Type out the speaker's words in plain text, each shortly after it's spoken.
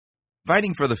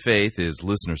Fighting for the Faith is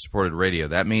listener-supported radio.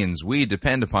 That means we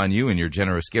depend upon you and your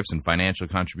generous gifts and financial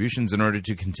contributions in order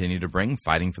to continue to bring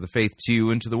Fighting for the Faith to you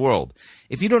and to the world.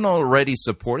 If you don't already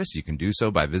support us, you can do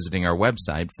so by visiting our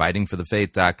website,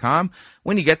 fightingforthefaith.com.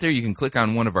 When you get there, you can click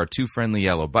on one of our two friendly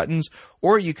yellow buttons,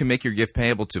 or you can make your gift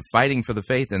payable to Fighting for the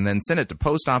Faith and then send it to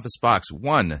Post Office Box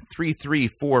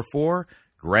 13344,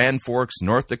 Grand Forks,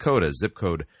 North Dakota, zip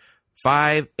code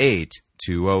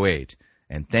 58208.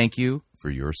 And thank you for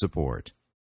your support.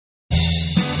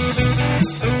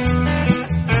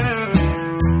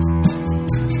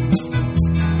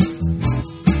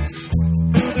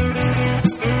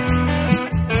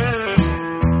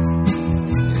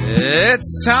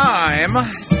 It's time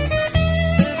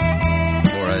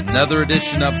for another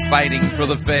edition of Fighting for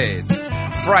the Faith.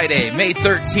 Friday, May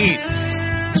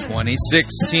 13th,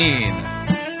 2016.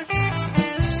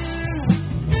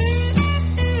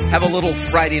 Have a little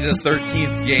Friday the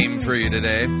 13th game for you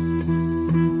today.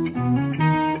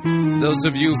 Those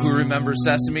of you who remember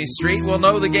Sesame Street will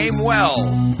know the game well.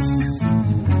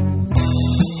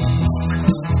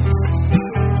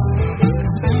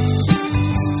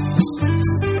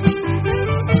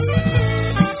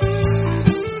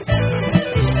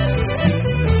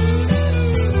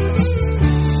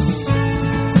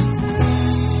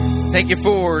 Thank you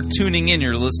for tuning in.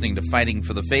 You're listening to Fighting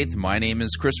for the Faith. My name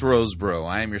is Chris Roseborough.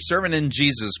 I am your servant in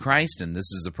Jesus Christ, and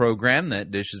this is the program that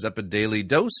dishes up a daily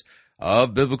dose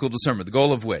of biblical discernment, the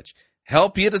goal of which,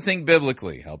 help you to think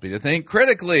biblically, help you to think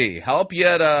critically, help you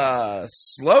to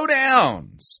slow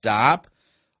down, stop,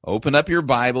 open up your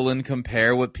Bible, and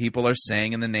compare what people are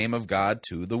saying in the name of God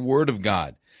to the Word of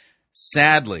God.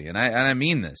 Sadly, and I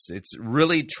mean this, it's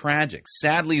really tragic.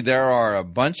 Sadly, there are a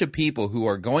bunch of people who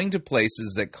are going to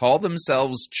places that call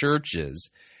themselves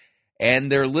churches,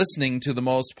 and they're listening to the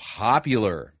most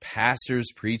popular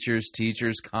pastors, preachers,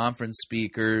 teachers, conference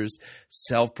speakers,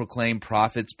 self-proclaimed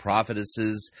prophets,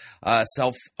 prophetesses,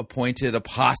 self-appointed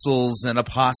apostles and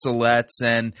apostolettes,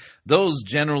 and those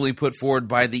generally put forward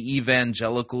by the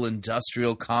evangelical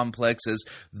industrial complex as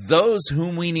those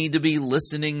whom we need to be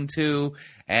listening to.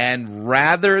 And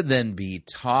rather than be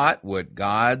taught what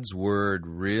God's Word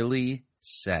really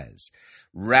says,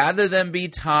 rather than be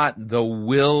taught the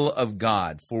will of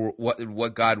God, for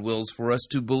what God wills for us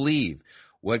to believe,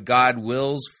 what God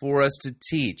wills for us to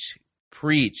teach,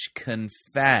 preach,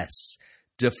 confess,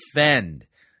 defend,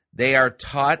 they are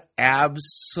taught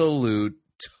absolute,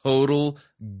 total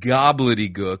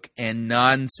gobbledygook and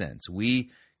nonsense.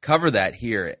 We cover that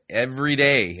here every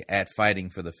day at Fighting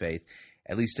for the Faith,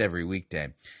 at least every weekday.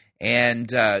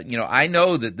 And, I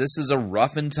know that this is a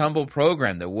rough and tumble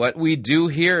program, that what we do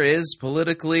here is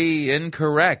politically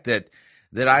incorrect, that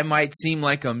I might seem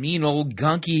like a mean old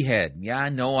gunky head. Yeah,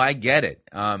 no, I get it.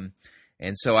 And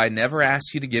so I never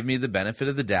ask you to give me the benefit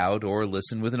of the doubt or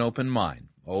listen with an open mind.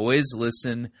 Always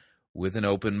listen with an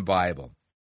open Bible.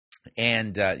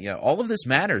 And, all of this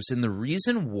matters. And the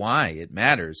reason why it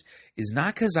matters is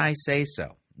not because I say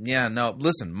so. Yeah, no,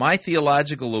 listen, my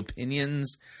theological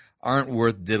opinions aren't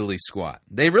worth diddly squat.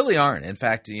 They really aren't. In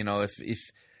fact, if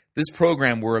this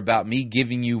program were about me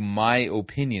giving you my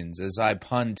opinions as I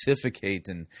pontificate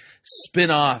and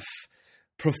spin off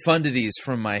profundities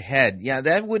from my head, yeah,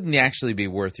 that wouldn't actually be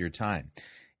worth your time.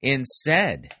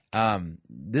 Instead,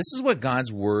 this is what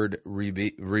God's Word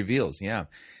reveals. Yeah.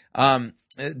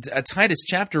 Titus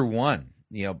chapter 1,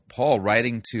 Paul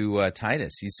writing to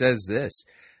Titus, he says this,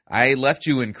 I left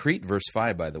you in Crete, verse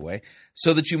 5, by the way,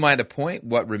 so that you might appoint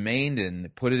what remained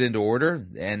and put it into order,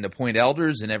 and appoint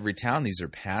elders in every town. These are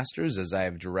pastors, as I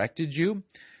have directed you.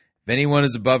 If anyone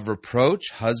is above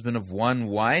reproach, husband of one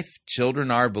wife,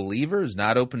 children are believers,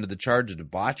 not open to the charge of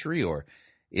debauchery or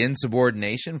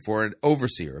insubordination, for an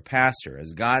overseer, a pastor,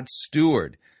 as God's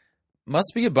steward,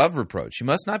 must be above reproach. He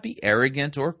must not be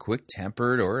arrogant or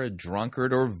quick-tempered or a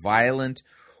drunkard or violent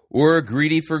or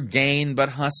greedy for gain, but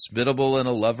hospitable and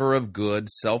a lover of good,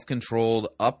 self-controlled,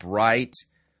 upright,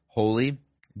 holy,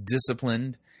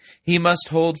 disciplined. He must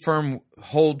hold firm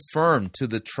to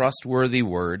the trustworthy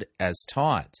word as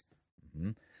taught,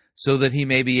 so that he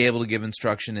may be able to give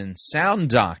instruction in sound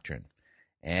doctrine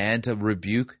and to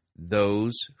rebuke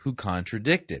those who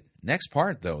contradict it. Next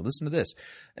part, though, listen to this.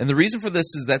 And the reason for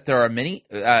this is that there are many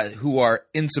who are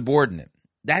insubordinate.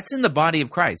 That's in the body of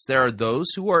Christ. There are those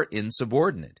who are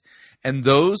insubordinate. And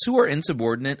those who are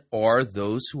insubordinate are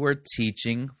those who are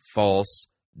teaching false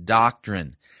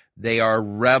doctrine. They are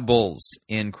rebels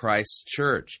in Christ's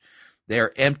church. They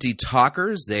are empty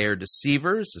talkers. They are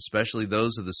deceivers, especially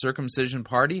those of the circumcision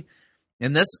party.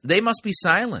 And they must be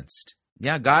silenced.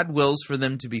 Yeah, God wills for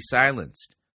them to be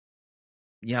silenced.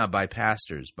 Yeah, by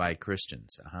pastors, by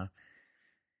Christians.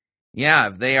 Yeah,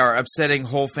 they are upsetting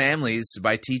whole families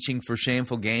by teaching for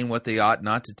shameful gain what they ought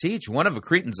not to teach. One of the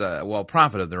Cretans,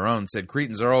 prophet of their own, said,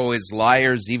 Cretans are always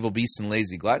liars, evil beasts, and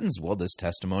lazy gluttons. Well, this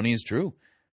testimony is true.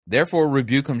 Therefore,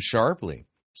 rebuke them sharply,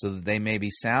 so that they may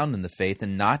be sound in the faith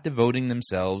and not devoting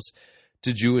themselves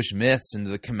to Jewish myths and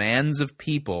to the commands of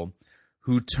people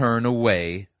who turn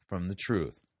away from the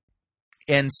truth.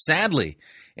 And sadly,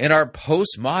 in our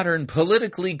postmodern,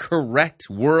 politically correct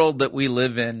world that we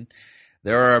live in,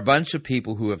 there are a bunch of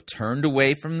people who have turned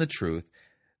away from the truth.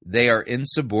 They are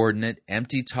insubordinate,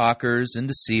 empty talkers and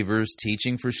deceivers,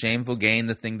 teaching for shameful gain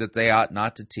the thing that they ought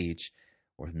not to teach,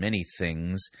 or many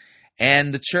things.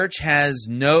 And the church has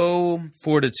no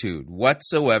fortitude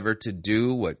whatsoever to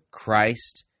do what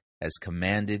Christ has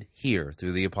commanded here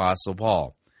through the Apostle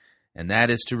Paul. And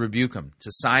that is to rebuke them, to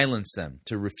silence them,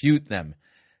 to refute them,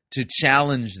 to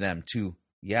challenge them, to,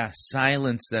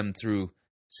 silence them through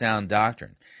sound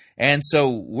doctrine. And so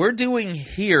we're doing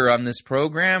here on this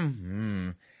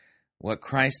program what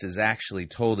Christ has actually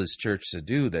told his church to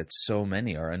do that so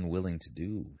many are unwilling to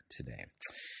do today.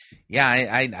 Yeah,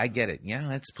 I get it.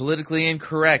 Yeah, it's politically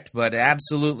incorrect, but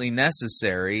absolutely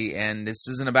necessary, and this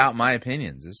isn't about my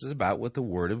opinions. This is about what the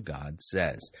Word of God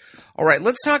says. All right,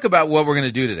 let's talk about what we're going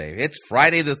to do today. It's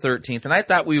Friday the 13th, and I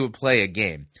thought we would play a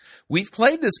game. We've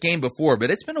played this game before,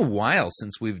 but it's been a while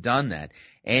since we've done that.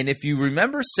 And if you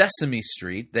remember Sesame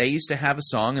Street, they used to have a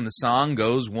song, and the song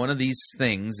goes, one of these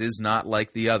things is not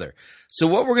like the other. So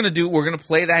what we're going to do, we're going to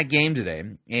play that game today,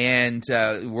 and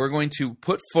we're going to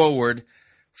put forward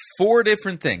 4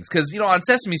 different things. Because, on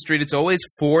Sesame Street, it's always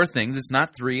 4 things. It's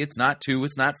not 3, it's not 2,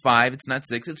 it's not 5, it's not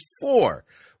 6, it's 4.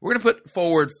 We're going to put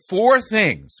forward 4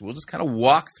 things. We'll just kind of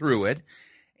walk through it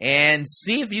and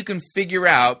see if you can figure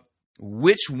out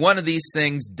which one of these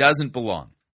things doesn't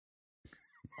belong.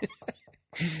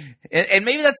 and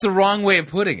maybe that's the wrong way of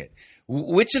putting it.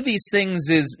 Which of these things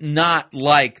is not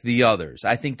like the others?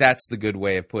 I think that's the good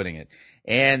way of putting it.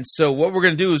 And so what we're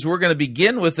going to do is we're going to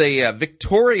begin with a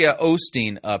Victoria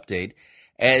Osteen update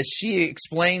as she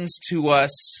explains to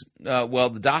us,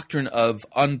 the doctrine of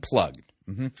unplugged.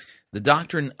 The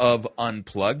doctrine of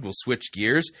unplugged. We'll switch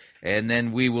gears, and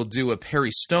then we will do a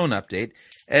Perry Stone update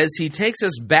as he takes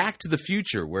us back to the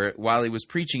future while he was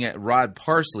preaching at Rod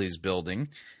Parsley's building.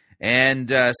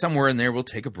 And somewhere in there, we'll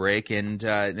take a break, and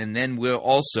then we'll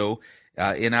also,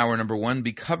 in hour number 1,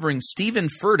 be covering Stephen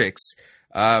Furtick's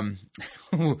lesson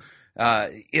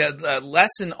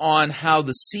on how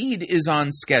the seed is on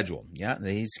schedule. Yeah,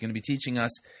 he's going to be teaching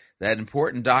us that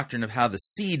important doctrine of how the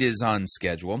seed is on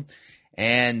schedule.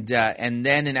 And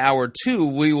then in hour 2,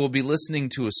 we will be listening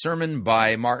to a sermon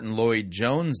by Martyn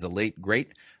Lloyd-Jones, the late,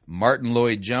 great Martyn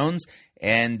Lloyd-Jones.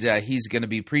 And he's going to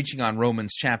be preaching on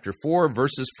Romans chapter 4,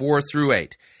 verses 4 through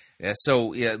 8.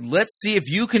 So let's see if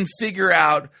you can figure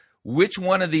out which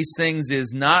one of these things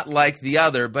is not like the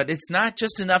other. But it's not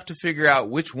just enough to figure out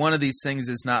which one of these things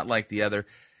is not like the other.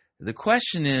 The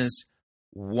question is,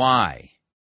 why?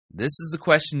 This is the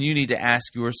question you need to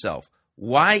ask yourself.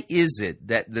 Why is it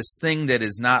that this thing that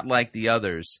is not like the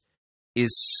others is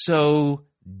so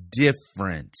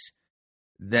different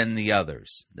than the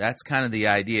others? That's kind of the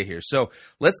idea here. So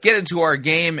let's get into our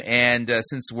game, and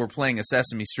since we're playing a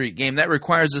Sesame Street game, that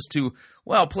requires us to,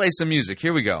 play some music.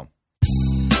 Here we go.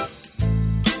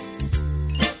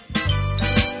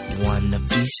 One of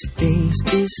these things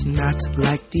is not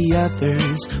like the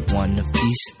others. One of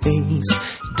these things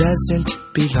doesn't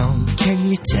belong. Can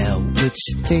you tell which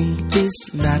thing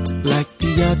is not like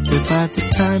the other by the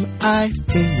time I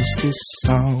finish this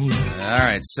song? All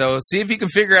right, so see if you can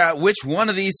figure out which one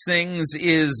of these things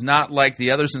is not like the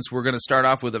other, since we're going to start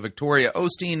off with a Victoria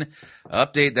Osteen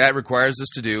update. That requires us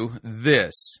to do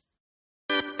this.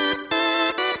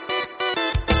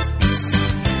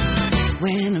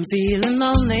 When I'm feeling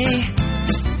lonely,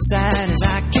 sad as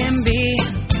I can be,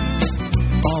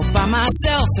 all by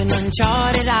myself in an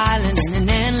uncharted island in an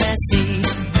endless sea.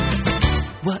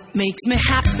 What makes me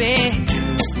happy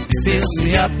fills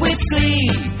me up with glee.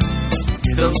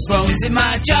 Those bones in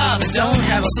my jaw that don't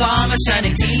have a flaw, my shiny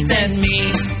teeth and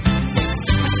me.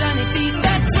 My shiny teeth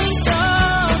that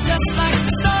twinkle just like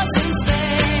the stars in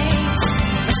space.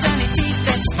 My shiny teeth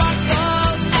that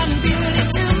sparkle and beauty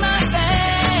to my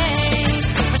face.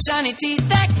 My shiny teeth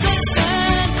that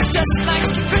glisten just like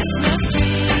the Christmas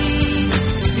tree.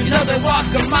 You know they walk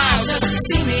a mile just to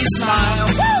see me smile.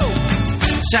 Woo!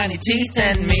 Shiny Teeth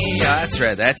and Me. That's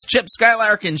right. That's Chip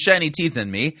Skylark and Shiny Teeth and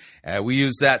Me. We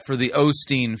use that for the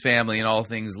Osteen family and all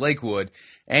things Lakewood.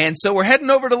 And so we're heading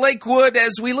over to Lakewood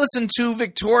as we listen to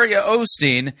Victoria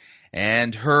Osteen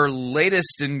and her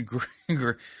latest and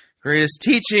greatest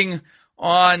teaching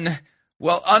on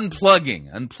Well,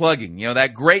 unplugging,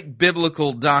 that great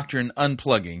biblical doctrine,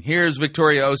 unplugging. Here's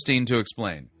Victoria Osteen to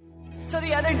explain. So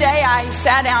the other day I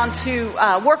sat down to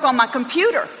work on my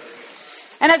computer.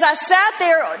 And as I sat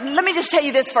there, let me just tell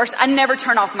you this first. I never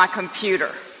turn off my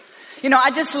computer. I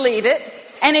just leave it.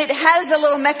 And it has a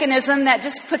little mechanism that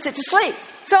just puts it to sleep.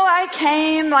 So I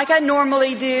came like I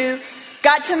normally do.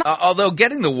 Got to my... Although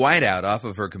getting the whiteout off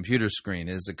of her computer screen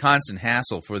is a constant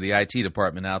hassle for the IT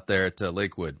department out there at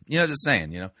Lakewood. Just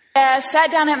saying,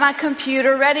 Sat down at my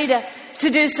computer ready to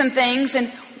do some things.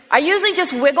 And I usually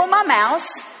just wiggle my mouse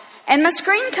and my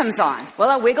screen comes on.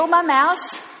 Well, I wiggle my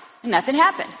mouse and nothing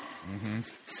happened. Mm-hmm.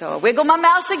 So I wiggled my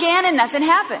mouse again and nothing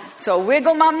happened. So I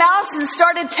wiggled my mouse and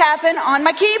started tapping on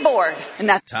my keyboard. And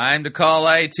nothing. Time to call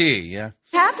IT, yeah.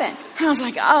 Happened. And I was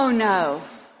like, oh no.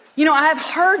 I've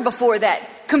heard before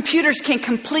that computers can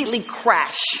completely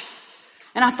crash.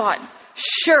 And I thought,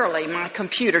 surely my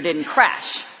computer didn't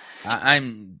crash.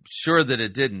 I'm sure that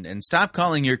it didn't. And stop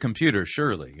calling your computer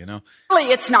Shirley, Surely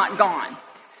it's not gone.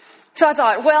 So I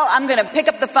thought, well, I'm going to pick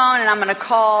up the phone and I'm going to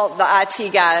call the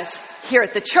IT guys here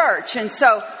at the church. And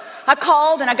so I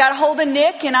called and I got a hold of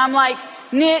Nick and I'm like,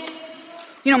 Nick,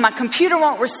 my computer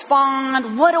won't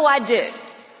respond. What do I do?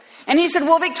 And he said,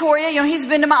 well, Victoria, he's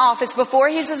been to my office before.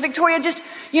 He says, Victoria, just,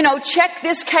 check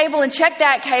this cable and check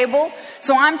that cable.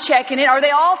 So I'm checking it. Are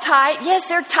they all tight? Yes,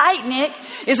 they're tight, Nick.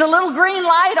 Is a little green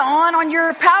light on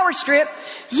your power strip?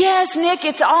 Yes, Nick,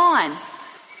 it's on.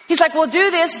 He's like, well,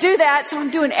 do this, do that. So I'm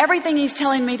doing everything he's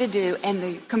telling me to do, and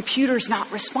the computer's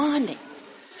not responding.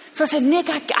 So I said, Nick,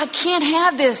 I can't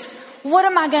have this. What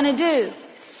am I going to do?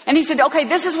 And he said, okay,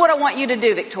 this is what I want you to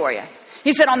do, Victoria.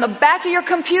 He said, on the back of your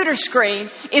computer screen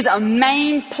is a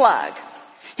main plug.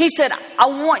 He said, I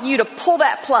want you to pull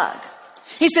that plug.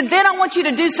 He said, then I want you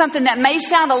to do something that may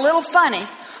sound a little funny,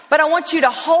 but I want you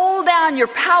to hold down your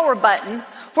power button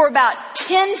for about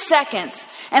 10 seconds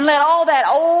and let all that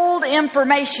old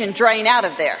information drain out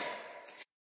of there.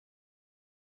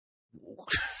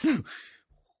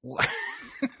 What?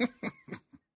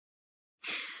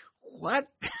 What?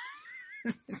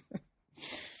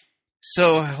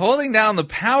 So holding down the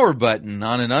power button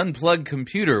on an unplugged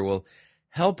computer will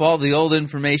help all the old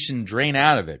information drain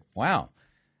out of it. Wow.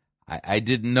 I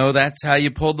didn't know that's how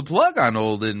you pulled the plug on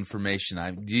old information.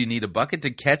 Do you need a bucket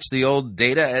to catch the old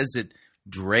data as it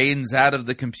drains out of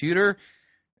the computer?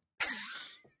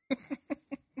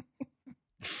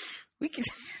 We can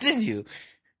continue.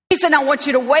 He said, I want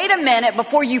you to wait a minute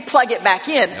before you plug it back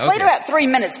in. Okay. Wait about 3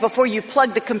 minutes before you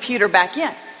plug the computer back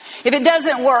in. If it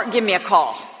doesn't work, give me a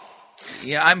call.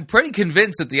 Yeah, I'm pretty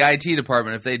convinced that the IT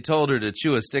department, if they'd told her to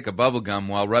chew a stick of bubble gum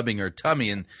while rubbing her tummy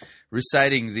and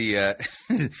reciting the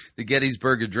the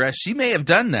Gettysburg Address, she may have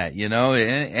done that,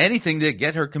 anything to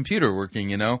get her computer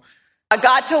working, I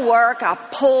got to work, I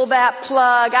pulled that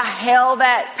plug, I held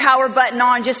that power button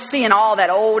on, just seeing all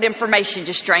that old information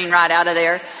just drain right out of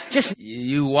there. Just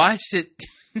You watched it?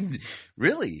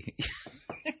 Really?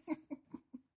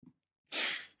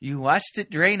 You watched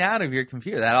it drain out of your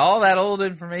computer. All that old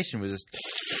information was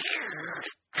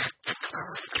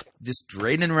just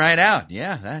draining right out.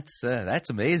 Yeah, that's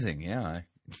amazing. Yeah,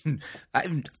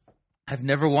 I've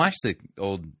never watched the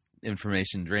old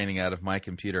information draining out of my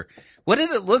computer. What did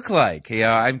it look like?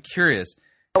 Yeah, I'm curious.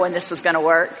 When this was going to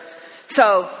work.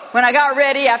 So when I got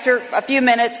ready, after a few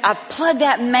minutes, I plugged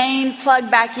that main plug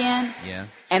back in. Yeah.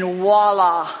 And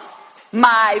voila,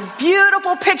 my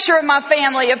beautiful picture of my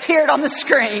family appeared on the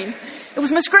screen. It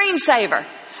was my screensaver.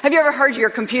 Have you ever heard your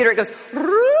computer? It goes,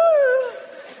 roo,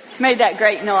 made that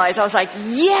great noise. I was like,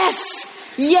 yes,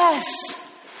 yes.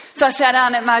 So I sat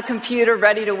down at my computer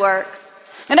ready to work.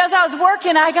 And as I was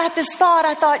working, I got this thought.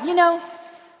 I thought,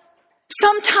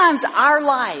 sometimes our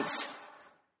lives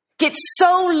get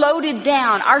so loaded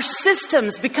down. Our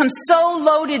systems become so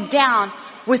loaded down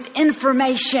with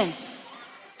information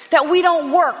that we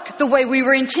don't work the way we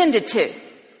were intended to. And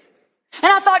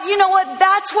I thought, you know what?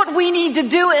 That's what we need to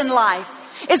do in life,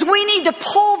 is we need to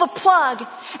pull the plug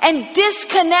and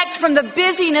disconnect from the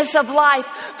busyness of life,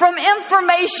 from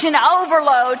information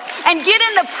overload, and get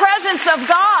in the presence of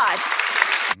God.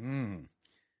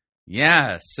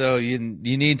 Yeah, so you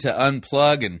need to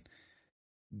unplug and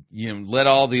let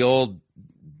all the old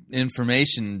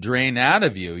information drain out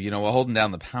of you, while holding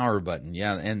down the power button.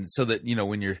 Yeah, and so that,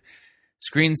 when your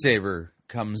screensaver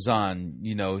comes on,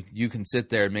 you can sit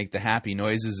there and make the happy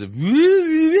noises of... The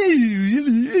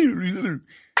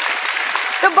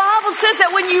Bible says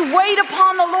that when you wait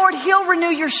upon the Lord, He'll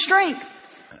renew your strength.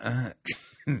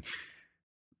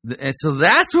 And so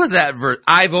that's what that verse...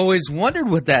 I've always wondered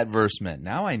what that verse meant.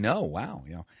 Now I know. Wow.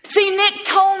 See, Nick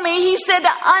told me, he said to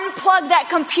unplug that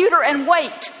computer and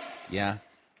wait. Yeah.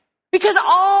 Because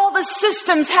all the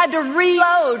systems had to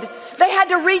reload. They had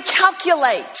to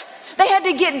recalculate. They had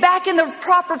to get back in the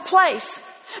proper place.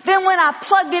 Then when I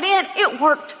plugged it in, it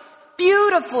worked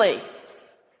beautifully.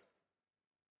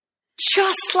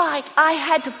 Just like I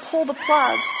had to pull the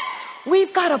plug.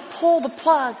 We've got to pull the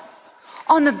plug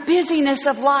on the busyness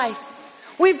of life.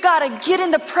 We've got to get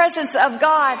in the presence of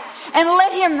God and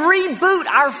let Him reboot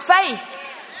our faith.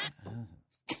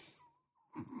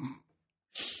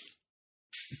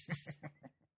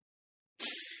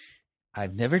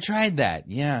 I've never tried that.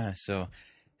 Yeah. So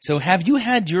have you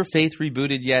had your faith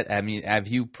rebooted yet? I mean, have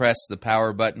you pressed the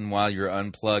power button while you're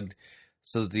unplugged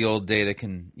so that the old data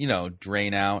can,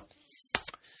 drain out?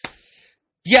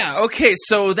 Yeah. Okay.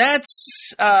 So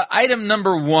that's item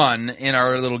number 1 in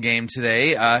our little game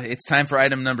today. It's time for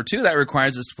item number 2. That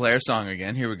requires us to play our song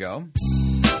again. Here we go.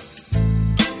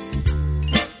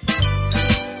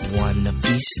 One of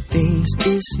these things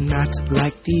is not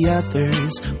like the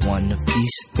others. One of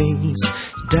these things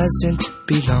doesn't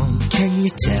belong. Can you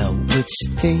tell which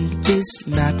thing is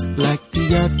not like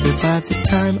the other by the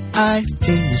time I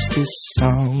finish this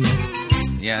song?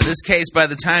 Yeah, in this case, by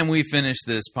the time we finish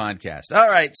this podcast. All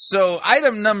right, so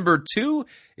item number 2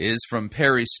 is from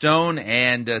Perry Stone,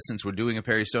 and since we're doing a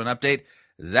Perry Stone update,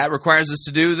 that requires us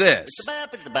to do this.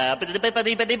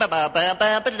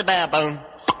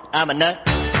 I'm a nut.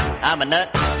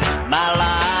 My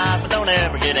life don't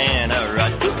ever get in a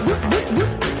rut.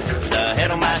 The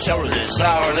head on my shoulders is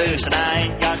sour loose, and I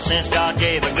ain't got sense God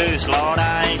gave a goose. Lord,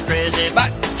 I ain't crazy,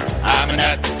 but I'm a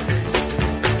nut.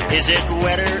 Is it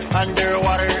wetter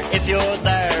underwater if you're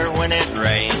there when it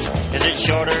rains? Is it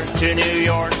shorter to New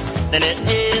York than it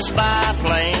is by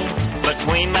plane?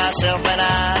 Between myself and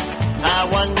I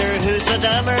wonder who's the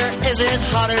dumber. Is it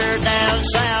hotter down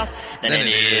south than it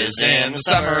is in the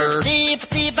summer?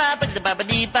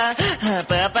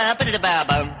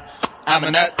 I'm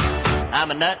a nut.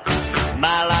 I'm a nut.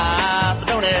 My life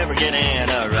don't ever get in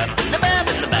a rut.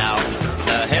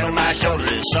 The head on my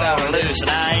shoulders is sore loose, and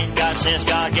I ain't got sense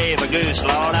God gave a goose.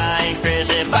 Lord, I ain't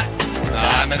crazy, but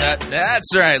I'm a nut.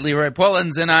 That's right, Leroy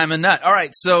Pullins, and I'm a nut. All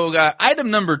right, so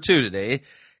item number 2 today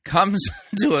comes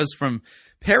to us from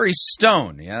Perry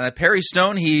Stone. Yeah, Perry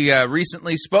Stone, he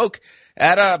recently spoke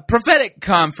at a prophetic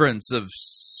conference of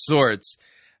sorts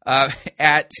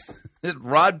at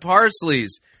Rod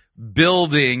Parsley's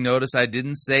building. Notice I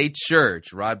didn't say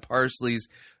church. Rod Parsley's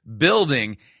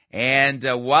building. And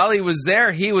while he was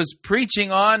there, he was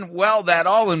preaching on, well, that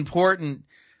all-important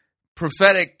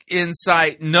prophetic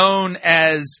insight known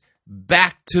as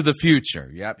Back to the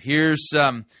Future. Yep, here's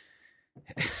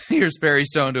Perry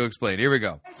Stone to explain. Here we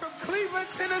go. From Cleveland,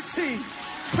 Tennessee,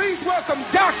 please welcome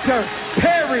Dr.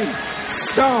 Perry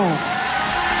Stone.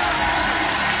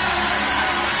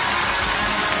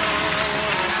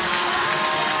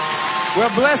 Well,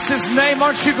 bless His name.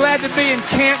 Aren't you glad to be in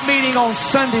camp meeting on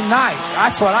Sunday night?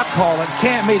 That's what I call it,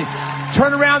 camp meeting.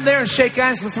 Turn around there and shake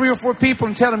hands with 3 or 4 people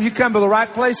and tell them you come to the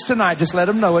right place tonight. Just let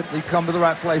them know it. You come to the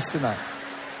right place tonight.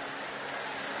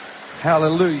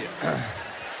 Hallelujah.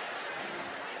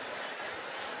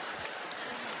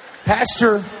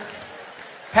 Pastor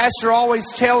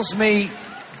always tells me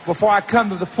before I come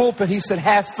to the pulpit, he said,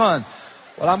 have fun.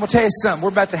 Well, I'm going to tell you something.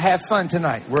 We're about to have fun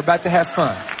tonight. We're about to have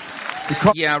fun.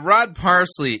 Yeah, Rod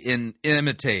Parsley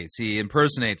he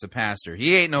impersonates a pastor.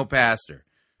 He ain't no pastor.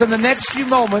 In the next few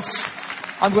moments,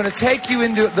 I'm going to take you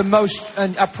into the most,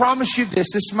 and I promise you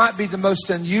this might be the most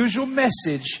unusual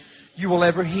message you will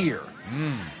ever hear.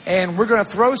 And we're going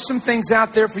to throw some things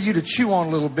out there for you to chew on a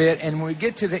little bit. And when we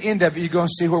get to the end of it, you're going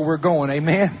to see where we're going.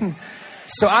 Amen.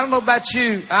 So I don't know about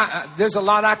you. There's a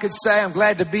lot I could say. I'm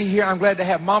glad to be here. I'm glad to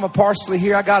have Mama Parsley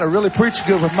here. I got to really preach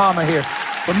good with Mama here.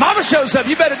 When Mama shows up,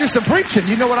 you better do some preaching.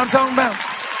 You know what I'm talking about?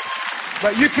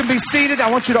 But you can be seated.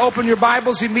 I want you to open your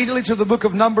Bibles immediately to the book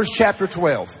of Numbers chapter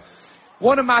 12.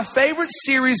 One of my favorite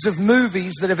series of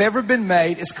movies that have ever been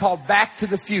made is called Back to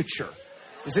the Future.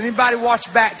 Does anybody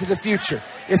watch Back to the Future?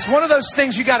 It's one of those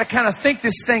things you got to kind of think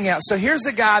this thing out. So here's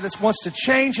a guy that wants to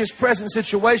change his present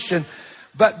situation,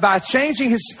 but by changing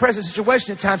his present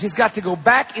situation at times, he's got to go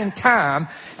back in time.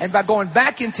 And by going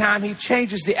back in time, he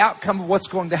changes the outcome of what's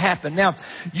going to happen. Now,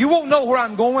 you won't know where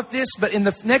I'm going with this, but in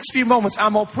the next few moments,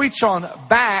 I'm going to preach on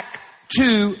Back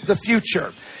to the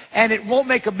Future. And it won't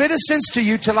make a bit of sense to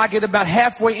you till I get about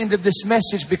halfway into this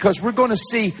message, because we're going to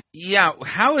see. Yeah,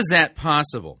 how is that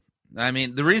possible? I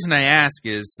mean, the reason I ask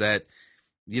is that,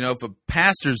 if a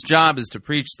pastor's job is to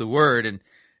preach the word, and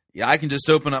I can just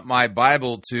open up my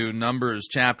Bible to Numbers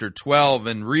chapter 12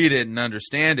 and read it and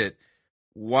understand it,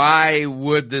 why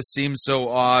would this seem so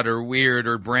odd or weird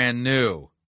or brand new?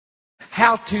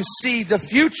 how to see the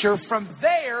future from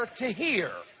there to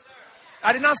here.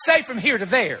 I did not say from here to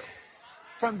there.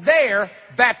 From there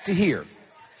back to here.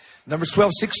 Numbers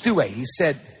 12, 6-8. He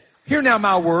said, hear now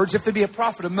my words. If there be a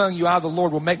prophet among you, I, the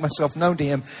Lord, will make myself known to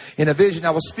him in a vision.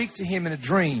 I will speak to him in a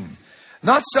dream.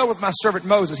 Not so with my servant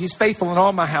Moses. He's faithful in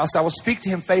all my house. I will speak to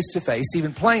him face to face,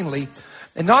 even plainly,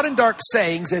 and not in dark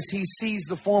sayings, as he sees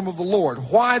the form of the Lord.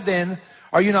 Why then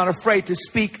are you not afraid to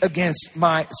speak against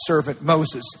my servant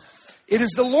Moses? It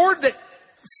is the Lord that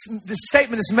the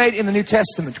statement is made in the New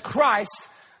Testament. Christ,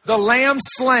 the Lamb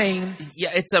slain.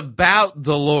 Yeah, it's about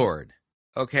the Lord.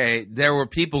 Okay, there were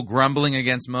people grumbling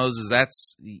against Moses.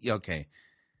 That's, okay.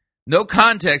 No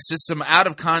context, just some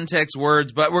out-of-context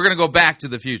words, but we're going to go back to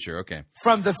the future. Okay.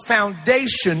 From the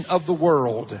foundation of the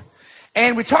world.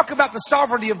 And we talk about the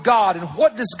sovereignty of God and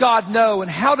what does God know and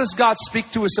how does God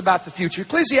speak to us about the future.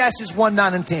 Ecclesiastes 1,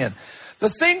 9, and 10. The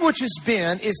thing which has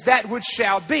been is that which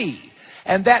shall be.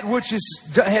 And that which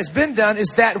has been done is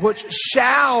that which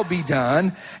shall be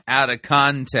done. Out of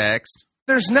context.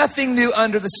 There's nothing new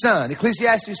under the sun.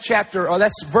 Ecclesiastes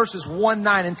that's verses 1,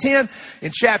 9, and 10.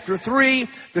 In chapter 3,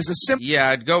 there's a simple... Yeah,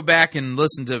 I'd go back and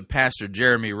listen to Pastor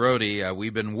Jeremy Rhodey.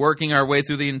 We've been working our way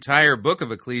through the entire book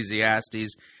of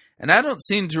Ecclesiastes, and I don't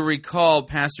seem to recall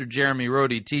Pastor Jeremy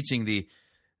Rhodey teaching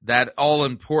that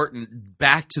all-important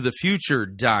back to the future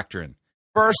doctrine.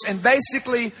 Verse, and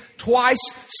basically twice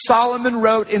Solomon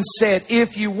wrote and said,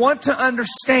 if you want to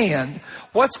understand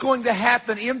what's going to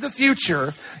happen in the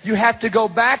future, you have to go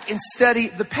back and study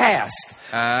the past.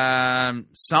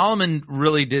 Solomon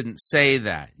really didn't say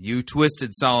that. You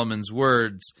twisted Solomon's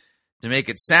words to make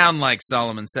it sound like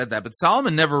Solomon said that, but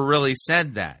Solomon never really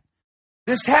said that.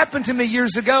 This happened to me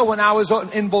years ago when I was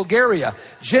in Bulgaria.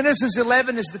 Genesis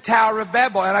 11 is the Tower of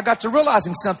Babel. And I got to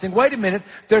realizing something. Wait a minute.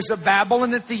 There's a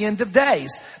Babylon at the end of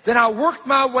days. Then I worked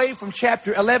my way from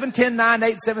chapter 11, 10, 9,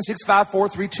 8, 7, 6, 5, 4,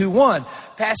 3, 2, 1.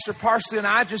 Pastor Parsley and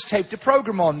I just taped a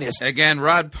program on this. Again,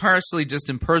 Rod Parsley just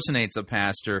impersonates a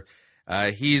pastor.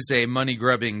 He's a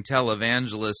money-grubbing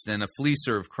televangelist and a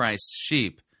fleecer of Christ's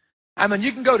sheep. I mean,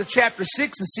 you can go to chapter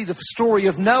 6 and see the story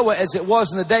of Noah as it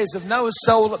was in the days of Noah,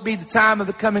 so will it be the time of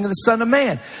the coming of the Son of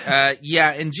Man.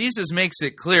 Yeah, and Jesus makes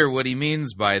it clear what he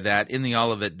means by that in the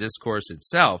Olivet Discourse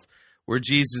itself, where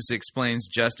Jesus explains,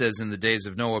 just as in the days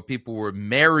of Noah, people were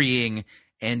marrying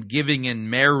and giving in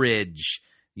marriage,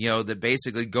 that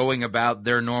basically going about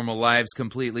their normal lives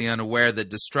completely unaware that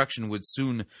destruction would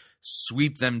soon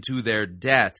sweep them to their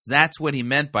deaths. That's what he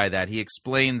meant by that. He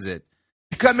explains it.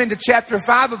 You come into chapter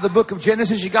 5 of the book of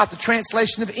Genesis, you got the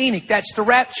translation of Enoch. That's the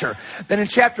rapture. Then in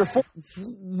chapter 4...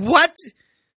 What?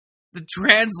 The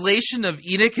translation of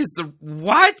Enoch is the...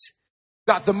 What?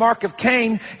 Got the mark of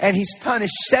Cain, and he's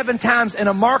punished 7 times, and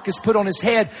a mark is put on his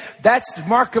head. That's the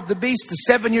mark of the beast, the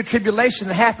 7-year tribulation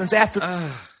that happens after...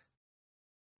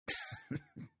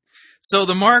 So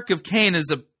the mark of Cain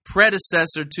is a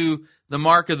predecessor to the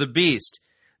mark of the beast.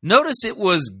 Notice it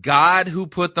was God who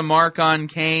put the mark on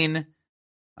Cain.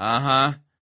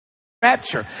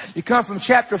 Rapture. You come from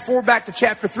chapter 4 back to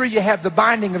chapter 3, you have the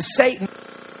binding of Satan.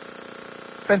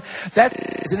 And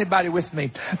is anybody with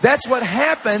me? That's what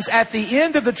happens at the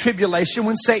end of the tribulation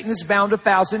when Satan is bound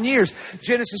 1,000 years.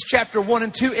 Genesis chapter 1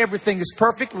 and 2, everything is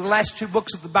perfect. The last 2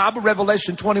 books of the Bible,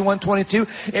 Revelation 21, 22,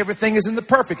 everything is in the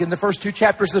perfect. In the first 2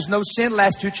 chapters, there's no sin.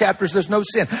 Last 2 chapters, there's no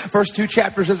sin. First 2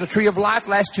 chapters is a tree of life.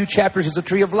 Last 2 chapters is a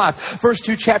tree of life. First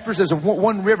 2 chapters, there's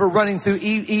one river running through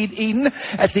Eden.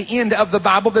 At the end of the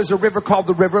Bible, there's a river called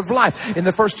the river of life. In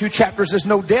the first 2 chapters, there's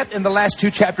no death. In the last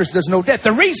 2 chapters, there's no death.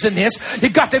 The reason is, you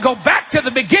got to go back to the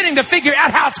beginning to figure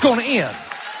out how it's going to end.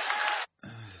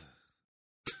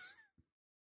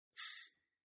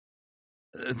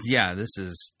 Yeah, this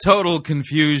is total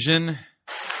confusion.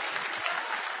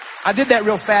 I did that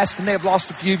real fast and may have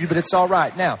lost a few of you, but it's all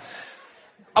right. Now,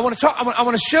 I want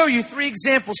to show you 3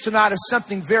 examples tonight of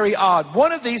something very odd.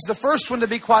 One of these, the first one, to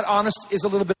be quite honest, is a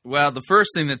little bit... Well, the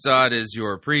first thing that's odd is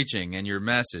your preaching and your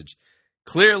message.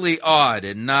 Clearly odd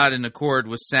and not in accord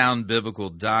with sound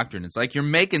biblical doctrine. It's like you're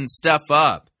making stuff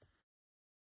up.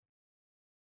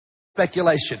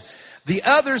 Speculation. The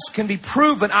others can be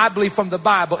proven, I believe, from the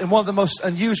Bible in one of the most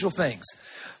unusual things.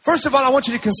 First of all, I want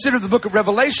you to consider the book of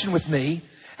Revelation with me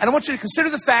And I want you to consider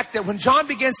the fact that when John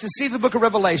begins to see the book of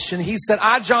Revelation, he said,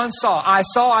 I, John, saw.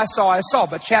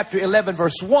 But chapter 11,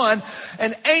 verse 1,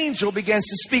 an angel begins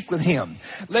to speak with him.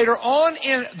 Later on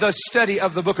in the study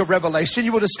of the book of Revelation,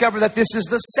 you will discover that this is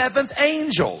the seventh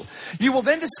angel. You will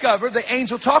then discover the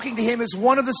angel talking to him is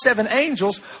one of the seven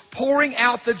angels pouring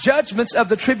out the judgments of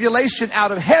the tribulation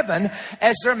out of heaven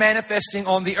as they're manifesting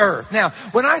on the earth. Now,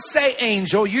 when I say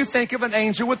angel, you think of an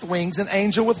angel with wings, an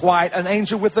angel with white, an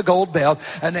angel with the gold belt,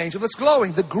 an angel that's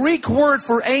glowing. The Greek word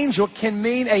for angel can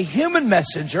mean a human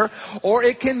messenger, or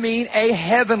it can mean a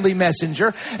heavenly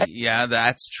messenger. Yeah,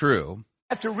 that's true.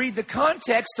 Have to read the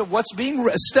context of what's being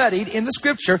studied in the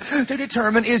scripture to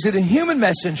determine, is it a human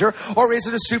messenger or is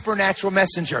it a supernatural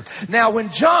messenger? Now, when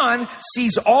John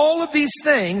sees all of these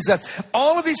things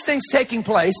taking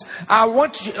place, I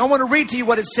want to read to you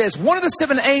what it says. One of the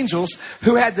seven angels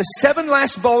who had the seven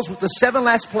last bowls with the seven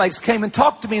last plagues came and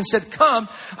talked to me and said, come,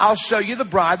 I'll show you the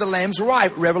bride, the Lamb's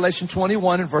wife. Revelation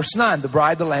 21 and verse 9, the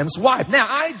bride, the Lamb's wife. Now,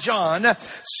 I, John,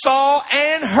 saw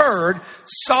and heard,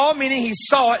 saw meaning he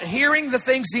saw it, hearing the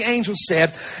things the angel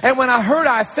said. And when I heard,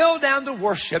 I fell down to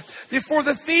worship before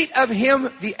the feet of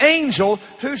him, the angel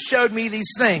who showed me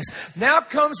these things. Now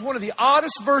comes one of the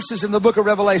oddest verses in the book of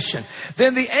Revelation.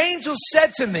 Then the angel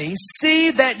said to me,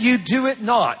 see that you do it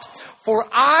not, for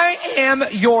I am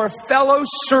your fellow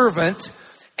servant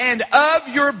and of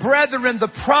your brethren, the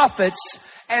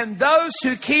prophets, and those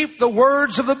who keep the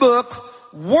words of the book,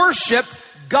 worship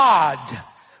God.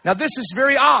 Now, this is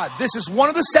very odd. This is one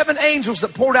of the seven angels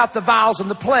that poured out the vials and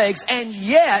the plagues. And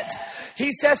yet,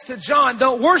 he says to John,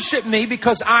 don't worship me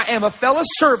because I am a fellow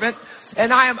servant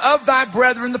and I am of thy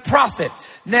brethren, the prophet.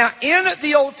 Now, in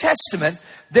the Old Testament,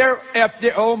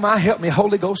 oh my, help me,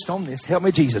 Holy Ghost on this. Help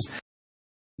me, Jesus.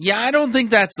 Yeah, I don't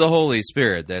think that's the Holy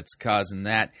Spirit that's causing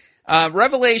that.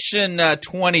 Revelation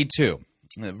 22,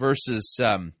 verses...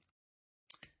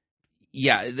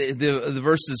 the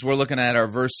verses we're looking at are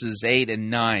verses 8 and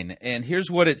 9. And here's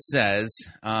what it says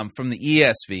from the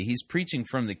ESV. He's preaching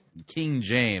from the King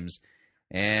James,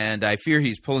 and I fear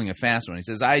he's pulling a fast one. He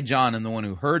says, I, John, am the one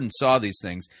who heard and saw these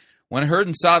things. When I heard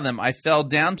and saw them, I fell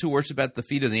down to worship at the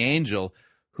feet of the angel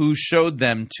who showed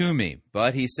them to me.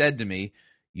 But he said to me,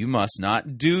 you must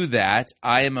not do that.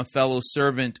 I am a fellow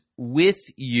servant with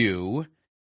you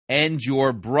and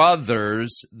your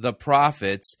brothers, the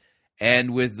prophets,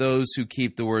 and with those who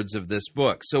keep the words of this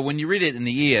book. So when you read it in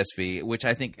the ESV, which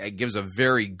I think gives a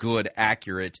very good,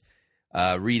 accurate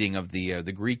reading of the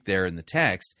Greek there in the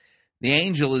text, the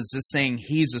angel is just saying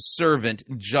he's a servant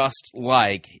just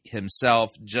like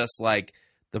himself, just like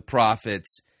the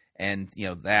prophets, and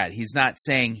that. He's not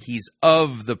saying he's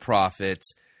of the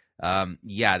prophets.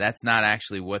 That's not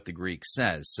actually what the Greek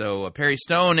says. So Perry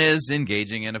Stone is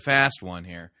engaging in a fast one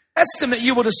here. Testament,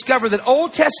 you will discover that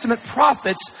Old Testament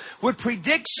prophets would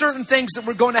predict certain things that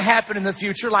were going to happen in the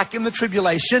future, like in the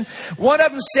tribulation. One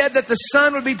of them said that the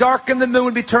sun would be dark and the moon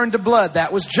would be turned to blood.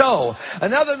 That was Joel.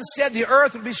 Another of them said the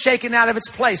earth would be shaken out of its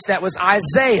place. That was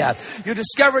Isaiah. You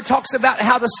discover it talks about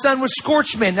how the sun would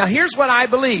scorch men. Now, here's what I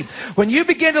believe. When you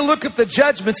begin to look at the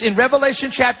judgments in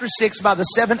Revelation chapter 6 by the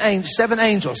seven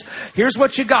angels, here's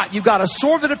what you got. You've got a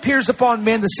sword that appears upon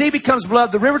men. The sea becomes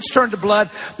blood. The rivers turn to blood.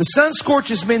 The sun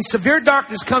scorches men. Severe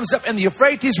darkness comes up and the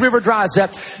Euphrates River dries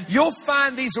up. You'll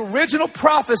find these original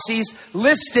prophecies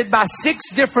listed by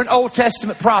 6 different Old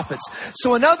Testament prophets.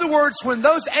 So in other words, when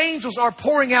those angels are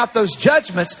pouring out those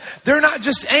judgments, they're not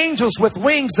just angels with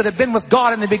wings that have been with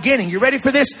God in the beginning. You ready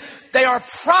for this? They are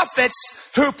prophets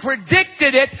who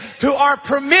predicted it, who are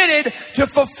permitted to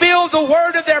fulfill the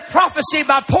word of their prophecy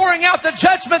by pouring out the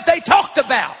judgment they talked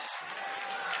about.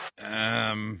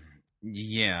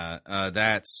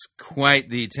 That's quite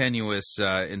the tenuous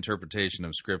interpretation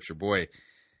of Scripture. Boy,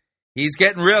 he's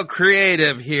getting real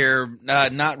creative here,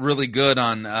 not really good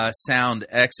on sound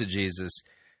exegesis.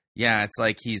 Yeah, it's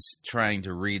like he's trying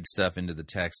to read stuff into the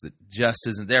text that just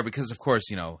isn't there because, of course,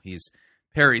 he's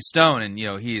Perry Stone and,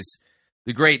 he's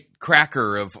the great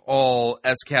cracker of all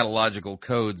eschatological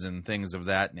codes and things of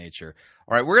that nature.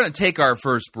 All right, we're going to take our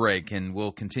first break, and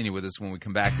we'll continue with this when we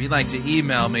come back. If you'd like to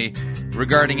email me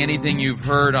regarding anything you've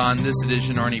heard on this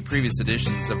edition or any previous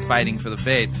editions of Fighting for the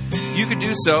Faith, you can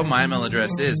do so. My email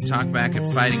address is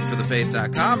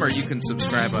talkback@fightingforthefaith.com, or you can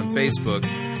subscribe on Facebook,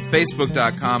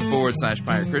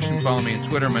 facebook.com/Pirate Christian. Follow me on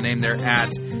Twitter. My name there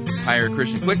 @Pirate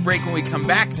Christian. Quick break. When we come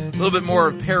back, a little bit more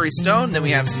of Perry Stone. Then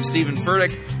we have some Stephen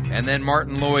Furtick, and then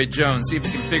Martyn Lloyd-Jones. See if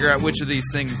you can figure out which of these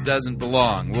things doesn't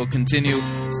belong. We'll continue.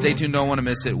 Stay tuned. Don't want to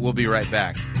miss it. We'll be right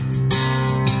back.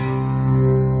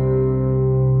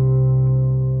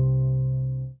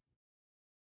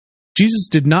 Jesus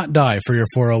did not die for your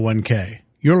 401k.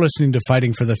 You're listening to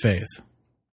Fighting for the Faith.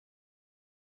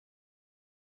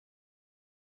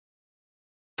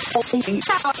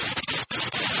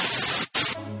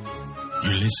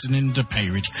 You're listening to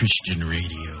Pirate Christian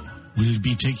Radio. We'll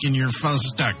be taking your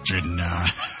false doctrine now.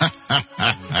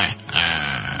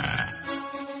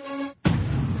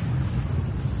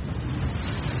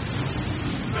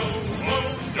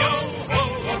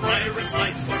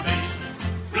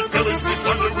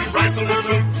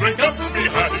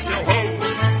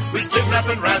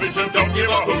 And ravage and don't give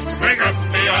a hoot. Bring up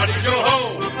the oddies, yo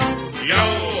ho, yo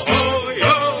ho,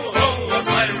 yo ho. A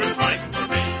pirate's life for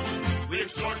me. We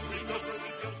exhort, we go, we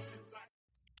go.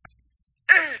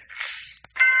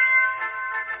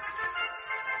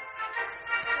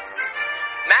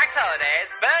 Max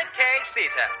Holliday's Birdcage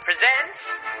Theater presents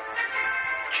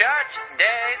Church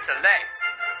Day Select.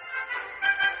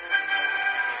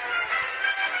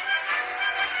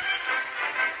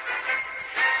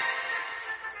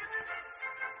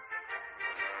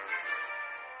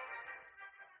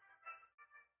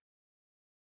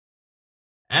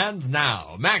 And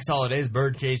now, Max Holliday's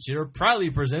Birdcage Theater proudly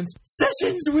presents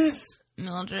Sessions with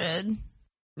Mildred.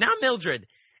 Now, Mildred,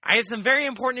 I have some very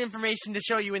important information to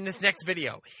show you in this next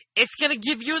video. It's going to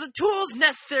give you the tools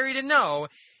necessary to know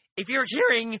if you're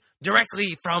hearing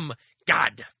directly from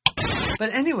God.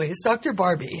 But anyways, Dr.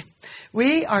 Barbie,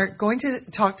 we are going to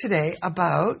talk today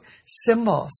about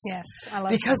symbols. Yes, I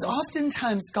love because symbols.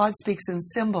 Oftentimes God speaks in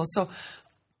symbols. So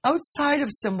outside of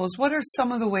symbols, what are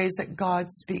some of the ways that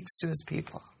God speaks to his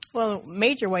people? Well,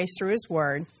 major ways through his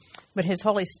word, but his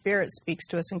Holy Spirit speaks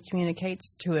to us and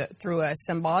communicates to it through a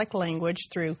symbolic language,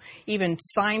 through even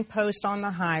signposts on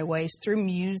the highways, through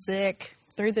music,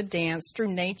 through the dance,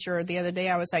 through nature. The other day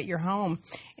I was at your home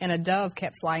and a dove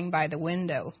kept flying by the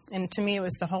window. And to me it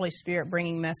was the Holy Spirit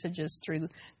bringing messages through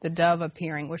the dove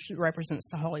appearing, which represents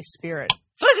the Holy Spirit.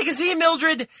 So as you can see,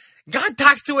 Mildred, God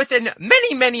talks to us in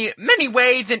many, many, many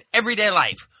ways in everyday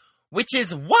life, which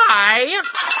is why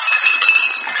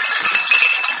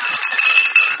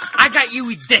I got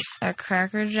you this. A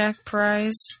Cracker Jack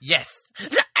prize? Yes.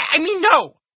 I mean,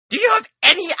 no. Do you have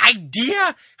any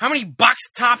idea how many box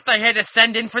tops I had to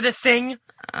send in for this thing?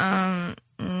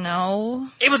 No.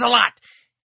 It was a lot.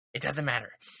 It doesn't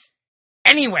matter.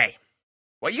 Anyway,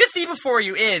 what you see before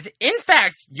you is, in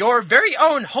fact, your very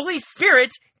own Holy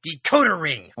Spirit decoder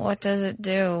ring. What does it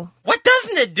do? What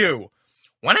doesn't it do?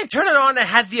 When I turn it on, it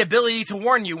has the ability to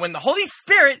warn you when the Holy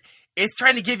Spirit is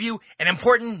trying to give you an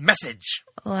important message.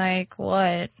 Like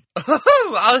what?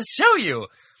 I'll show you.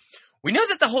 We know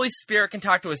that the Holy Spirit can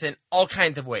talk to us in all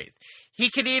kinds of ways. He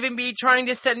could even be trying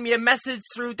to send me a message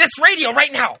through this radio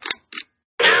right now.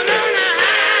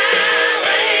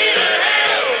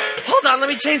 Hold on, let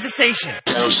me change the station.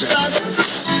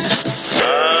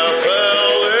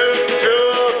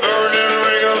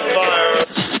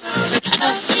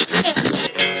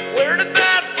 Where the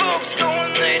bad folks go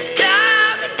when they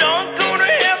die? They don't go to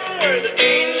heaven where the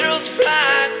angels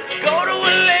fly. Go to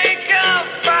a lake of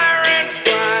fire and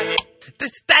fry.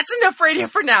 That's enough radio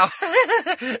for now.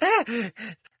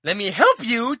 Let me help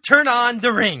you turn on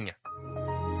the ring.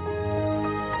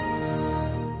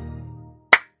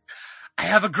 I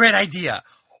have a great idea.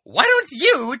 Why don't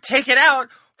you take it out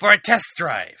for a test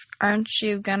drive? Aren't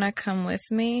you gonna come with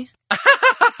me?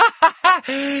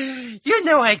 You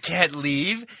know I can't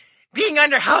leave. Being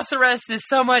under house arrest is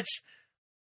so much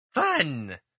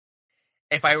fun.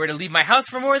 If I were to leave my house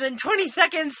for more than 20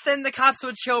 seconds, then the cops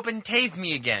would show up and tase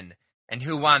me again. And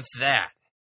who wants that?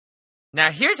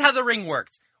 Now here's how the ring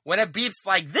works. When it beeps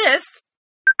like this,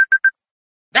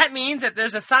 that means that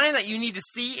there's a sign that you need to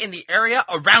see in the area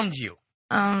around you.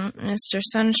 Mr.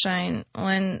 Sunshine,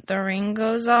 when the ring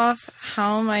goes off,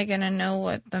 how am I gonna know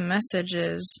what the message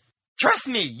is? Trust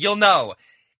me, you'll know.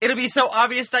 It'll be so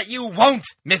obvious that you won't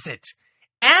miss it.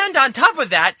 And on top of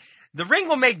that, the ring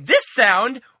will make this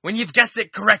sound when you've guessed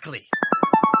it correctly.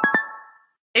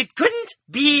 It couldn't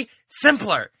be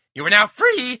simpler. You are now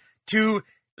free to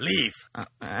leave.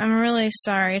 I'm really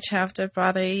sorry to have to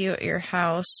bother you at your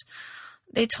house.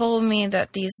 They told me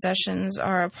that these sessions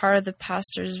are a part of the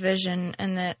pastor's vision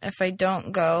and that if I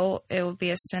don't go, it will be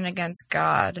a sin against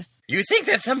God. You think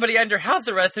that somebody under house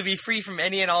arrest would be free from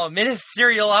any and all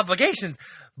ministerial obligations,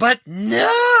 but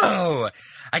no!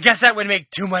 I guess that would make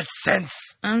too much sense.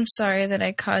 I'm sorry that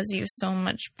I caused you so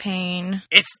much pain.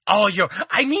 It's all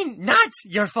not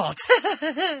your fault.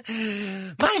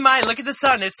 My, look at the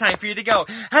sun. It's time for you to go.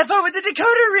 Have fun with the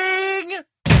decoder ring!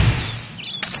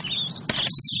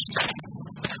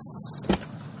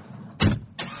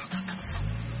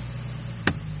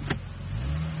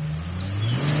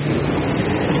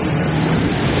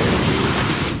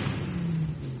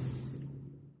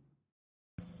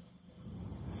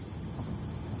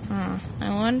 I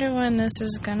wonder when this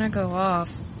is gonna go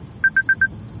off.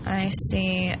 I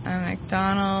see a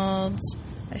McDonald's.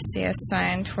 I see a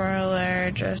sign twirler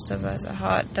dressed up as a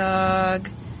hot dog.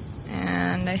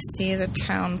 And I see the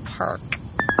town park.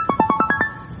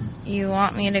 You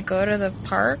want me to go to the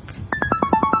park?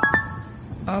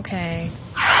 Okay.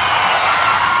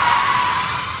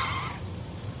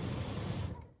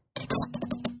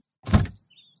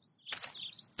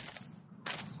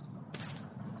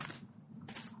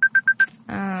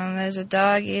 There's a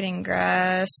dog eating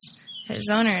grass. His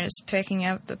owner is picking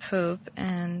up the poop,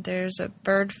 and there's a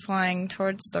bird flying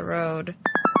towards the road.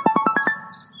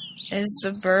 Is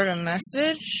the bird a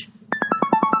message?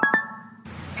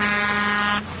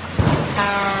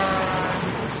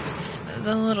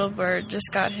 The little bird just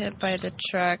got hit by the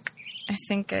truck. I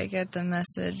think I get the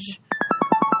message.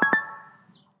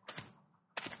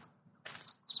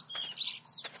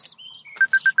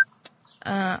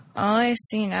 All I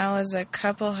see now is a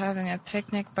couple having a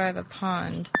picnic by the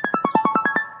pond.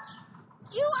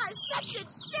 You are such a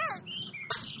jerk!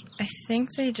 I think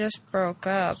they just broke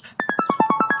up.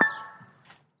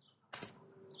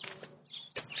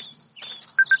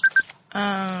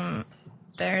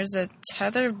 There's a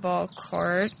tetherball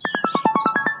court,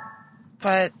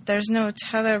 but there's no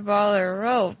tetherball or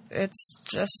rope. It's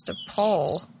just a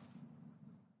pole.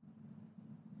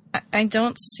 I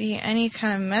don't see any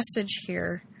kind of message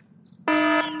here.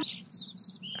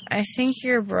 I think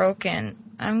you're broken.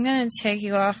 I'm gonna take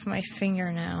you off my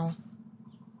finger now.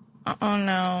 Oh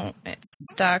no, it's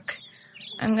stuck.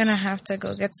 I'm gonna have to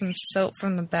go get some soap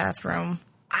from the bathroom.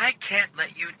 I can't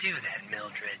let you do that,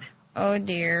 Mildred. Oh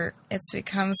dear, it's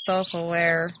become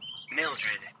self-aware.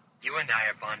 Mildred, you and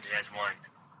I are bonded as one.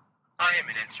 I am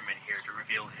an instrument here to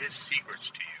reveal his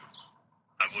secrets to you.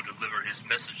 I will deliver his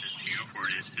messages to you, for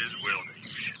it is his will that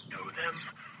you should know them.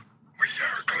 We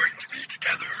are going to be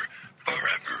together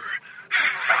forever.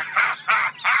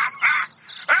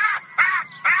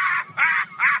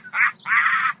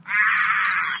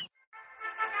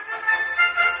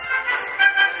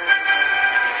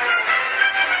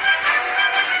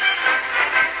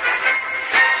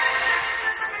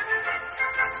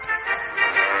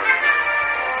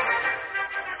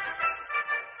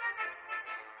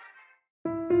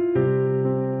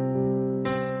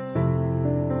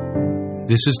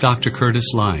 This is Dr.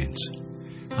 Curtis Lyons.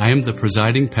 I am the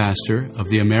presiding pastor of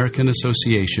the American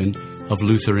Association of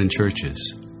Lutheran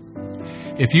Churches.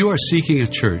 If you are seeking a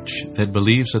church that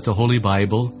believes that the Holy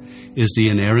Bible is the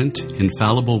inerrant,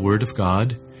 infallible Word of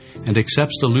God and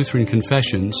accepts the Lutheran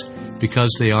confessions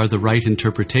because they are the right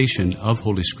interpretation of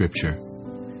Holy Scripture,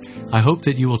 I hope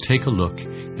that you will take a look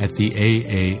at the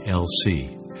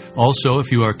AALC. Also, if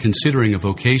you are considering a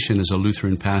vocation as a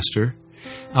Lutheran pastor,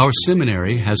 our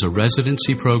seminary has a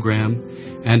residency program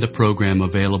and a program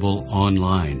available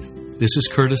online. This is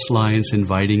Curtis Lyons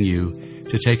inviting you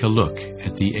to take a look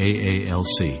at the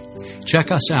AALC.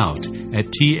 Check us out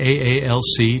at taalc.org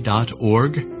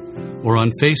or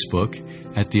on Facebook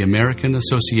at the American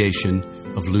Association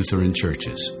of Lutheran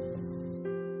Churches.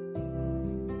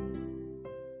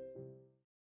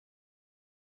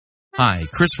 Hi,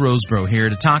 Chris Rosebrough here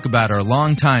to talk about our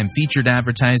longtime featured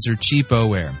advertiser,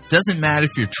 Cheapo Air. Doesn't matter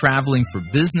if you're traveling for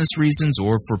business reasons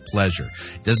or for pleasure.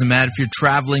 Doesn't matter if you're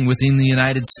traveling within the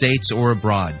United States or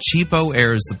abroad. Cheapo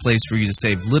Air is the place for you to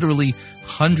save literally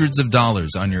hundreds of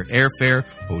dollars on your airfare,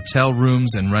 hotel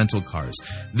rooms, and rental cars.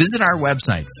 Visit our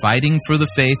website,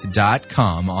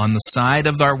 fightingforthefaith.com. On the side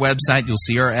of our website, you'll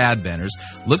see our ad banners.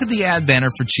 Look at the ad banner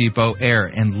for Cheapo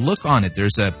Air and look on it.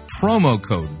 There's a promo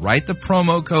code. Write the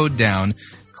promo code down,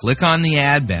 click on the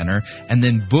ad banner, and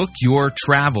then book your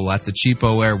travel at the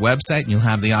Cheapo Air website, and you'll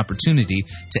have the opportunity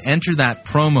to enter that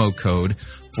promo code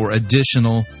for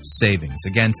additional savings.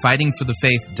 Again,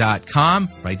 fightingforthefaith.com.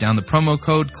 Write down the promo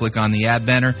code, click on the ad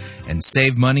banner, and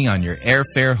save money on your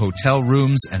airfare, hotel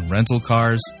rooms, and rental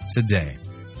cars today.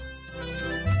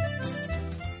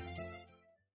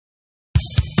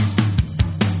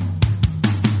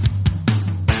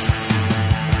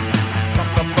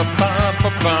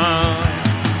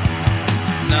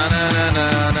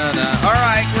 All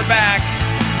right, we're back.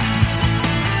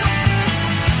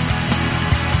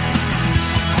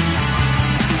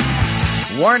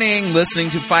 Warning, listening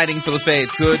to Fighting for the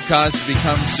Faith could cause you to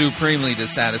become supremely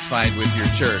dissatisfied with your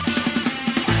church.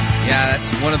 Yeah,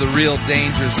 that's one of the real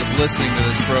dangers of listening to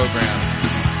this program.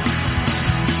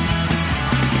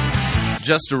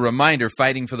 Just a reminder,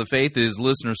 Fighting for the Faith is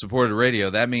listener-supported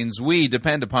radio. That means we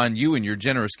depend upon you and your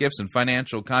generous gifts and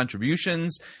financial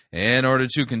contributions in order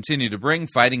to continue to bring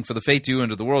Fighting for the Faith to you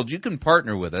into the world. You can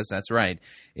partner with us. That's right.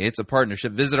 It's a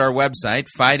partnership. Visit our website,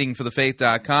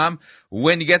 fightingforthefaith.com.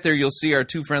 When you get there, you'll see our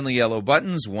two friendly yellow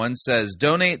buttons. One says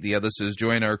donate. The other says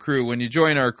join our crew. When you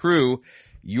join our crew,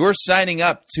 you're signing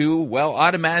up to, well,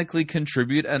 automatically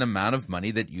contribute an amount of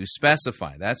money that you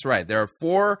specify. That's right. There are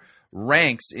 4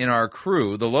 ranks in our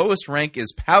crew. The lowest rank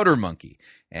is Powder Monkey,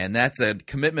 and that's a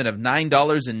commitment of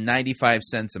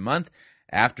 $9.95 a month.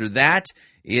 After that,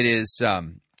 it is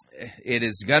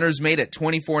Gunner's Mate at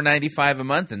 $24.95 a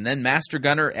month, and then Master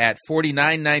Gunner at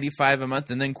 $49.95 a month,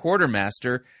 and then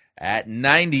Quartermaster at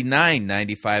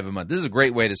 $99.95 a month. This is a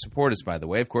great way to support us, by the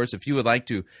way. Of course, if you would like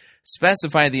to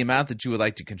specify the amount that you would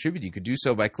like to contribute, you could do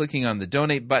so by clicking on the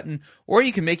donate button, or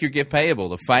you can make your gift payable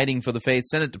to Fighting for the Faith.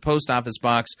 Send it to Post Office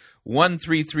Box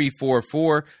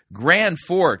 13344, Grand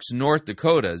Forks, North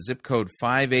Dakota, zip code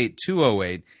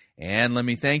 58208. And let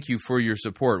me thank you for your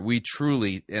support. We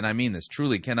truly, and I mean this,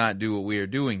 truly cannot do what we are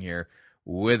doing here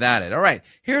without it. All right,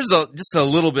 here's just a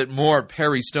little bit more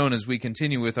Perry Stone as we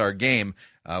continue with our game.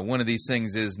 One of these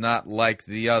things is not like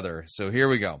the other. So here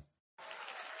we go.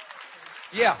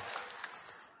 Yeah.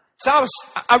 So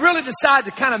I really decided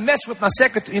to kind of mess with my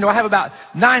secretary. You know, I have about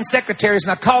 9 secretaries,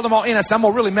 and I called them all in. I said, I'm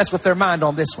going to really mess with their mind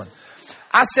on this one.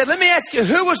 I said, let me ask you,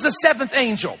 who was the 7th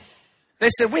angel? They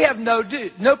said, we have no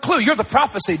clue. You're the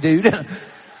prophecy, dude. And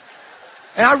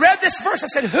I read this verse. I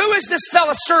said, who is this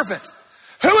fellow servant?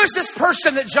 Who is this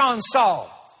person that John saw?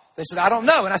 They said, I don't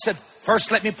know. And I said,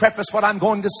 first, let me preface what I'm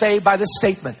going to say by this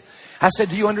statement. I said,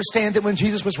 do you understand that when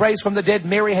Jesus was raised from the dead,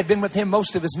 Mary had been with him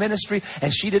most of his ministry,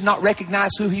 and she did not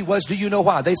recognize who he was? Do you know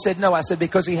why? They said, no. I said,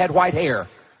 because he had white hair.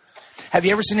 Have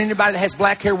you ever seen anybody that has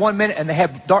black hair one minute and they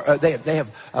have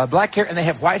black hair and they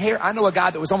have white hair? I know a guy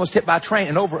that was almost hit by a train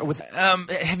and over with.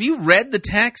 Have you read the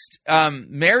text?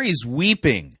 Mary's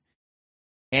weeping,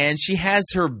 and she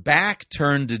has her back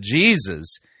turned to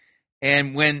Jesus.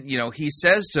 And when, he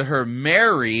says to her,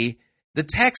 Mary, the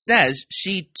text says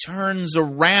she turns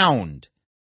around.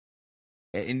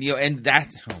 And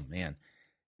that, oh man,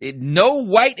 no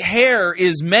white hair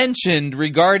is mentioned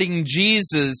regarding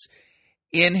Jesus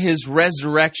in his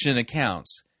resurrection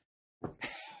accounts.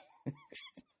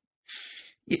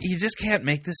 You just can't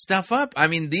make this stuff up. I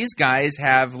mean, these guys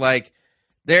have,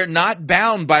 they're not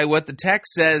bound by what the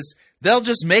text says. They'll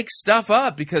just make stuff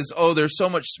up because, they're so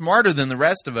much smarter than the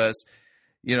rest of us.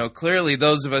 Clearly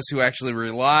those of us who actually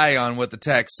rely on what the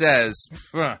text says,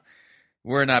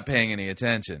 we're not paying any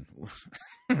attention.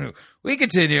 We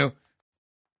continue.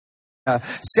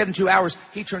 72 hours,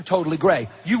 he turned totally gray.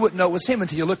 You wouldn't know it was him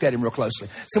until you looked at him real closely.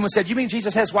 Someone said, you mean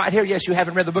Jesus has white hair? Yes, you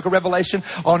haven't read the book of Revelation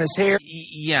on his hair?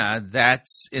 Yeah,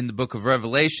 that's in the book of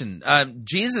Revelation.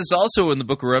 Jesus also in the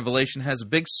book of Revelation has a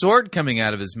big sword coming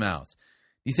out of his mouth.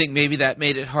 You think maybe that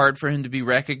made it hard for him to be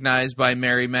recognized by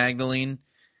Mary Magdalene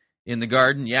in the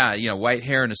garden? Yeah, white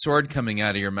hair and a sword coming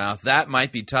out of your mouth. That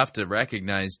might be tough to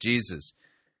recognize Jesus.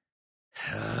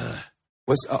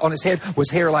 Was on his head was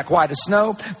hair like white as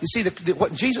snow. You see,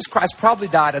 what Jesus Christ probably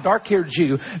died, a dark-haired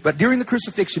Jew, but during the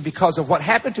crucifixion, because of what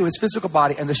happened to his physical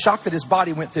body and the shock that his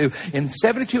body went through, in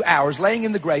 72 hours, laying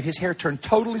in the grave, his hair turned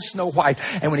totally snow white.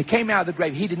 And when he came out of the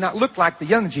grave, he did not look like the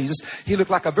young Jesus. He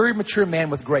looked like a very mature man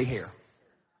with gray hair.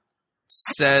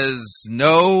 Says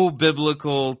no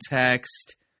biblical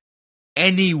text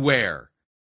anywhere.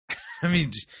 I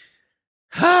mean,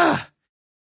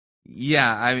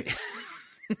 yeah,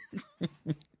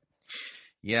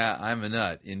 yeah, I'm a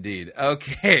nut, indeed.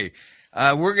 Okay,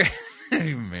 we're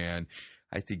gonna, man,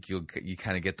 I think you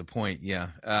kind of get the point. Yeah,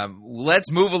 let's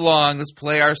move along. Let's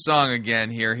play our song again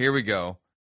here. Here we go.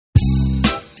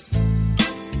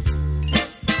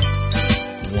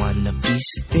 One of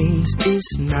these things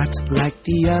is not like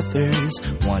the others.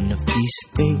 One of these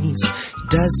things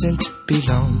doesn't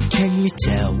belong. Can you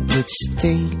tell which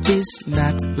thing is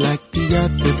not like the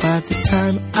other by the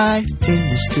time I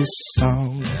finish this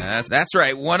song? That's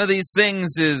right. One of these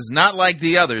things is not like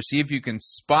the other. See if you can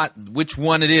spot which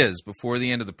one it is before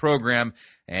the end of the program.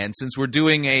 And since we're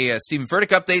doing a Stephen Furtick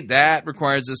update, that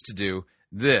requires us to do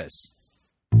this.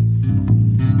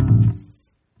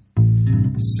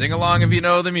 Sing along if you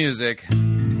know the music.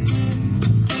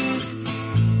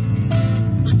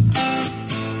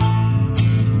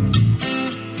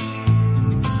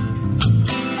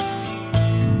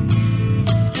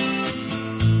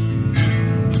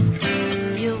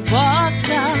 You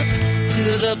walked up to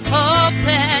the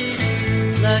pulpit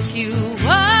like you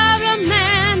are a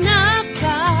man of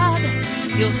God.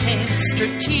 Your hair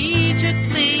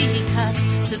strategically cut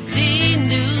to the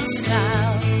new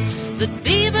style that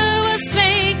Bieber was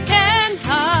making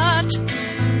hot.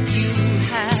 You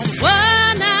had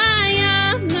one eye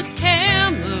on the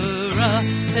camera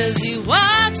as you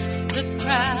watched the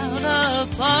crowd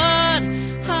applaud.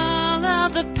 All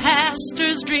of the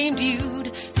pastors dreamed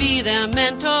you'd be their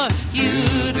mentor.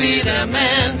 You'd be their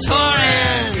mentor,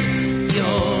 and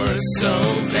you're so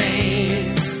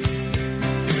vain.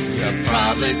 You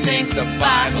probably think the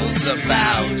Bible's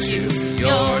about you.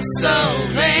 You're so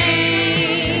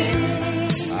vain.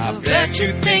 I bet you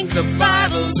think the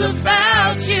Bible's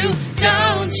about you.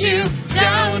 Don't you?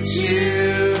 Don't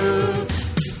you?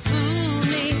 Fool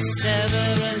me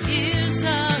several years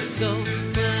ago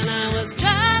when I was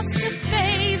just a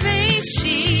baby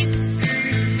sheep.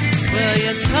 Well,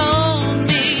 you told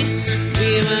me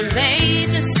we were made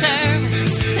to serve,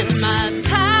 and my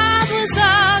time was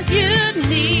all you'd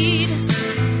need.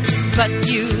 But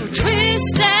you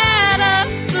twisted up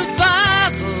the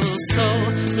Bible so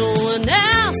no one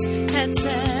else had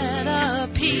said a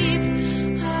peep.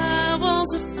 I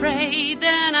was afraid,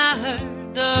 then I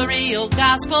heard the real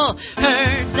gospel,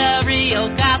 and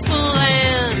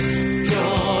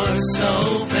you're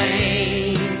so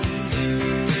vain.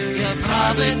 You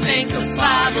probably think the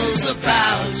Bible's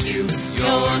about you.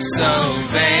 You're so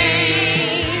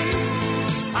vain.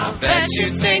 I bet you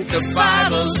think the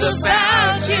Bible's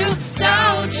about you.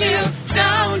 Don't you?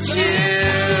 Don't you?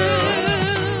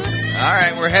 All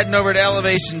right, we're heading over to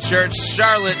Elevation Church,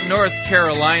 Charlotte, North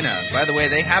Carolina. By the way,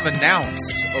 they have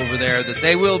announced over there that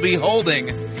they will be holding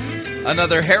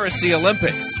another Heresy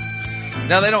Olympics.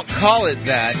 Now, they don't call it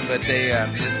that, but they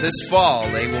this fall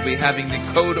they will be having the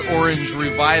Code Orange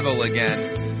Revival again.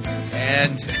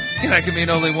 And that can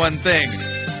mean only one thing.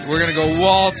 We're going to go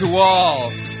wall to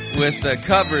wall with the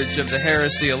coverage of the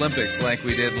Heresy Olympics like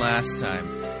we did last time.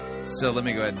 So let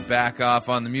me go ahead and back off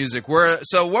on the music.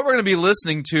 So what we're going to be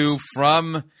listening to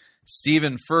from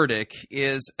Stephen Furtick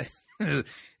is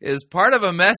part of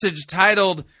a message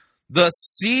titled, "The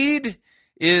Seed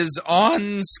is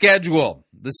on Schedule."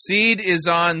 The seed is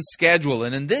on schedule.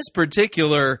 And in this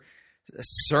particular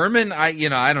sermon, I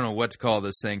don't know what to call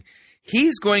this thing.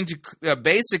 He's going to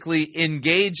basically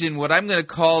engage in what I'm going to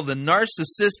call the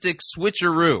narcissistic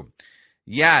switcheroo.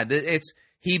 Yeah,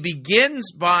 he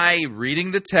begins by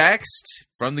reading the text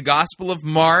from the Gospel of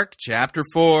Mark, chapter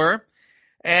 4,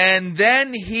 and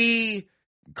then he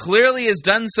clearly has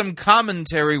done some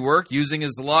commentary work using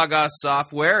his Logos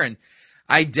software and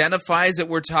identifies that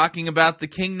we're talking about the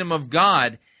kingdom of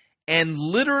God. And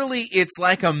literally, it's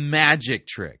like a magic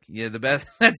trick. Yeah,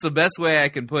 that's the best way I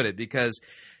can put it, because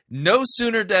no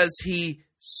sooner does he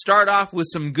start off with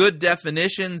some good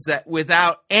definitions that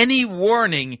without any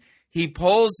warning, he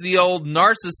pulls the old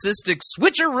narcissistic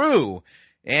switcheroo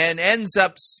and ends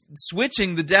up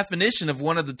switching the definition of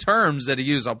one of the terms that he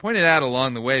used. I'll point it out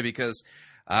along the way because,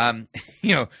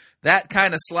 that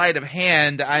kind of sleight of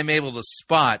hand I'm able to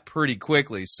spot pretty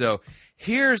quickly. So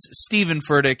here's Stephen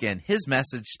Furtick and his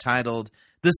message titled,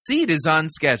 "The Seed is on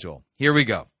Schedule." Here we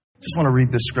go. Just want to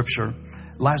read this scripture.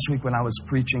 Last week when I was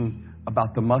preaching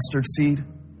about the mustard seed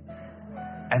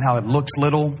and how it looks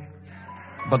little,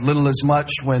 but little is much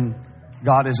when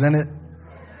God is in it,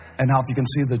 and how if you can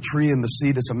see the tree and the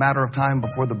seed, it's a matter of time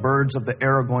before the birds of the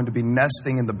air are going to be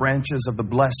nesting in the branches of the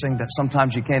blessing that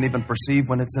sometimes you can't even perceive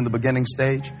when it's in the beginning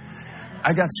stage.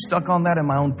 I got stuck on that in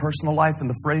my own personal life, and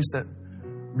the phrase that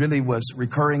really was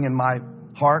recurring in my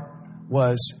heart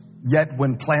was, "Yet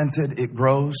when planted, it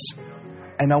grows."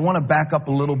 And I want to back up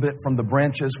a little bit from the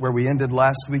branches where we ended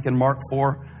last week in Mark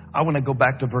 4. I want to go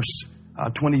back to verse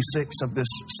 26 of this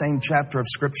same chapter of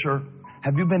Scripture.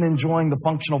 Have you been enjoying the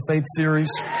Functional Faith series?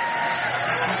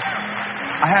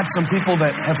 I had some people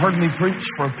that have heard me preach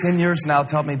for 10 years now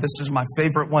tell me this is my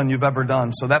favorite one you've ever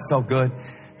done. So that felt good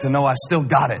to know I still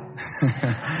got it.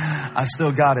 I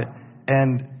still got it.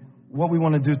 And what we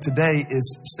want to do today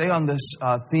is stay on this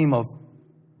theme of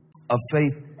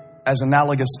faith as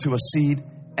analogous to a seed,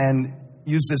 and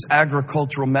use this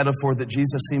agricultural metaphor that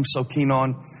Jesus seems so keen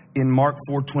on in Mark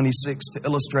 4:26 to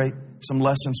illustrate some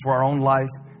lessons for our own life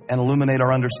and illuminate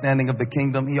our understanding of the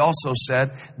kingdom. He also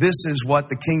said, this is what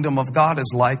the kingdom of God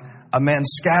is like. A man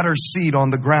scatters seed on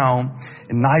the ground,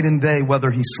 and night and day,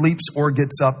 whether he sleeps or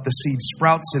gets up, the seed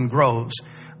sprouts and grows.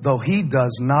 Though he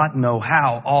does not know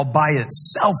how, all by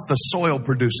itself the soil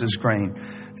produces grain.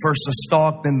 First the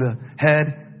stalk, then the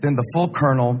head, then the full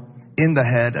kernel in the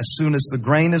head. As soon as the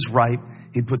grain is ripe,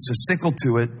 he puts a sickle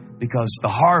to it because the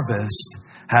harvest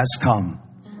has come.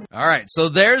 All right, so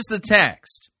there's the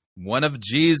text. One of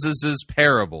Jesus's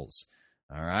parables.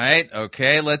 All right,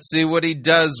 okay, let's see what he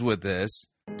does with this.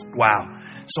 Wow.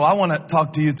 So I want to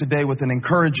talk to you today with an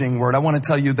encouraging word. I want to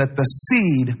tell you that the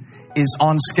seed is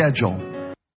on schedule.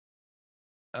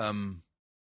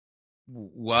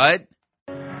 What?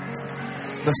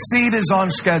 The seed is on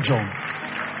schedule.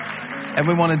 And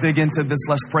we want to dig into this.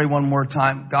 Let's pray one more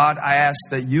time. God, I ask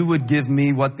that you would give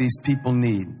me what these people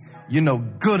need. You know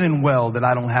good and well that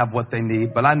I don't have what they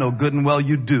need, but I know good and well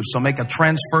you do. So make a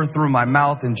transfer through my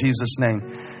mouth in Jesus' name.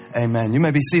 Amen. You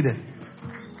may be seated.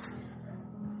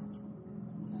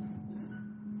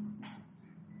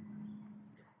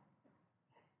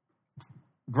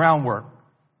 Groundwork.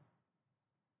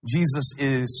 Jesus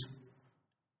is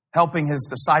helping his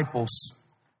disciples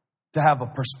to have a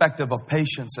perspective of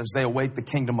patience as they await the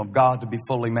kingdom of God to be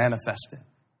fully manifested.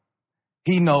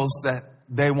 He knows that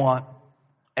they want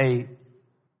a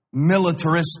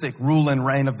militaristic rule and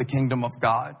reign of the kingdom of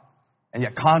God, and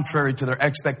yet contrary to their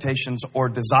expectations or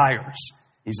desires,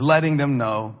 he's letting them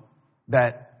know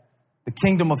that the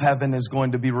kingdom of heaven is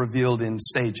going to be revealed in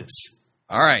stages.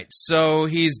 All right, so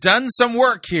he's done some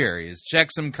work here. He's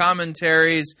checked some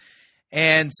commentaries,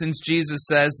 and since Jesus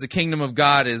says the kingdom of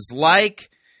God is like,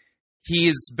 he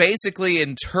is basically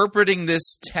interpreting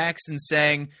this text and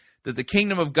saying that the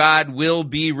kingdom of God will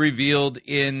be revealed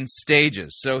in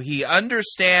stages. So he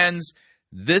understands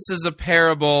this is a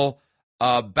parable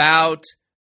about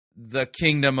the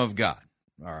kingdom of God.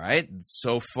 All right,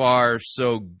 so far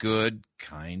so good,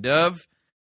 kind of.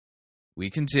 We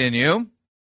continue.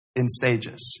 In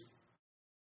stages.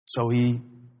 So he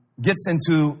gets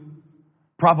into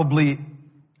probably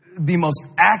the most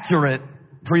accurate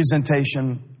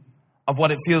presentation of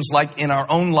what it feels like in our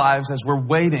own lives as we're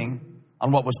waiting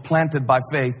on what was planted by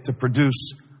faith to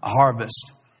produce a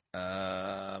harvest.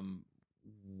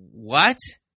 What?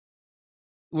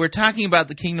 We're talking about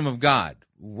the kingdom of God.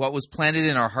 What was planted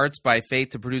in our hearts by faith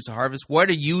to produce a harvest? What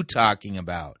are you talking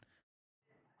about?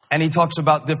 And he talks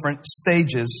about different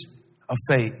stages of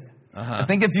faith. I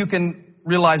think if you can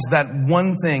realize that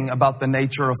one thing about the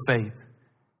nature of faith,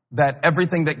 that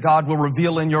everything that God will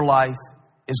reveal in your life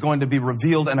is going to be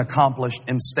revealed and accomplished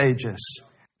in stages.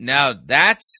 Now,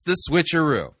 that's the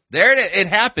switcheroo. There it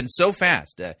happened so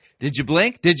fast. Did you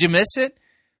blink? Did you miss it?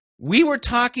 We were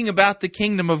talking about the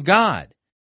kingdom of God.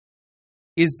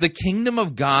 Is the kingdom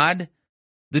of God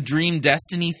the dream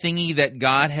destiny thingy that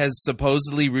God has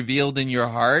supposedly revealed in your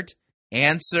heart?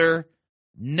 Answer,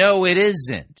 no, it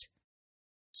isn't.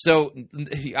 So,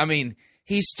 I mean,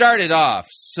 he started off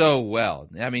so well.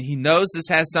 I mean, he knows this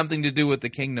has something to do with the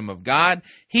kingdom of God.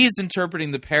 He's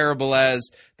interpreting the parable as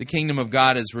the kingdom of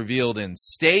God is revealed in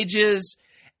stages.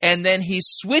 And then he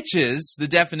switches the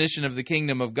definition of the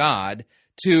kingdom of God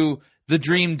to the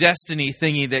dream destiny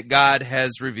thingy that God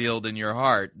has revealed in your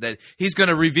heart, that he's going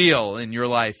to reveal in your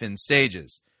life in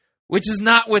stages, which is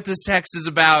not what this text is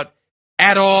about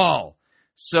at all.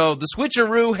 So the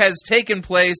switcheroo has taken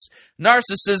place.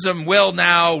 Narcissism will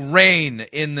now reign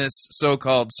in this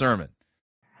so-called sermon.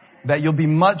 That you'll be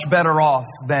much better off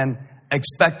than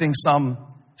expecting some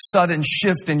sudden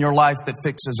shift in your life that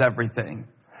fixes everything.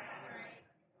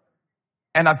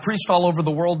 And I've preached all over the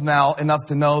world now enough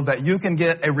to know that you can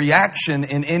get a reaction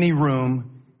in any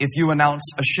room if you announce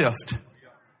a shift.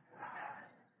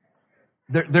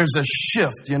 There's a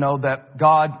shift, that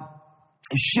God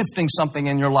is shifting something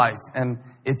in your life. And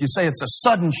if you say it's a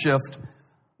sudden shift,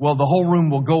 well, the whole room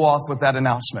will go off with that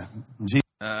announcement.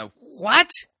 What?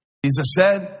 Jesus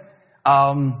said,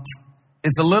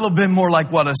 it's a little bit more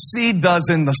like what a seed does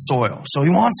in the soil. So he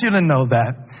wants you to know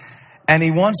that. And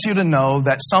he wants you to know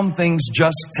that some things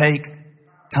just take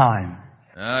time.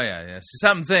 Oh, yeah.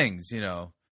 Some things,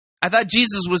 I thought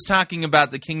Jesus was talking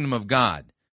about the kingdom of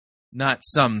God, not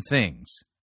some things.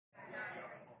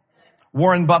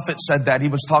 Warren Buffett said that. He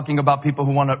was talking about people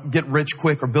who want to get rich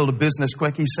quick or build a business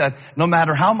quick. He said, no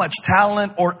matter how much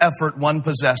talent or effort one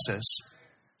possesses,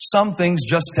 some things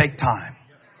just take time.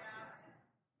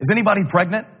 Is anybody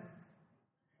pregnant?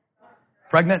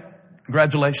 Pregnant?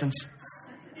 Congratulations.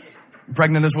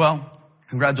 Pregnant as well?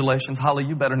 Congratulations. Holly,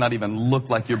 you better not even look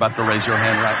like you're about to raise your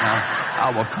hand right now.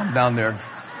 I will come down there.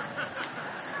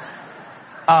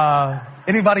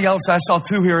 Anybody else? I saw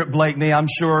two here at Blakeney. I'm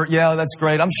sure. Yeah, that's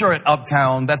great. I'm sure at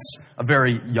Uptown. That's a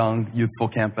very young, youthful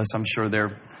campus. I'm sure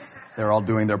they're all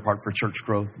doing their part for church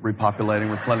growth,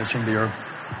 repopulating, replenishing the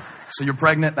earth. So you're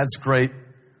pregnant. That's great.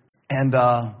 And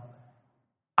I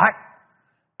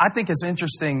think it's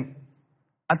interesting.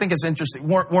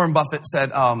 Warren Buffett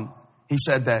said, he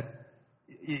said that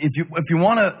if you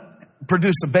want to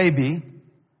produce a baby,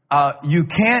 you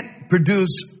can't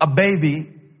produce a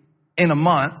baby in a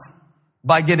month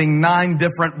by getting 9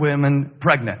 different women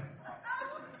pregnant.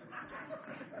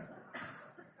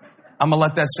 I'm going to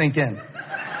let that sink in.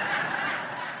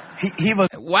 He was.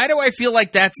 Why do I feel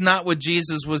like that's not what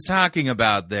Jesus was talking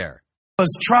about there? He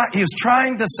was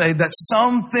trying to say that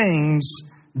some things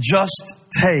just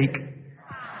take,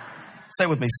 say it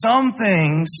with me, some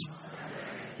things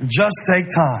just take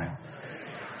time.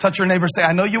 Touch your neighbor, say,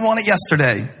 I know you want it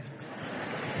yesterday.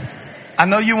 I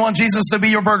know you want Jesus to be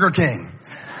your Burger King.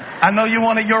 I know you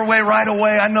want it your way right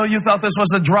away. I know you thought this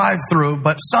was a drive-through,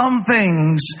 but some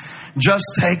things just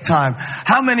take time.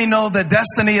 How many know that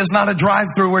destiny is not a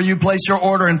drive-through where you place your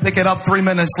order and pick it up 3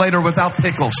 minutes later without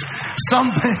pickles?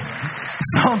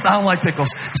 I don't like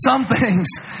pickles. Some things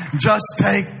just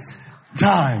take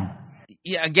time.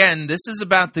 Yeah, again, this is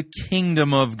about the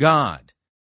kingdom of God.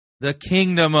 The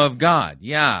kingdom of God,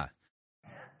 yeah.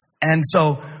 And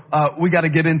so we got to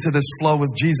get into this flow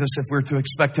with Jesus if we're to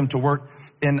expect him to work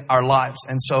in our lives.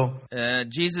 And so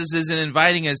Jesus isn't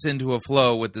inviting us into a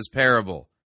flow with this parable.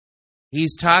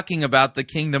 He's talking about the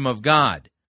kingdom of God.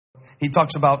 He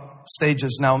talks about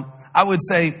stages. Now, I would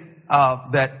say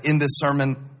that in this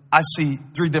sermon, I see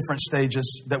 3 different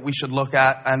stages that we should look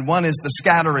at. And one is the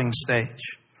scattering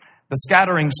stage. The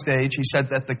scattering stage, he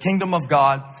said that the kingdom of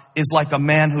God is like a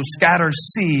man who scatters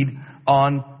seed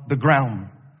on the ground.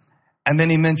 And then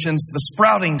he mentions the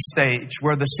sprouting stage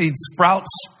where the seed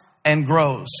sprouts and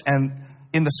grows. And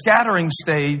in the scattering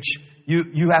stage,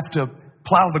 you have to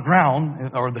plow the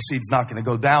ground or the seed's not going to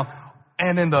go down.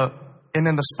 And in the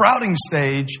sprouting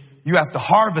stage, you have to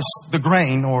harvest the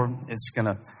grain or it's going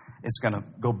to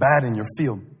go bad in your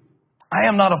field. I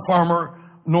am not a farmer,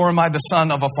 nor am I the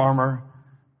son of a farmer,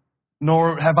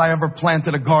 nor have I ever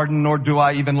planted a garden, nor do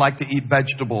I even like to eat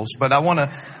vegetables. But I want to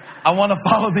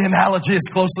follow the analogy as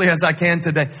closely as I can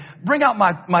today. Bring out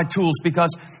my tools because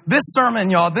this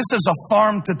sermon, y'all, this is a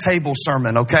farm to table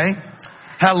sermon, okay?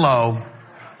 Hello.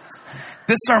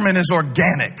 This sermon is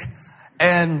organic.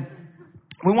 And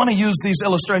we want to use these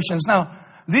illustrations. Now,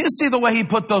 do you see the way he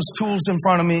put those tools in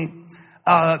front of me?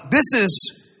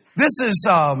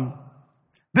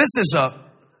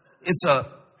 It's a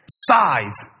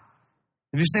scythe.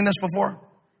 Have you seen this before?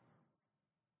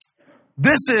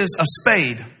 This is a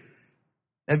spade.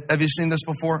 Have you seen this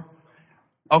before?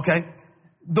 Okay.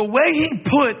 The way he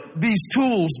put these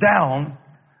tools down,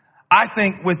 I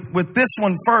think with this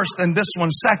one first and this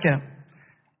one second,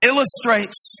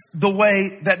 illustrates the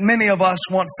way that many of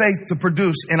us want faith to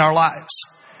produce in our lives.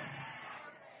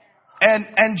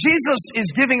 And Jesus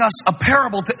is giving us a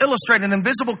parable to illustrate an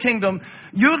invisible kingdom,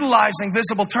 utilizing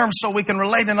visible terms so we can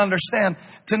relate and understand,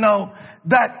 to know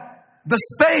that the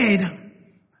spade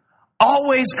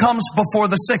always comes before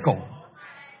the sickle.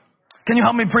 Can you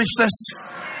help me preach this?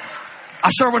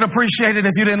 I sure would appreciate it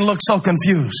if you didn't look so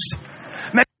confused.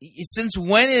 Since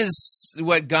when is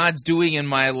what God's doing in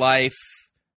my life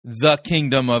the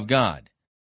kingdom of God?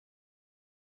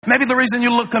 Maybe the reason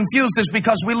you look confused is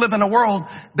because we live in a world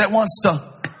that wants to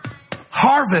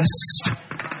harvest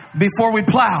before we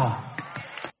plow.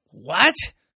 What?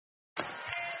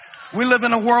 We live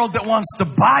in a world that wants to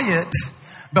buy it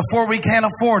before we can't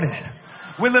afford it.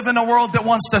 We live in a world that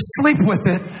wants to sleep with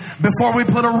it before we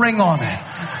put a ring on it.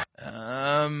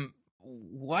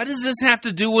 What does this have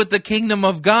to do with the kingdom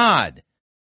of God?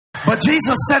 But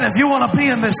Jesus said, if you want to be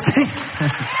in this kingdom,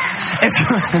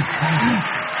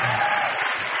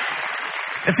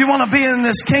 if you want to be in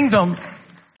this kingdom,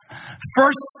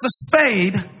 first the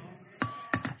spade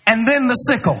and then the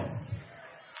sickle.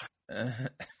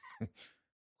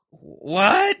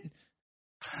 What?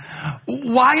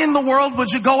 Why in the world would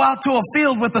you go out to a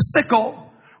field with a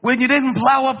sickle when you didn't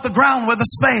plow up the ground with a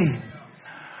spade?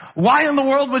 Why in the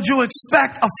world would you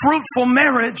expect a fruitful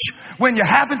marriage when you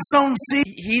haven't sown seed?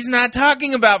 He's not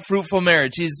talking about fruitful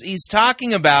marriage. He's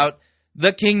talking about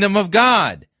the kingdom of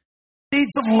God.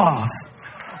 Seeds of love.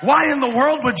 Why in the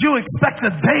world would you expect a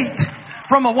date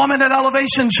from a woman at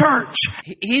Elevation Church?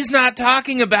 He's not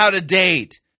talking about a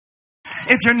date.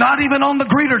 If you're not even on the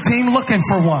greeter team looking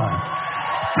for one.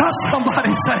 Does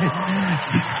somebody say,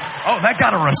 oh, that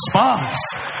got a response.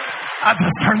 I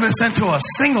just turned this into a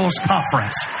singles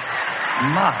conference.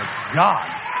 My God.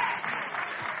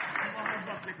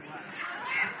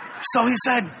 So he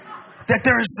said that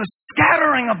there is the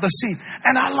scattering of the seed.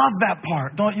 And I love that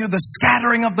part, don't you? The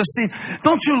scattering of the seed.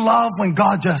 Don't you love when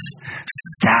God just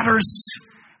scatters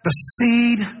the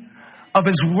seed of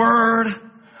his word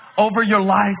over your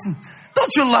life?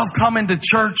 Don't you love coming to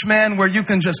church, man, where you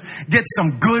can just get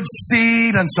some good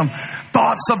seed and some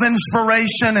thoughts of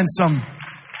inspiration and some...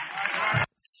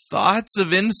 Thoughts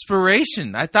of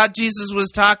inspiration? I thought Jesus was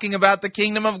talking about the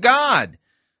kingdom of God.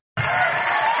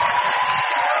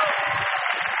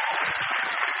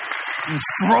 Just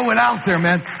throw it out there,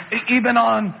 man. Even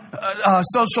on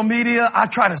social media, I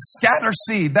try to scatter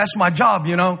seed. That's my job,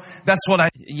 you know. That's what I...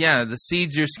 Yeah, the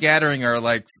seeds you're scattering are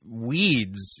like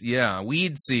weeds. Yeah,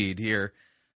 weed seed here.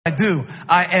 I do.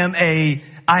 I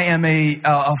am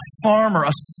a farmer,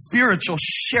 a spiritual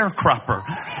sharecropper.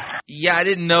 Yeah, I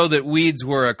didn't know that weeds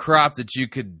were a crop that you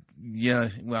could... Yeah,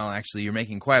 well, actually, you're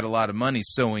making quite a lot of money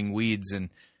sowing weeds in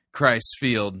Christ's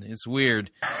field. It's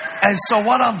weird. And so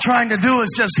what I'm trying to do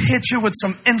is just hit you with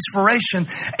some inspiration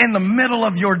in the middle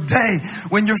of your day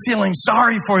when you're feeling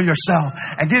sorry for yourself,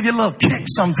 and give you a little kick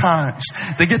sometimes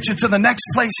to get you to the next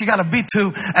place you got to be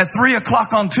to at 3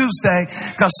 o'clock on Tuesday,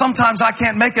 because sometimes I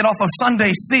can't make it off of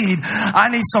Sunday seed. I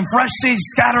need some fresh seeds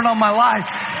scattered on my life.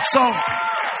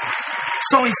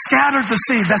 So he scattered the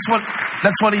seed. That's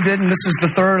what he did. And this is the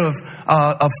third of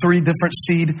 3 different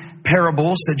seed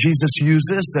parables that Jesus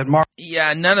uses.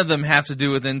 Yeah, none of them have to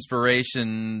do with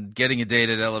inspiration, getting a date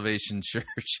at Elevation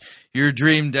Church, your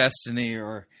dream destiny,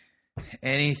 or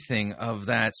anything of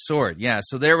that sort. Yeah,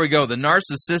 so there we go. The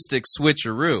narcissistic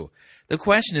switcheroo. The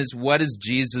question is, what does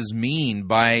Jesus mean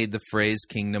by the phrase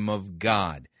kingdom of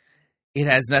God? It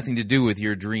has nothing to do with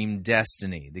your dream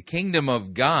destiny. The kingdom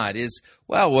of God is,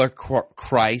 well, where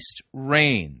Christ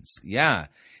reigns. Yeah,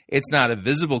 it's not a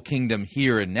visible kingdom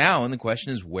here and now, and the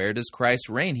question is, where does Christ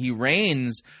reign? He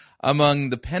reigns among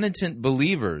the penitent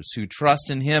believers who trust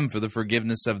in Him for the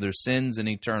forgiveness of their sins and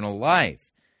eternal life.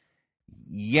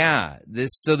 Yeah,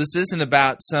 this isn't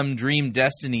about some dream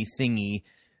destiny thingy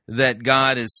that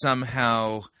God is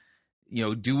somehow...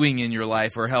 doing in your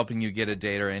life or helping you get a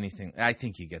date or anything. I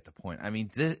think you get the point. I mean,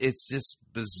 it's just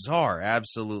bizarre,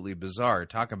 absolutely bizarre.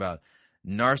 Talk about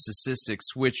narcissistic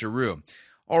switcheroo.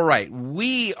 All right,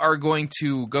 we are going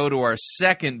to go to our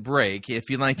second break. If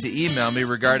you'd like to email me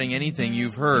regarding anything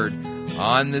you've heard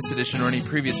on this edition or any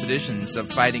previous editions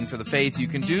of Fighting for the Faith, you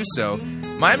can do so.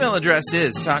 My email address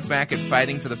is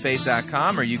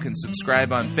talkback@fightingforthefaith.com, or you can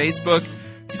subscribe on Facebook.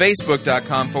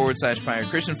 Facebook.com/Pirate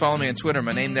Christian. Follow me on Twitter.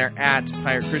 My name there,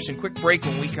 @Pirate Christian. Quick break.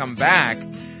 When we come back,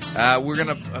 we're going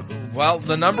to,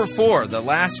 the number 4, the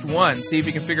last one. See if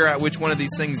you can figure out which one of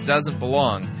these things doesn't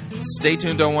belong. Stay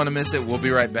tuned. Don't want to miss it. We'll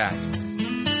be right back.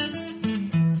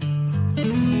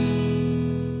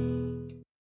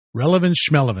 Relevance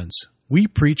Schmelevance. We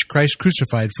preach Christ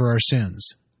crucified for our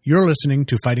sins. You're listening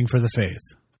to Fighting for the Faith.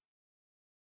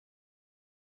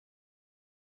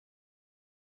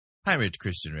 Pirate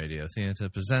Christian Radio Theater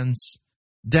presents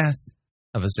Death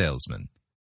of a Salesman.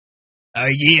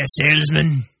 Are ye a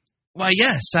salesman? Why,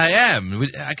 yes, I am.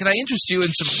 Can I interest you in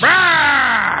some...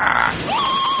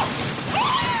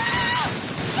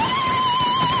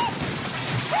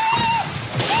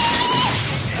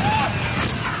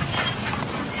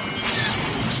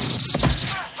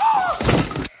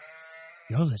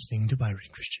 You're listening to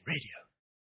Pirate Christian Radio.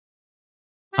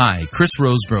 Hi, Chris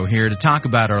Rosebrough here to talk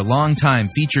about our longtime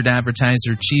featured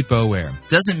advertiser, Cheapo Air.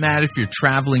 Doesn't matter if you're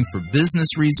traveling for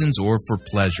business reasons or for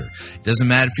pleasure. Doesn't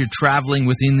matter if you're traveling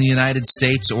within the United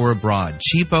States or abroad.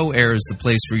 Cheapo Air is the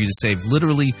place for you to save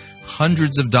literally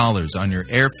hundreds of dollars on your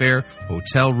airfare,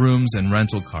 hotel rooms, and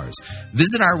rental cars.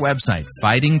 Visit our website,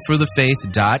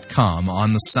 fightingforthefaith.com.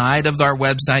 On the side of our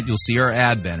website, you'll see our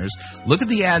ad banners. Look at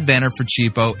the ad banner for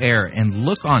Cheapo Air and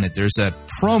look on it. There's a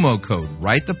promo code.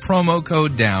 Write the promo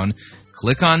code down.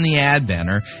 Click on the ad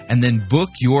banner and then book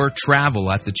your travel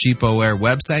at the Cheapo Air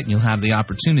website, and you'll have the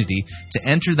opportunity to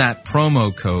enter that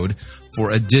promo code for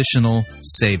additional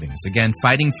savings. Again,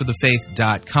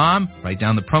 fightingforthefaith.com. Write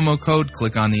down the promo code,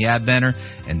 click on the ad banner,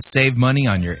 and save money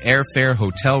on your airfare,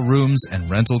 hotel rooms, and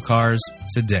rental cars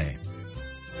today.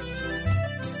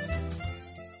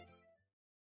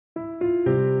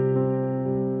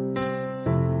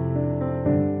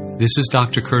 This is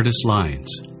Dr. Curtis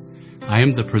Lyons. I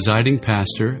am the presiding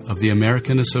pastor of the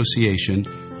American Association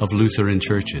of Lutheran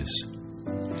Churches.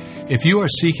 If you are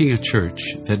seeking a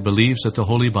church that believes that the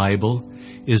Holy Bible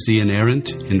is the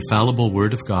inerrant, infallible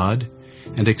Word of God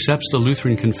and accepts the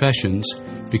Lutheran confessions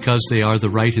because they are the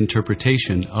right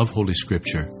interpretation of Holy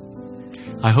Scripture,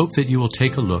 I hope that you will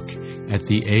take a look at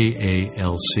the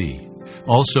AALC.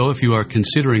 Also, if you are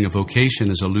considering a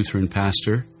vocation as a Lutheran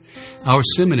pastor, our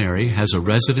seminary has a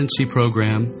residency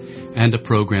program and a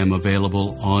program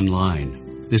available online.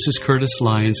 This is Curtis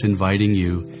Lyons inviting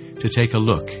you to take a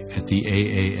look at the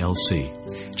AALC.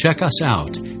 Check us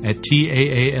out at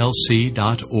taalc.org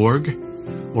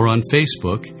or on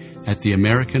Facebook at the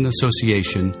American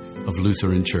Association of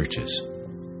Lutheran Churches.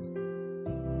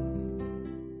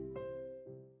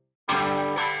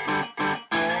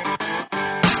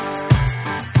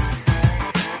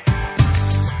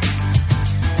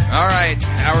 All right,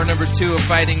 hour number 2 of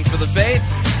Fighting for the Faith.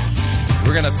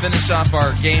 We're going to finish off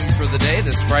our game for the day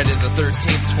this Friday the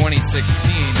 13th,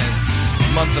 2016, in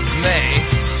the month of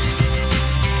May.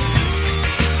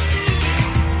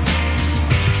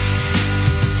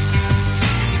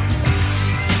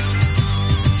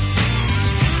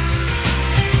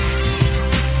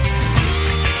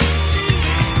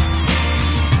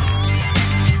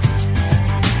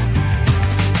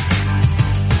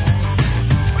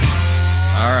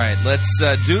 Let's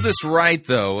do this right,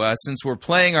 though. Since we're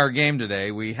playing our game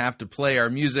today, we have to play our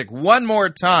music one more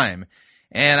time.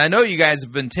 And I know you guys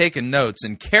have been taking notes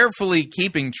and carefully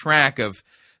keeping track of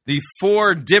the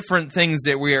 4 different things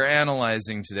that we are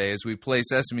analyzing today as we play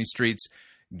Sesame Street's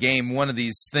game, One of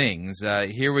These Things.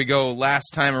 Here we go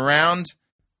last time around.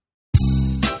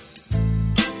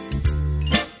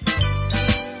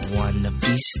 One of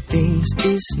these things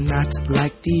is not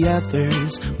like the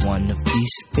others. One of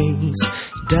these things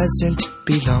doesn't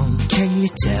belong. Can you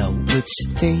tell which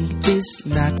thing is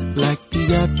not like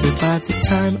the other by the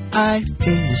time I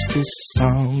finish this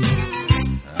song?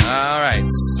 All right,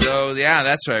 so yeah,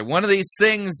 that's right. One of these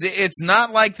things, it's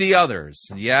not like the others.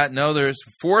 Yeah, no, there's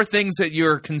 4 things that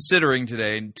you're considering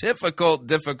today. Difficult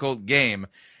game.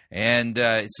 And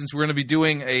since we're going to be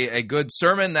doing a good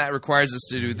sermon, that requires us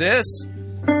to do this.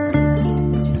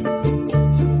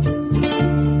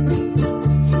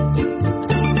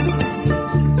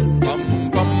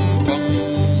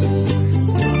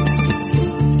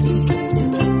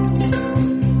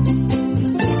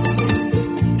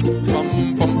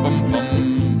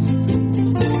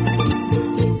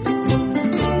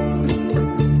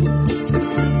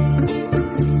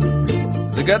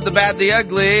 The good, the bad, the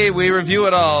ugly, we review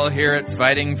it all here at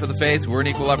Fighting for the Faith. We're an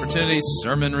equal opportunity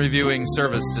sermon reviewing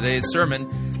service. Today's sermon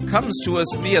comes to us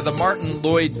via the Martyn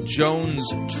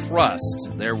Lloyd-Jones Trust,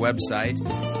 their website,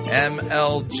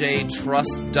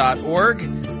 mljtrust.org.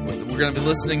 We're going to be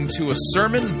listening to a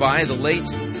sermon by the late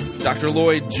Dr.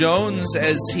 Lloyd-Jones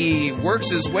as he works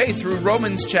his way through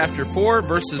Romans chapter 4,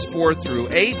 verses 4 through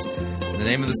 8. The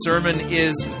name of the sermon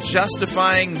is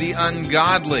Justifying the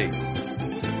Ungodly.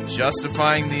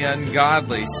 Justifying the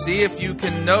Ungodly. See if you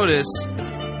can notice,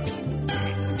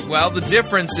 well, the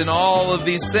difference in all of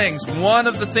these things. One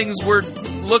of the things we're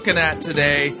looking at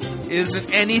today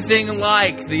isn't anything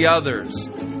like the others.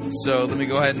 So let me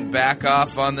go ahead and back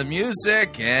off on the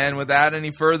music, and without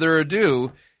any further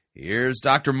ado, here's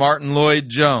Dr. Martyn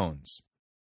Lloyd-Jones.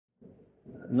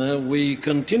 Now we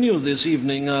continue this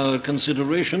evening our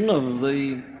consideration of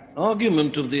the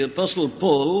argument of the Apostle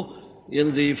Paul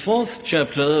in the 4th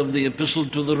chapter of the Epistle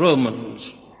to the Romans.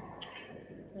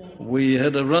 We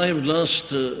had arrived last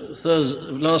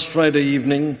Friday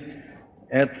evening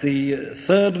at the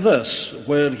 3rd verse,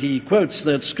 where he quotes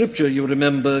that scripture, you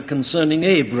remember, concerning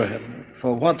Abraham.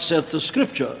 For what saith the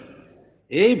scripture?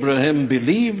 Abraham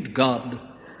believed God,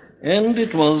 and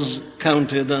it was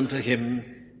counted unto him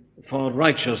for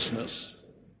righteousness.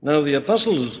 Now the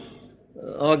apostle's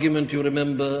argument, you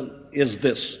remember, is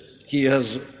this. He has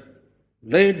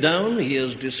laid down, he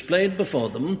has displayed before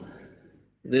them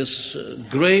this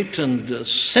great and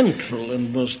central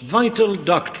and most vital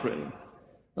doctrine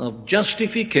of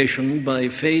justification by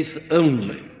faith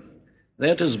only.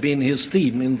 That has been his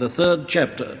theme in the 3rd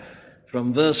chapter,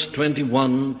 from verse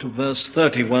 21 to verse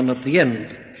 31 at the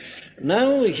end.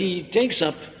 Now he takes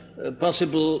up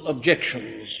possible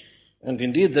objections, and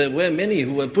indeed there were many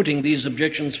who were putting these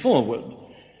objections forward,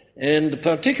 and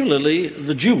particularly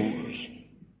the Jews.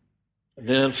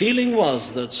 Their feeling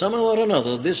was that somehow or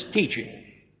another this teaching,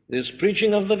 this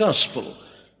preaching of the gospel,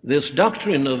 this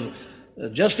doctrine of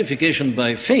justification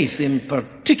by faith in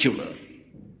particular,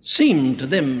 seemed to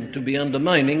them to be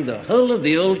undermining the whole of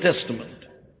the Old Testament,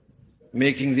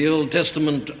 making the Old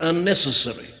Testament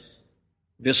unnecessary,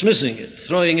 dismissing it,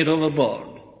 throwing it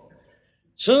overboard.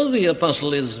 So the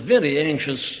apostle is very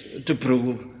anxious to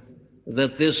prove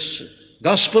that this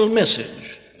gospel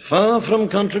message, far from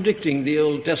contradicting the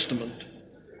Old Testament,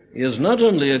 is not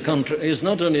only a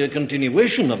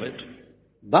continuation of it,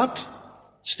 but,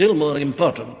 still more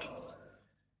important,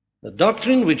 the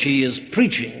doctrine which he is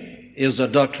preaching is a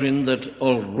doctrine that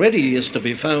already is to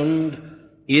be found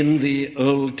in the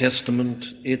Old Testament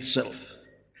itself.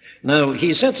 Now,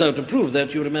 he sets out to prove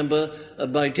that, you remember,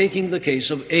 by taking the case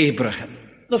of Abraham,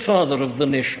 the father of the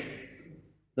nation,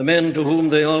 the man to whom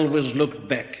they always looked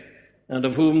back, and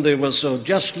of whom they were so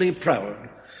justly proud.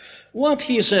 What,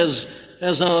 he says,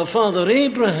 has our father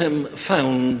Abraham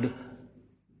found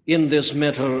in this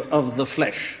matter of the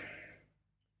flesh?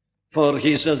 For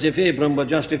he says, if Abraham were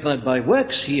justified by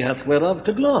works, he hath whereof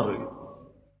to glory.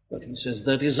 But he says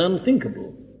that is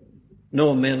unthinkable.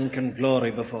 No man can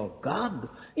glory before God.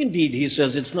 Indeed, he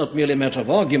says it's not merely a matter of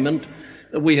argument,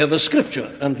 we have a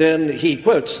scripture. And then he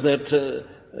quotes that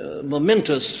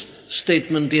momentous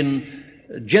statement in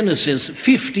Genesis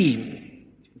 15,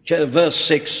 verse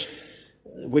 6,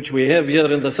 which we have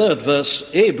here in the third verse.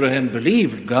 Abraham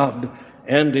believed God,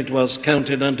 and it was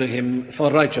counted unto him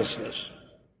for righteousness.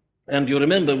 And you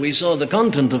remember, we saw the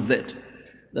content of that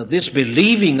this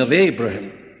believing of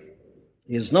Abraham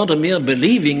is not a mere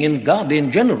believing in God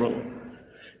in general.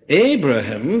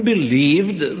 Abraham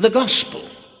believed the gospel.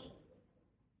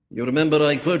 You remember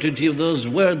I quoted to you those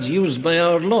words used by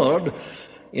our Lord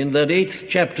in that 8th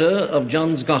chapter of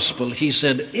John's Gospel. He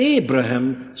said,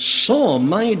 Abraham saw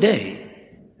my day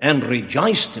and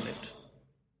rejoiced in it.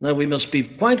 Now we must be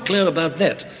quite clear about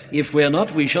that. If we're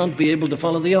not, we shan't be able to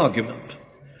follow the argument.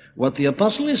 What the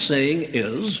apostle is saying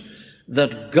is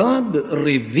that God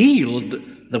revealed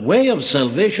the way of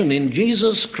salvation in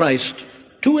Jesus Christ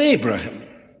to Abraham.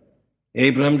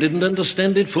 Abraham didn't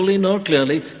understand it fully nor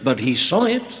clearly, but he saw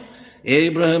it.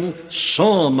 Abraham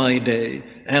saw my day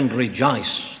and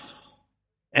rejoiced.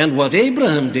 And what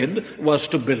Abraham did was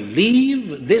to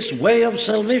believe this way of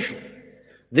salvation,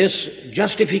 this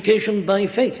justification by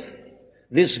faith,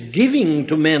 this giving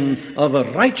to men of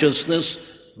a righteousness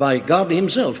by God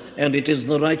himself, and it is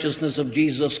the righteousness of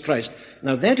Jesus Christ.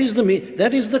 Now that is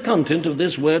the content of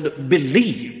this word,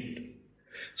 believed.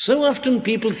 So often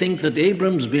people think that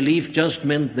Abram's belief just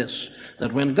meant this,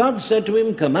 that when God said to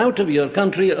him, come out of your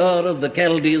country, Ur of the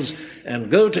Chaldees, and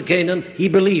go to Canaan, he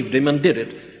believed him and did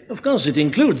it. Of course it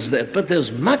includes that, but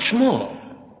there's much more.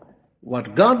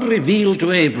 What God revealed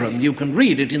to Abram, you can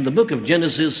read it in the book of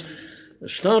Genesis.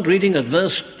 Start reading at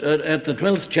the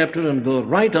 12th chapter and go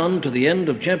right on to the end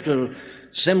of chapter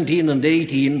 17 and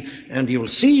 18, and you'll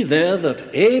see there that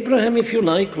Abraham, if you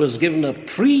like, was given a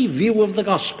preview of the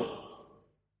gospel.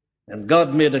 And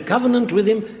God made a covenant with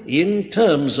him in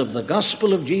terms of the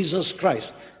gospel of Jesus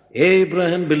Christ.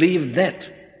 Abraham believed that,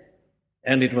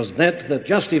 and it was that that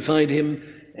justified him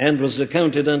and was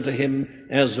accounted unto him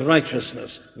as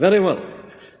righteousness. Very well.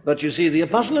 But you see, the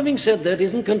apostle, having said that,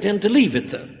 isn't content to leave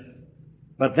it there.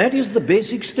 But that is the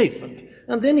basic statement.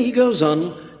 And then he goes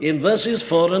on in verses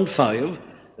 4 and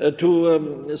 5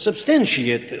 to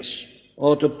substantiate this,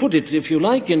 or to put it, if you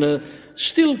like, in a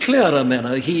still clearer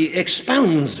manner. He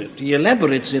expounds it, he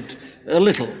elaborates it a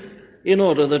little, in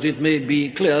order that it may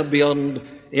be clear beyond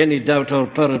any doubt or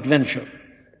peradventure.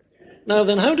 Now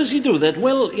then, how does he do that?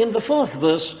 Well, in the 4th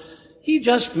verse, he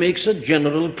just makes a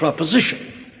general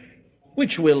proposition,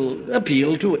 which will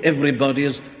appeal to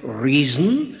everybody's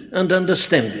reason and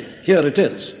understanding. Here it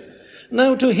is.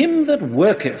 Now, to him that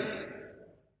worketh,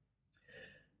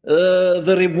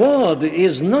 the reward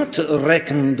is not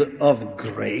reckoned of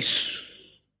grace,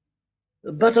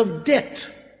 but of debt.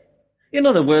 In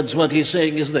other words, what he's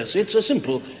saying is this. It's a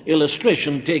simple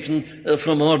illustration taken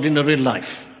from ordinary life.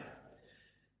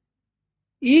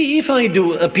 If I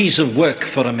do a piece of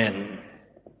work for a man,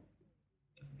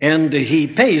 and he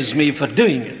pays me for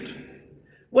doing it,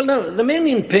 well, now, the man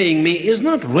in paying me is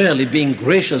not really being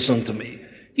gracious unto me.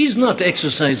 He's not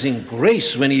exercising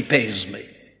grace when he pays me.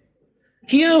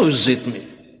 He owes it me.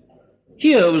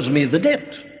 He owes me the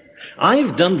debt.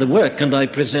 I've done the work and I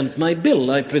present my bill,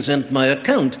 I present my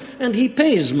account, and he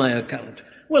pays my account.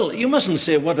 Well, you mustn't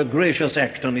say what a gracious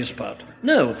act on his part.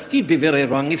 No, he'd be very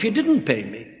wrong if he didn't pay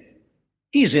me.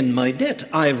 He's in my debt.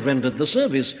 I've rendered the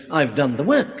service. I've done the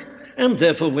work. And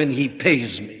therefore when he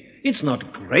pays me, it's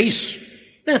not grace.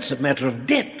 That's a matter of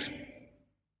debt.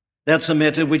 That's a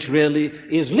matter which really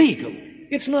is legal.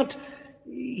 It's not,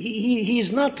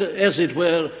 he's not, as it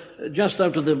were, just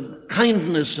out of the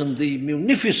kindness and the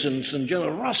munificence and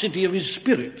generosity of his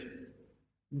spirit,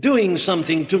 doing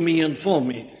something to me and for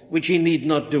me, which he need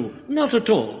not do. Not at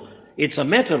all. It's a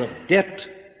matter of debt,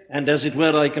 and as it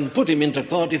were, I can put him into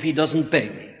court if he doesn't pay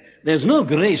me. There's no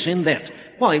grace in that.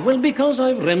 Why? Well, because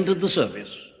I've rendered the service.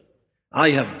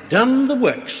 I have done the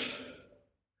works.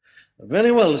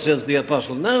 Very well, says the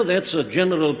apostle. Now that's a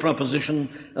general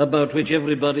proposition about which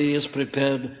everybody is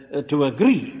prepared to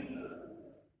agree.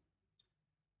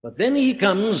 But then he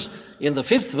comes in the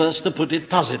 5th verse to put it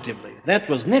positively. That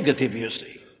was negative, you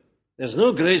see. There's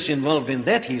no grace involved in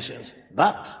that, he says.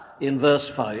 But, in verse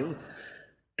 5,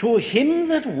 to him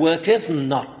that worketh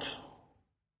not,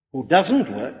 who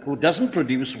doesn't work, who doesn't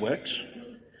produce works,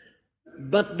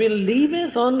 but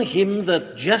believeth on him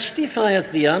that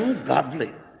justifieth the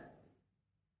ungodly,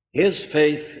 his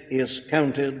faith is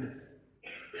counted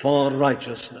for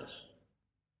righteousness.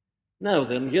 Now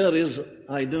then, here is,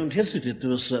 I don't hesitate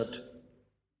to assert,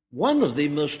 one of the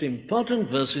most important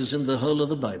verses in the whole of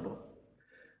the Bible.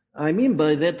 I mean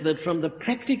by that from the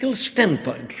practical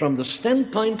standpoint, from the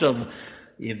standpoint of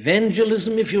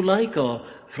evangelism, if you like, or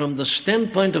from the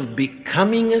standpoint of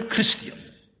becoming a Christian,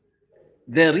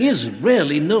 there is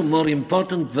really no more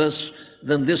important verse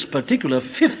than this particular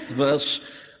 5th verse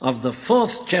of the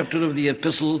 4th chapter of the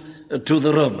epistle to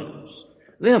the Romans.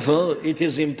 Therefore, it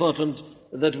is important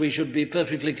that we should be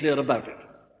perfectly clear about it.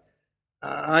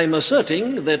 I'm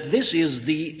asserting that this is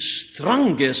the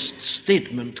strongest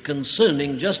statement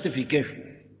concerning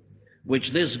justification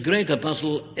which this great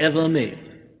apostle ever made.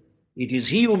 It is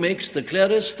he who makes the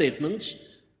clearest statements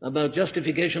about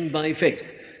justification by faith.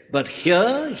 But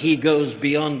here he goes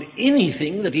beyond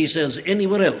anything that he says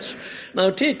anywhere else.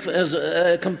 Now take as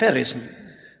a comparison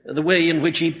the way in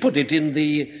which he put it in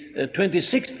the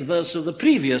 26th verse of the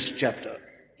previous chapter.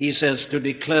 He says, to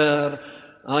declare,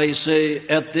 I say,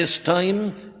 at this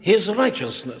time, his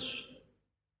righteousness,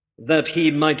 that he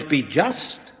might be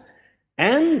just,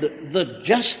 and the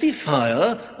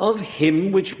justifier of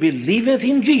him which believeth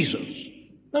in Jesus.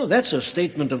 Now that's a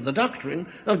statement of the doctrine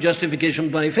of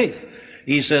justification by faith.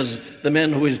 He says, the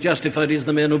man who is justified is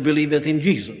the man who believeth in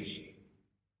Jesus.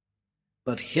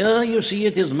 But here you see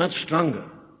it is much stronger.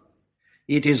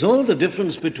 It is all the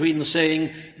difference between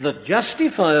saying, the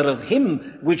justifier of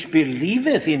him which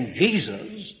believeth in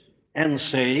Jesus, and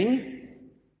saying,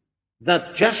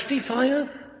 that justifieth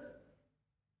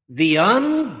the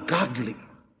ungodly.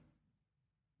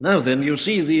 Now then, you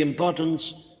see the importance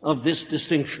of this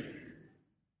distinction.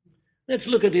 Let's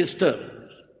look at his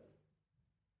terms.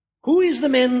 Who is the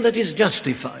man that is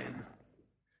justified?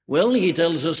 Well, he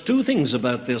tells us two things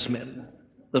about this man.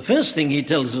 The first thing he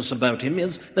tells us about him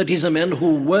is that he's a man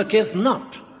who worketh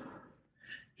not.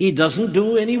 He doesn't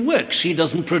do any works. He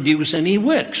doesn't produce any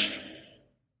works.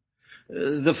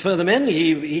 The man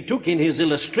he took in his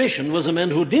illustration was a man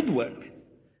who did work.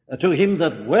 To him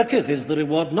that worketh is the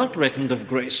reward not reckoned of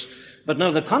grace. But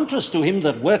now the contrast to him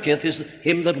that worketh is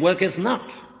him that worketh not.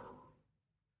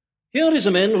 Here is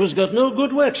a man who's got no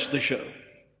good works to show.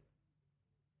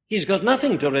 He's got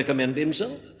nothing to recommend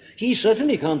himself. He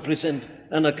certainly can't present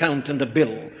an account and a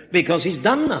bill because he's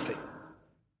done nothing.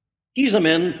 He's a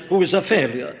man who is a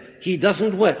failure. He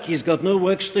doesn't work. He's got no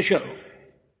works to show.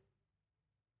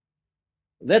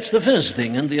 That's the first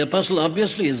thing, and the apostle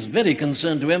obviously is very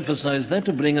concerned to emphasize that,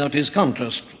 to bring out his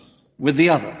contrast with the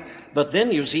other. But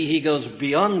then you see he goes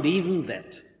beyond even that.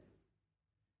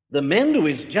 The man who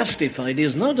is justified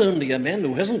is not only a man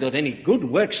who hasn't got any good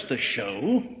works to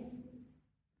show,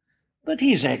 but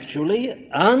he's actually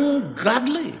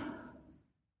ungodly.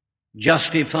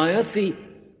 Justifieth the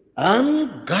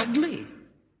ungodly.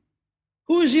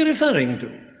 Who is he referring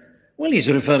to? Well, he's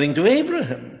referring to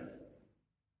Abraham.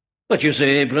 But you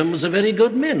say Abraham was a very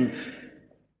good man.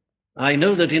 I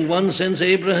know that in one sense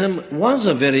Abraham was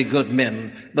a very good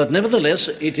man, but nevertheless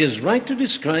it is right to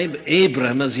describe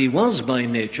Abraham as he was by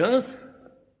nature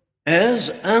as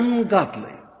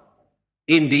ungodly.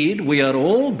 Indeed, we are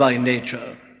all by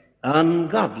nature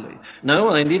ungodly. Now,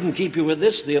 I needn't keep you with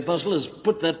this. The apostle has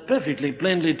put that perfectly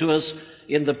plainly to us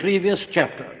in the previous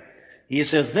chapter. He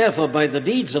says, therefore, by the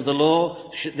deeds of the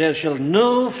law there shall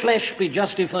no flesh be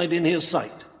justified in his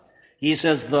sight. He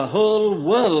says the whole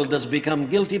world has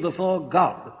become guilty before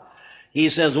God.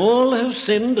 He says all have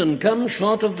sinned and come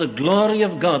short of the glory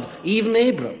of God, even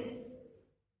Abram.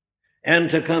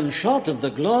 And to come short of the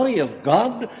glory of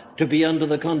God, to be under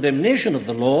the condemnation of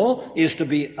the law, is to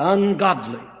be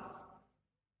ungodly.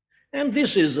 And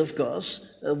this is, of course,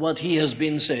 what he has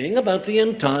been saying about the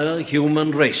entire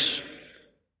human race.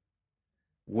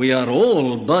 We are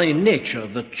all by nature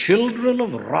the children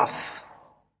of wrath,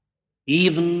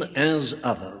 even as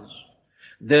others.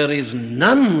 There is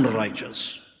none righteous,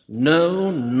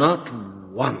 no, not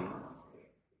one.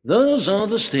 Those are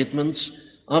the statements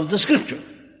of the Scripture.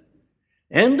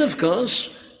 And, of course,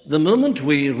 the moment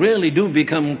we really do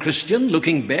become Christian,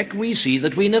 looking back, we see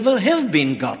that we never have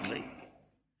been godly.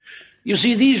 You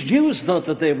see, these Jews thought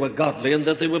that they were godly and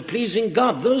that they were pleasing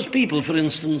God. Those people, for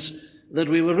instance, that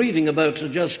we were reading about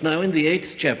just now in the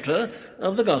 8th chapter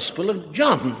of the Gospel of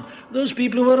John. Those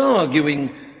people who were arguing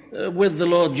with the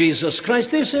Lord Jesus Christ,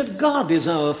 they said, God is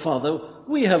our Father.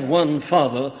 We have one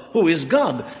Father who is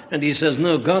God. And he says,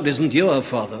 no, God isn't your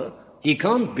Father. He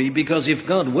can't be, because if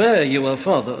God were your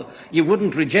Father, you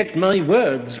wouldn't reject my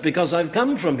words because I've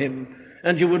come from him,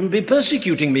 and you wouldn't be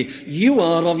persecuting me. You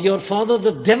are of your father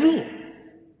the devil.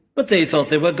 But they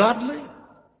thought they were godly.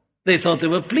 They thought they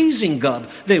were pleasing God.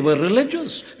 They were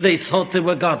religious. They thought they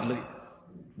were godly.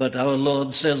 But our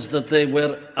Lord says that they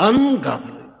were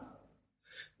ungodly.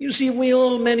 You see, we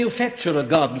all manufacture a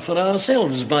God for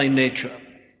ourselves by nature.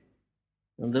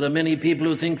 And there are many people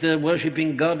who think they're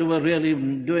worshipping God who are really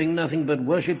doing nothing but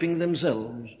worshipping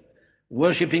themselves.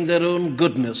 worshipping their own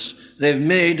goodness. They've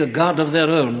made a God of their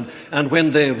own. And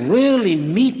when they really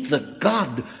meet the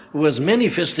God who has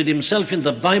manifested himself in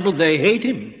the Bible, they hate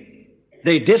him.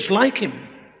 They dislike him.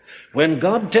 When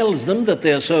God tells them that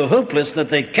they are so hopeless that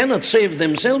they cannot save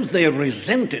themselves, they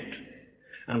resent it.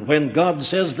 And when God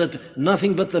says that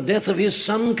nothing but the death of his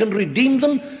Son can redeem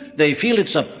them, they feel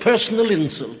it's a personal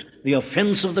insult, the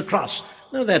offense of the cross.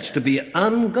 Now that's to be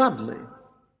ungodly.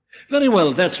 Very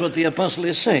well, that's what the apostle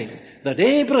is saying, that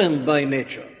Abraham by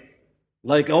nature,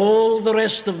 like all the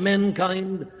rest of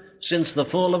mankind since the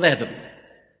fall of Adam,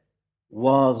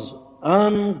 was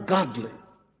ungodly.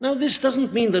 Now this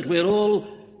doesn't mean that we're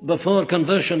all before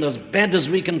conversion as bad as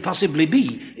we can possibly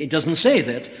be. It doesn't say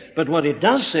that. But what it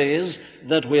does say is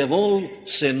that we have all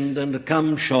sinned and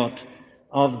come short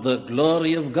of the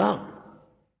glory of God.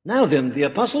 Now then, the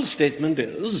apostle's statement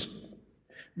is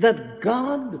that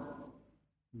God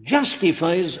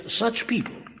justifies such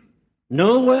people.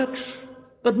 No works,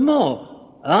 but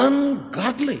more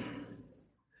ungodly.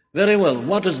 Very well,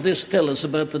 what does this tell us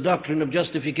about the doctrine of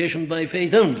justification by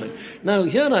faith only? Now,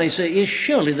 here I say is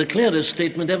surely the clearest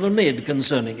statement ever made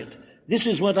concerning it. This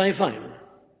is what I find.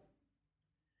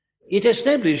 It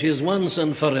establishes once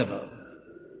and forever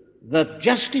that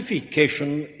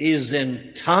justification is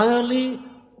entirely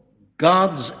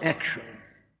God's action.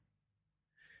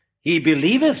 He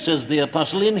believeth, says the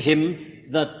apostle, in him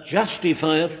that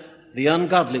justifieth the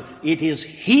ungodly. It is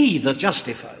he that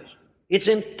justifies. It's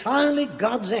entirely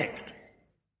God's act.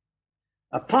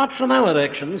 Apart from our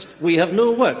actions, we have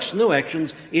no works, no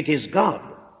actions. It is God.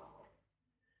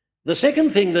 The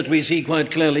second thing that we see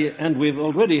quite clearly, and we've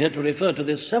already had to refer to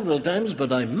this several times,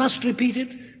 but I must repeat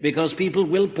it because people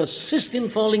will persist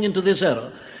in falling into this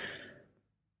error.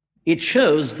 It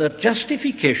shows that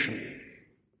justification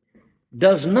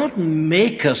does not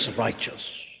make us righteous,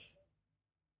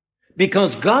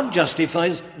 because God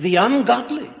justifies the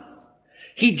ungodly.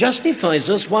 He justifies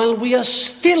us while we are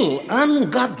still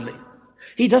ungodly.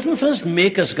 He doesn't first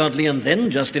make us godly and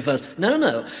then justify us.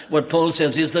 No. What Paul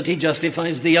says is that he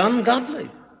justifies the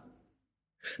ungodly.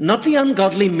 Not the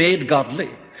ungodly made godly.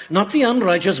 Not the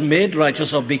unrighteous made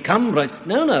righteous or become right.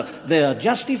 No. They are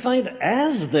justified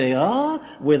as they are,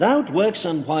 without works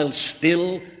and while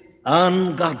still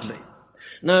ungodly.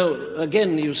 Now,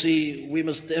 again, you see, we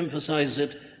must emphasize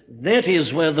that that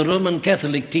is where the Roman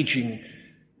Catholic teaching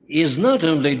is not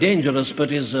only dangerous,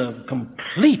 but is a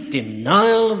complete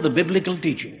denial of the biblical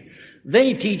teaching.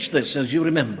 They teach this, as you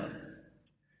remember,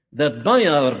 that by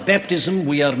our baptism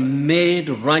we are made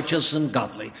righteous and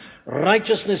godly.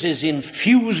 Righteousness is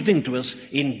infused into us,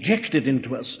 injected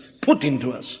into us, put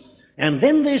into us. And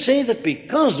then they say that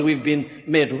because we've been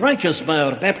made righteous by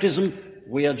our baptism,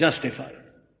 we are justified.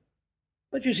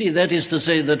 But you see, that is to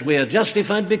say that we are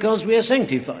justified because we are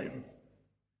sanctified,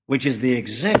 which is the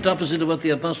exact opposite of what the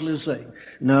apostle is saying.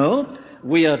 No,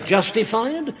 we are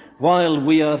justified while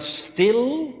we are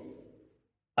still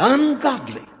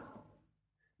ungodly.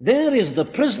 There is the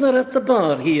prisoner at the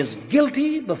bar. He is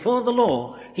guilty before the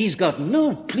law. He's got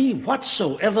no plea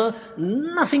whatsoever,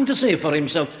 nothing to say for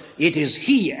himself. It is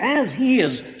he, as he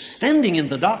is standing in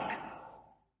the dock,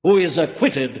 who is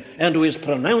acquitted and who is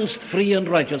pronounced free and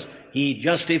righteous. He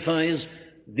justifies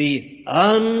the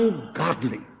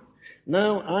ungodly.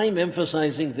 Now, I'm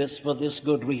emphasizing this for this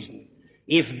good reason.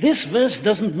 If this verse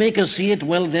doesn't make us see it,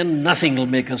 well, then nothing will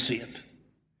make us see it.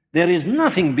 There is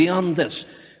nothing beyond this.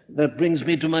 That brings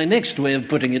me to my next way of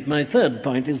putting it. My third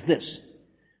point is this.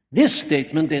 This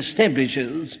statement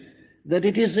establishes that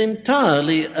it is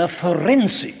entirely a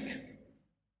forensic,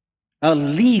 a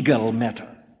legal matter.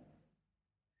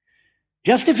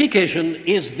 Justification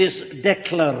is this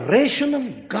declaration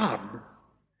of God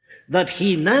that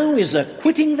he now is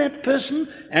acquitting that person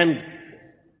and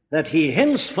that he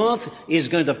henceforth is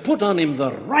going to put on him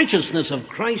the righteousness of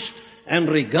Christ and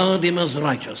regard him as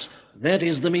righteous. That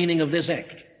is the meaning of this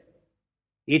act.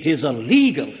 It is a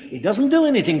legal. It doesn't do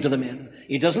anything to the man.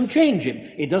 It doesn't change him.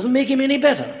 It doesn't make him any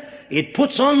better. It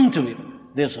puts on to him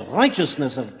this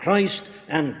righteousness of Christ,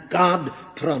 and God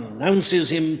pronounces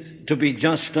him to be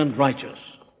just and righteous.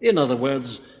 In other words,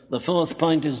 the fourth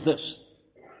point is this,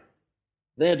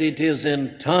 that it is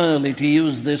entirely, to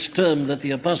use this term that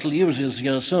the apostle uses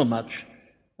here so much,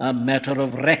 a matter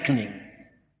of reckoning,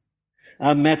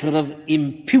 a matter of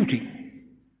imputing,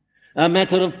 a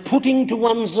matter of putting to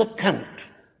one's account.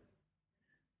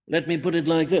 Let me put it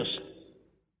like this.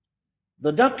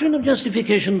 The doctrine of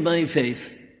justification by faith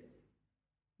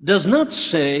does not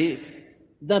say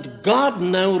that God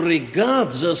now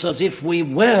regards us as if we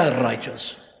were righteous.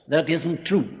 That isn't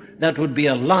true. That would be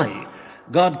a lie.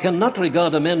 God cannot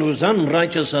regard a man who's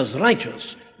unrighteous as righteous.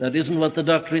 That isn't what the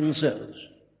doctrine says.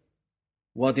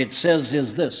 What it says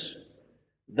is this,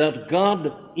 that God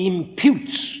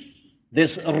imputes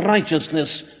this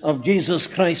righteousness of Jesus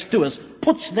Christ to us,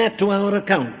 puts that to our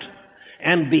account.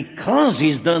 And because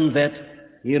he's done that,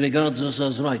 he regards us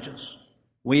as righteous.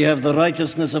 We have the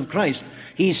righteousness of Christ.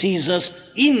 He sees us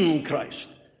in Christ.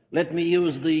 Let me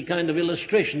use the kind of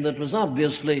illustration that was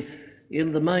obviously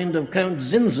in the mind of Count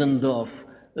Zinzendorf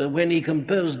when he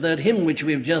composed that hymn which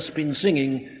we've just been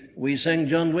singing. We sang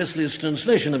John Wesley's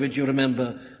translation of it, you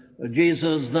remember.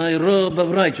 Jesus, thy robe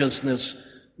of righteousness,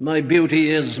 my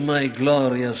beauty is my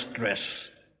glorious dress.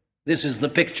 This is the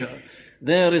picture.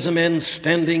 There is a man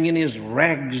standing in his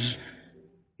rags,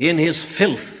 in his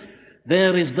filth.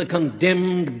 There is the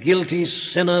condemned, guilty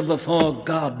sinner before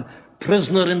God,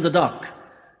 prisoner in the dock.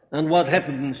 And what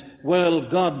happens? Well,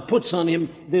 God puts on him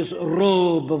this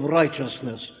robe of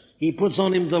righteousness. He puts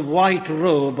on him the white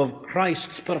robe of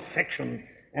Christ's perfection,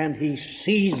 and he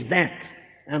sees that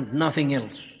and nothing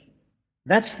else.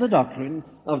 That's the doctrine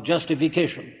of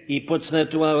justification. He puts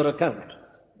that to our account.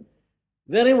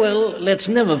 Very well, let's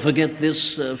never forget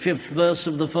this fifth verse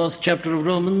of the 4th chapter of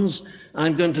Romans.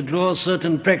 I'm going to draw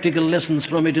certain practical lessons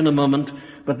from it in a moment,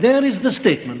 but there is the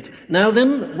statement. Now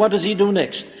then, what does he do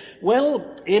next?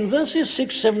 Well, in verses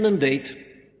 6, 7, and 8,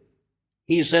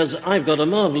 he says, I've got a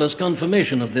marvelous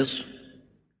confirmation of this.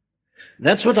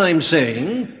 That's what I'm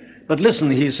saying, but listen,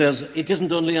 he says, it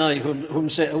isn't only I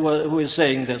who is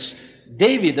saying this.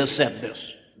 David has said this.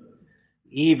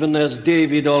 Even as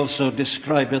David also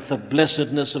describeth the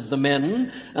blessedness of the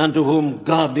men unto whom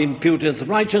God imputeth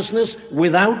righteousness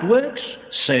without works,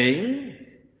 saying,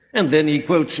 and then he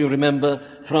quotes, you remember,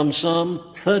 from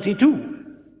Psalm 32.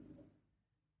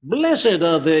 Blessed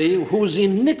are they whose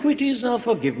iniquities are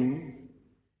forgiven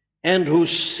and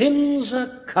whose sins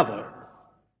are covered.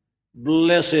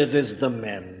 Blessed is the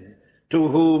man to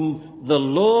whom the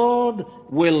Lord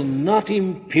will not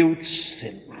impute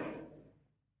sin.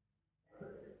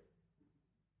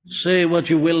 Say what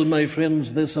you will, my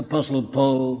friends, this Apostle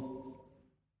Paul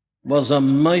was a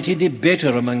mighty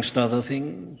debater amongst other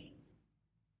things,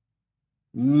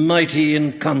 mighty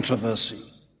in controversy.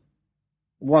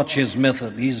 Watch his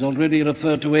method. He's already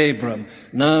referred to Abram.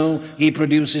 Now he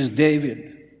produces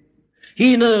David.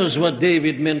 He knows what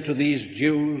David meant to these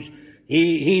Jews.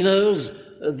 He knows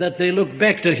that they look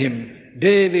back to him.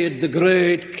 David, the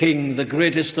great king, the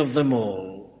greatest of them all.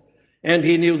 And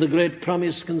he knew the great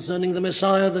promise concerning the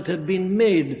Messiah that had been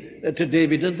made to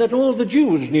David, and that all the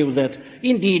Jews knew that.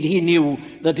 Indeed, he knew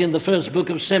that in the first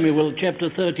book of Samuel, chapter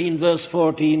 13, verse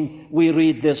 14, we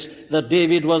read this, that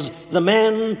David was the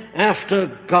man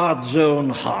after God's own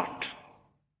heart.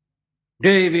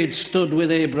 David stood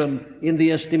with Abram in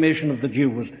the estimation of the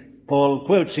Jews. Paul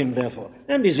quotes him, therefore,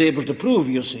 and is able to prove,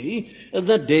 you see,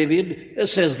 that David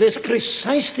says this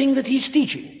precise thing that he's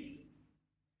teaching.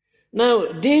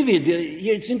 Now, David,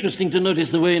 it's interesting to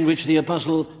notice the way in which the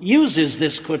apostle uses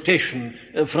this quotation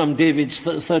from David's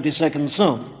 32nd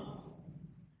Psalm.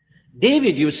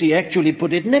 David, you see, actually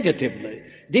put it negatively.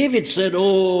 David said,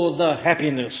 oh, the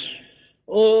happiness,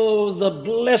 oh, the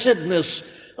blessedness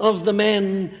of the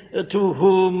man to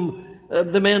whom,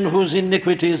 the man whose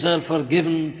iniquities are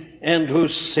forgiven and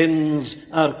whose sins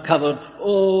are covered.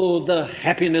 Oh, the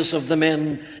happiness of the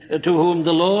man to whom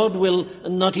the Lord will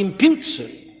not impute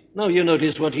sin. Now you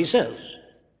notice what he says.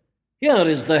 Here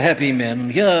is the happy man.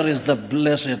 Here is the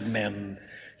blessed man.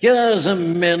 Here is a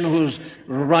man who's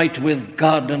right with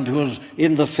God and who's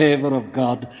in the favor of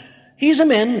God. He's a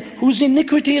man whose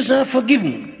iniquities are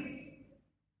forgiven.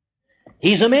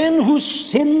 He's a man whose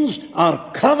sins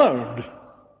are covered.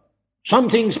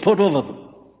 Something's put over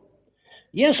them.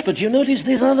 Yes, but you notice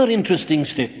this other interesting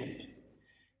statement.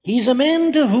 He's a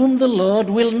man to whom the Lord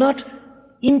will not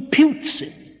impute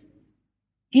sin.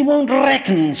 He won't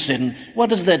reckon sin. What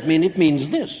does that mean? It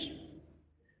means this.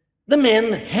 The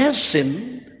man has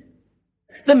sinned.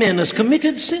 The man has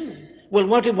committed sin. Well,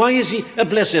 why is he a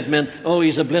blessed man? Oh,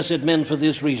 he's a blessed man for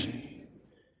this reason.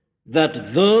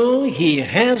 That though he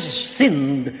has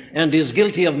sinned and is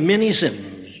guilty of many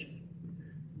sins,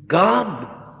 God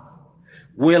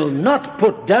will not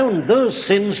put down those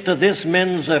sins to this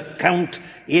man's account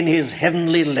in his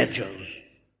heavenly ledgers.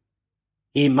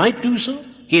 He might do so.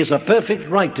 He has a perfect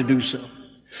right to do so.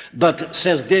 But,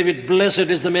 says David, blessed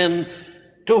is the man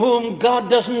to whom God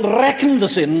doesn't reckon the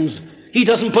sins. He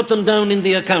doesn't put them down in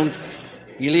the account.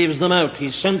 He leaves them out.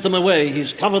 He's sent them away.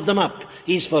 He's covered them up.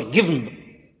 He's forgiven them.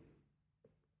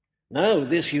 Now,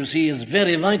 this, you see, is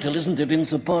very vital, isn't it, in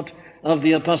support of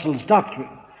the apostles'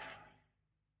 doctrine.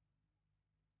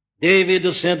 David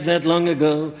has said that long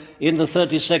ago in the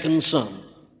 32nd Psalm.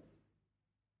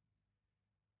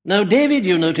 Now, David,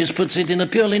 you notice, puts it in a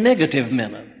purely negative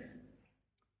manner.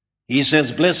 He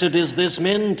says, "Blessed is this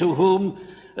man to whom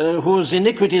whose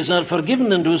iniquities are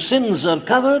forgiven and whose sins are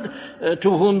covered, to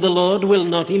whom the Lord will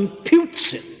not impute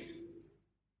sin."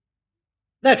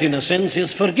 That, in a sense,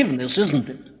 is forgiveness, isn't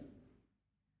it?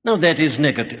 Now, that is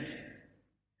negative.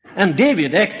 And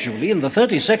David, actually, in the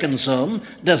 32nd Psalm,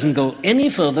 doesn't go any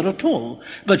further at all.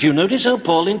 But you notice how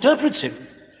Paul interprets him.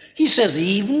 He says,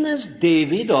 "Even as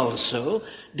David also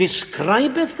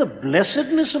describeth the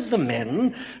blessedness of the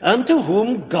man unto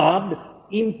whom God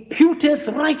imputeth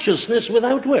righteousness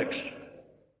without works."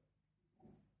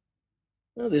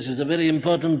 Now, this is a very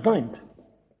important point.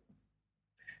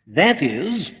 That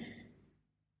is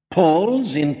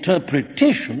Paul's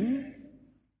interpretation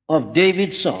of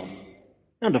David's psalm.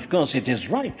 And of course it is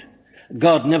right.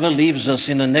 God never leaves us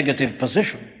in a negative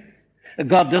position.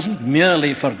 God doesn't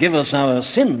merely forgive us our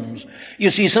sins.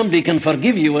 You see, somebody can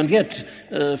forgive you and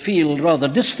yet feel rather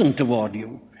distant toward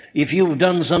you. If you've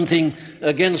done something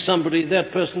against somebody,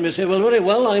 that person may say, "Well, very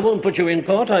well, I won't put you in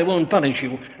court, I won't punish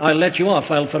you, I'll let you off,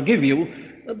 I'll forgive you."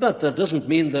 But that doesn't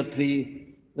mean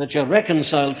that you're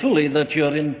reconciled fully, that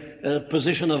you're in a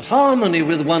position of harmony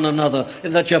with one another,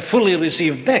 that you're fully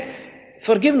received back.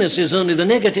 Forgiveness is only the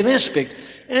negative aspect,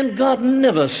 and God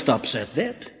never stops at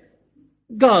that.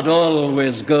 God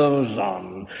always goes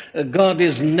on. God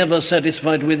is never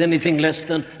satisfied with anything less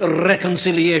than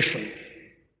reconciliation.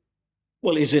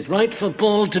 Well, is it right for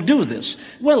Paul to do this?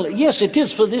 Well, yes, it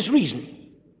is for this reason.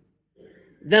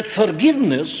 That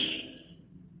forgiveness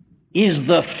is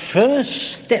the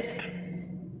first step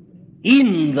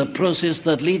in the process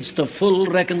that leads to full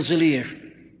reconciliation.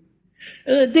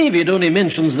 David only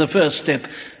mentions the first step,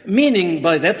 meaning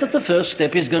by that the first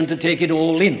step is going to take it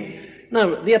all in.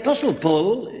 Now, the Apostle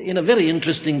Paul, in a very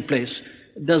interesting place,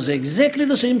 does exactly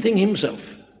the same thing himself.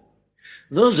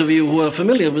 Those of you who are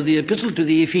familiar with the Epistle to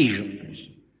the Ephesians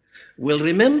will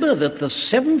remember that the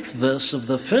 7th verse of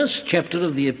the 1st chapter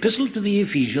of the Epistle to the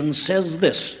Ephesians says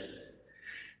this: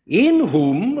 "In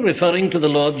whom," referring to the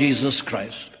Lord Jesus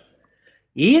Christ,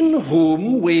 "in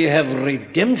whom we have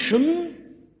redemption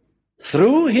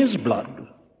through his blood,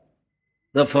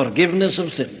 the forgiveness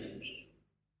of sins."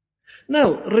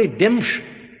 Now, redemption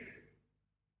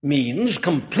means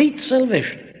complete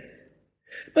salvation.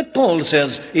 But Paul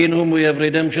says, "In whom we have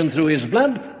redemption through his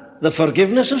blood, the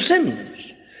forgiveness of sins,"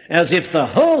 as if the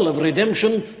whole of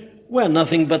redemption were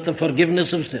nothing but the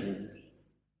forgiveness of sins.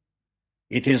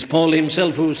 It is Paul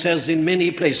himself who says in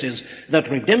many places that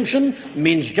redemption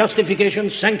means justification,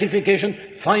 sanctification,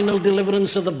 final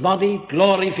deliverance of the body,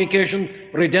 glorification.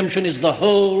 Redemption is the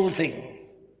whole thing.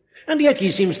 And yet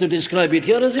he seems to describe it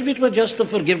here as if it were just the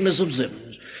forgiveness of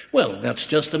sins. Well, that's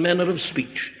just a manner of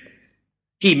speech.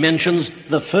 He mentions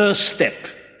the first step.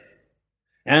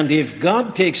 And if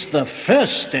God takes the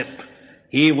first step,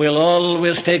 he will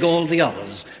always take all the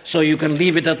others. So you can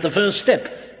leave it at the first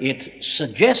step. It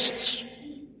suggests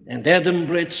and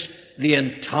adumbrates the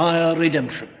entire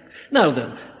redemption. Now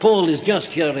then, Paul is just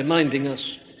here reminding us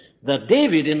that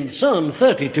David in Psalm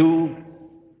 32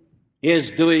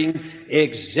 is doing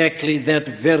exactly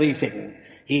that very thing.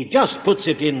 He just puts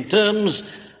it in terms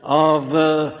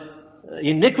of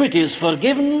iniquities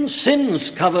forgiven, sins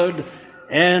covered,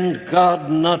 and God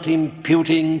not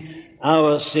imputing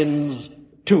our sins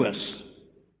to us.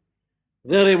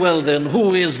 Very well then,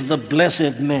 who is the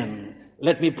blessed man?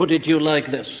 Let me put it to you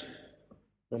like this.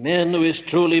 The man who is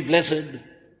truly blessed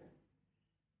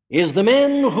is the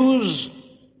man whose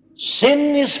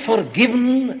sin is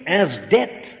forgiven as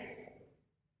debt,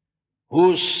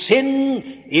 whose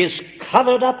sin is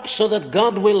covered up so that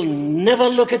God will never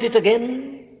look at it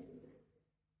again.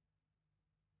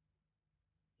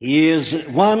 He is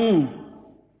one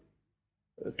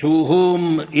to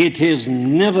whom it is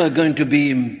never going to be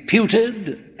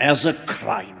imputed as a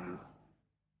crime.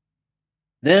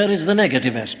 There is the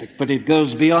negative aspect, but it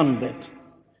goes beyond that.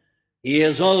 He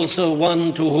is also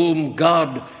one to whom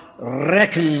God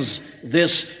reckons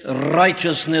this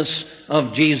righteousness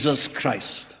of Jesus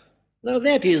Christ. Now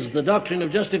that is the doctrine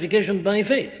of justification by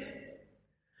faith.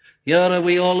 Here are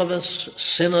we all of us,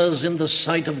 sinners in the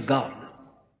sight of God.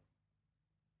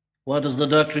 What does the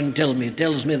doctrine tell me? It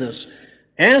tells me this: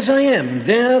 as I am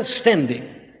there standing,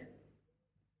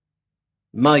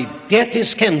 my debt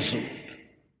is cancelled.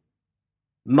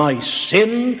 My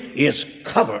sin is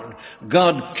covered.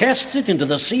 God casts it into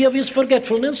the sea of his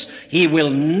forgetfulness. He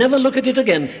will never look at it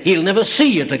again. He'll never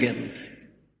see it again.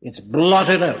 It's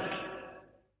blotted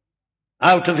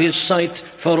out of his sight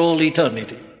for all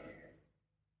eternity.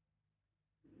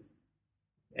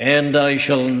 And I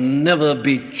shall never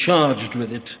be charged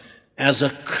with it as a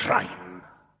crime.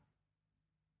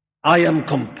 I am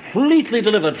completely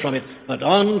delivered from it. But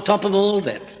on top of all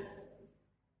that,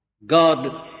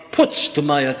 God puts to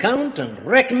my account and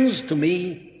reckons to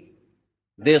me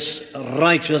this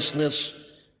righteousness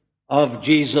of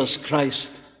Jesus Christ,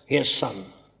 his Son.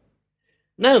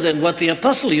 Now then, what the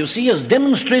apostle, you see, has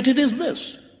demonstrated is this: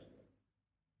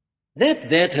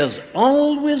 that has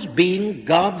always been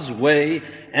God's way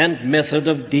and method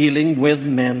of dealing with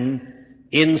men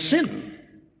in sin.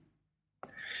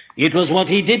 It was what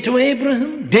he did to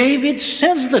Abraham. David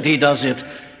says that he does it.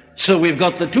 So we've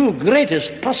got the two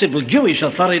greatest possible Jewish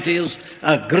authorities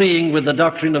agreeing with the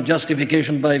doctrine of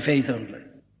justification by faith only.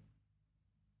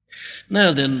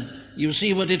 Now then, you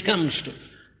see what it comes to.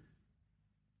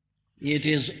 It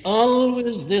is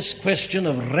always this question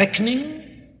of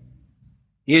reckoning.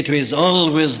 It is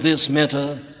always this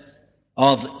matter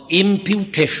of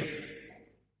imputation.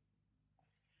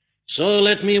 So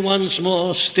let me once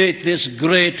more state this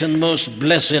great and most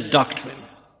blessed doctrine.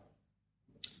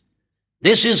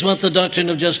 This is what the doctrine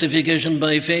of justification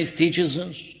by faith teaches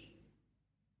us.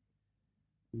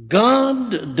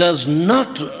 God does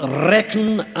not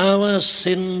reckon our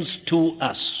sins to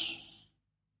us.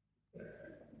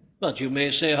 But you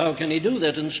may say, how can he do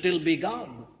that and still be God?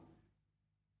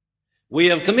 We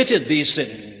have committed these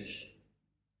sins.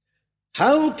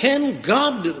 How can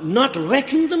God not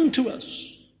reckon them to us,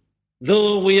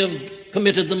 though we have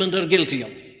committed them and are guilty of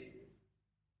them?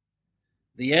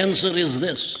 The answer is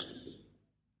this: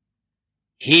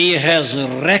 he has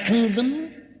reckoned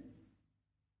them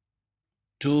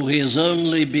to his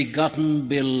only begotten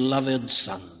beloved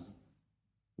Son.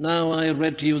 Now I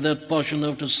read to you that portion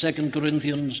out of 2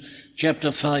 Corinthians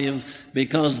chapter 5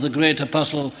 because the great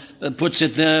apostle puts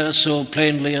it there so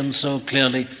plainly and so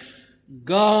clearly.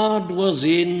 God was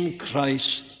in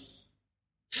Christ.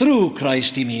 Through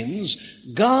Christ, he means.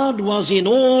 God was in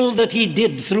all that he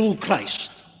did through Christ.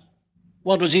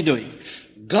 What was he doing?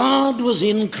 God was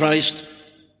in Christ,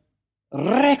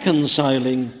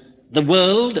 reconciling the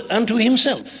world unto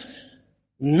himself,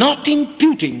 not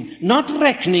imputing, not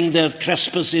reckoning their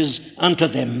trespasses unto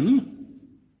them.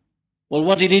 Well,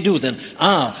 what did he do then?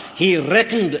 He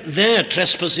reckoned their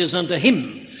trespasses unto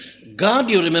him. God,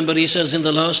 you remember, he says in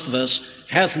the last verse,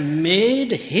 hath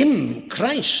made him,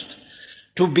 Christ,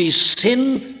 to be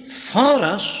sin for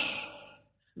us,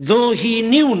 though he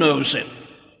knew no sin.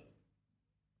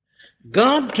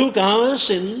 God took our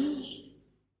sins,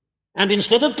 and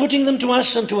instead of putting them to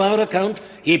us and to our account,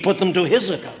 he put them to his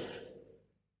account.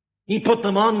 He put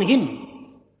them on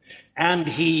him, and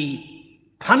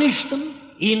he punished them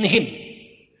in him.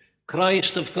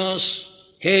 Christ, of course,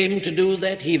 came to do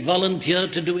that. He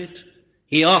volunteered to do it.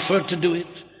 He offered to do it.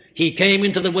 He came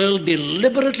into the world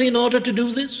deliberately in order to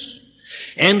do this.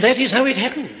 And that is how it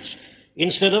happens.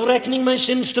 Instead of reckoning my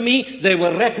sins to me, they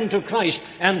were reckoned to Christ,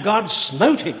 and God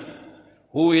smote him,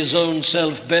 who his own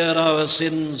self bare our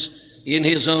sins in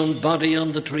his own body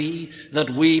on the tree,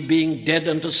 that we, being dead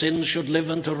unto sin, should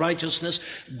live unto righteousness,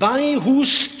 by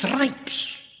whose stripes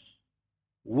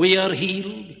we are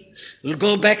healed. We'll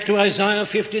go back to Isaiah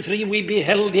 53. We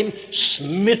beheld him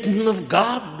smitten of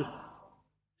God.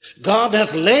 God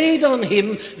hath laid on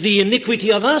him the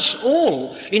iniquity of us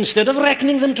all. Instead of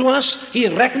reckoning them to us, he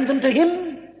reckoned them to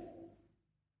him.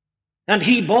 And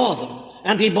he bore them,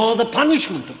 and he bore the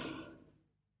punishment of them.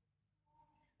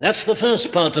 That's the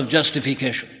first part of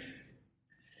justification.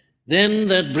 Then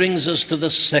that brings us to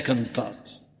the second part.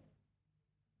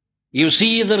 You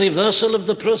see the reversal of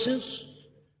the process?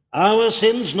 Our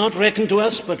sins not reckoned to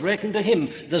us, but reckoned to him.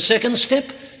 The second step,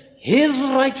 his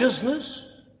righteousness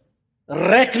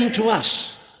reckoned to us.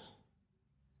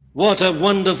 What a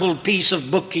wonderful piece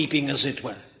of bookkeeping, as it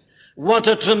were. What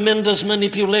a tremendous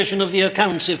manipulation of the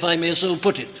accounts, if I may so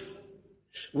put it.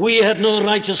 We had no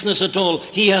righteousness at all.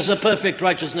 He has a perfect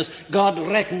righteousness. God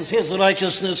reckons his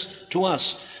righteousness to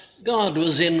us. God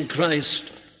was in Christ,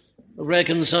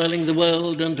 reconciling the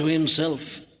world unto himself,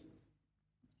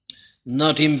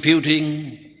 not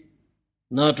imputing,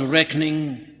 not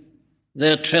reckoning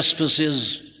their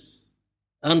trespasses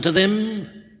unto them.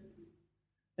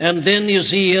 And then, you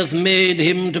see, he hath made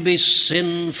him to be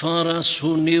sin for us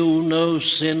who knew no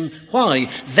sin. Why?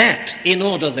 That, in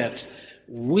order that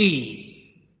we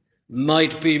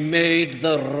might be made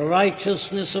the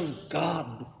righteousness of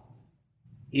God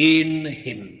in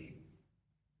him.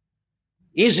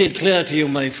 Is it clear to you,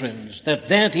 my friends, that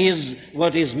that is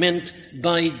what is meant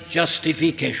by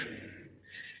justification?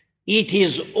 It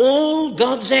is all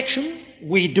God's action.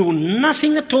 We do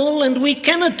nothing at all, and we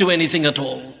cannot do anything at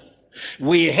all.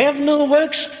 We have no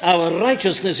works. Our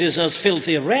righteousness is as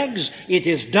filthy rags. It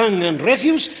is dung and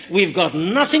refuse. We've got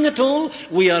nothing at all.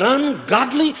 We are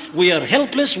ungodly. We are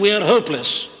helpless. We are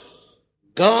hopeless.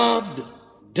 God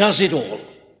does it all.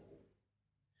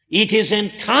 It is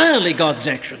entirely God's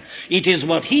action. It is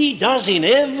what He does in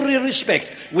every respect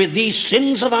with these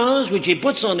sins of ours which He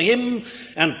puts on Him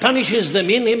and punishes them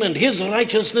in Him, and His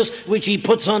righteousness which He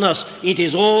puts on us. It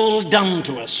is all done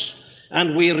to us,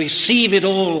 and we receive it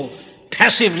all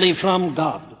passively from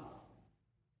God.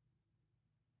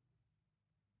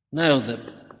 Now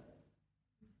then,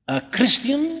 a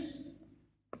Christian,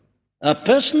 a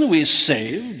person who is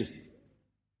saved,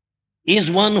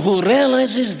 is one who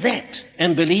realizes that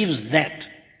and believes that.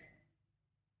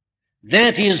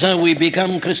 That is how we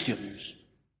become Christians.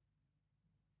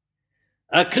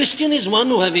 A Christian is one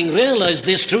who, having realized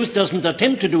this truth, doesn't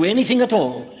attempt to do anything at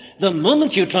all. The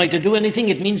moment you try to do anything,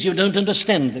 it means you don't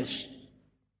understand this.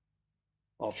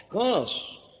 Of course,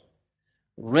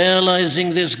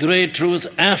 realizing this great truth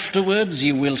afterwards,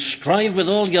 you will strive with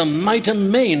all your might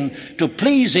and main to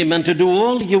please Him and to do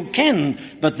all you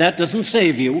can, but that doesn't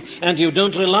save you, and you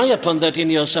don't rely upon that in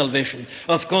your salvation.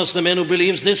 Of course, the man who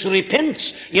believes this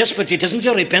repents. Yes, but it isn't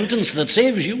your repentance that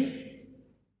saves you.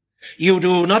 You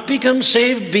do not become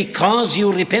saved because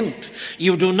you repent.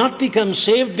 You do not become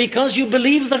saved because you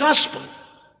believe the gospel.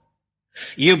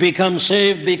 You become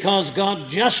saved because God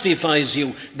justifies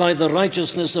you by the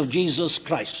righteousness of Jesus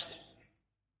Christ.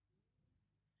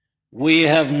 We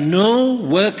have no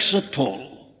works at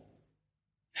all.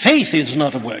 Faith is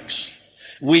not of works.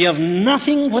 We have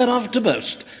nothing whereof to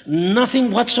boast,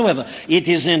 nothing whatsoever. It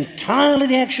is entirely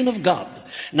the action of God.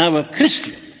 Now, a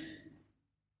Christian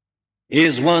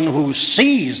is one who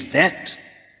sees that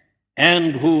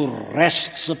and who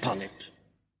rests upon it.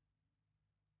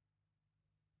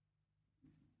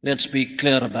 Let's be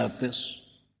clear about this.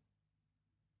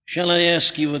 Shall I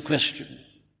ask you a question?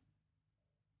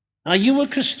 Are you a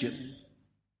Christian?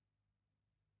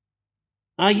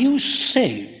 Are you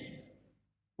saved?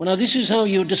 Well, now this is how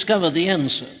you discover the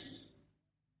answer.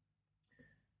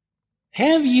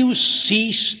 Have you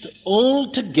ceased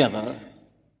altogether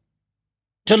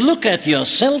to look at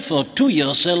yourself or to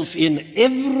yourself in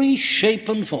every shape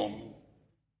and form?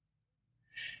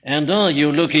 And are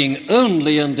you looking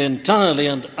only and entirely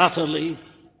and utterly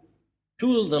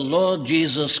to the Lord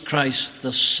Jesus Christ,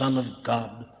 the Son of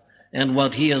God, and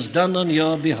what He has done on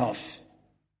your behalf?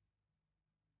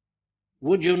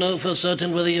 Would you know for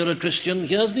certain whether you're a Christian?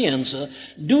 Here's the answer.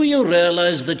 Do you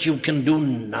realize that you can do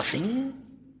nothing?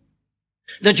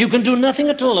 That you can do nothing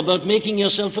at all about making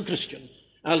yourself a Christian?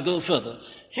 I'll go further.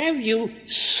 Have you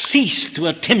ceased to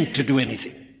attempt to do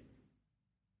anything?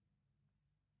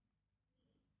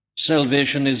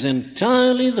 Salvation is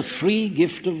entirely the free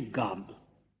gift of God.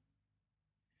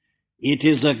 It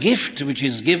is a gift which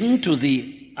is given to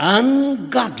the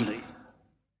ungodly.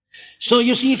 So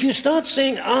you see, if you start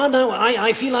saying, now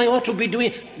I feel I ought to be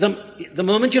doing, the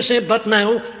moment you say, but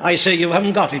now, I say you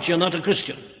haven't got it, you're not a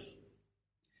Christian.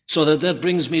 So that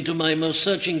brings me to my most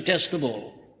searching test of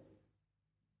all.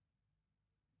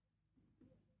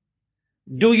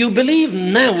 Do you believe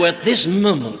now at this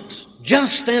moment,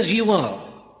 just as you are,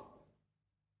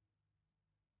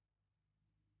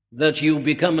 that you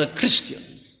become a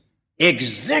Christian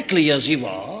exactly as you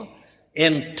are,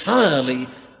 entirely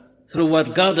through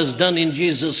what God has done in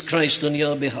Jesus Christ on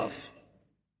your behalf?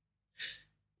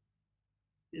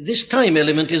 This time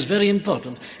element is very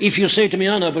important. If you say to me,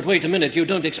 no, but wait a minute, you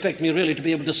don't expect me really to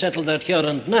be able to settle that here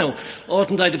and now.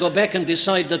 Oughtn't I to go back and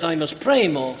decide that I must pray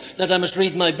more, that I must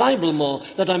read my Bible more,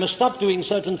 that I must stop doing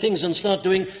certain things and start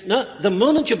doing... No, the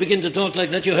moment you begin to talk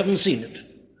like that, you haven't seen it.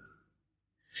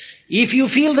 If you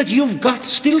feel that you've got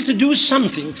still to do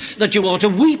something, that you ought to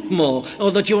weep more,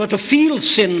 or that you ought to feel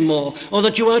sin more, or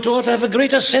that you ought to have a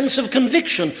greater sense of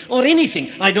conviction, or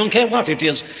anything, I don't care what it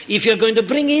is, if you're going to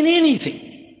bring in anything,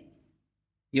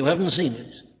 you haven't seen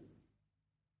it.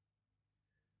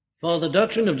 For the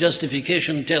doctrine of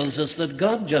justification tells us that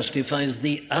God justifies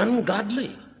the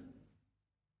ungodly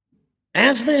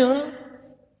as they are.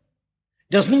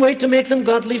 Doesn't wait to make them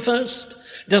godly first.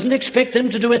 Doesn't expect them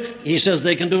to do it. He says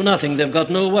they can do nothing. They've got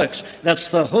no works. That's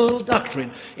the whole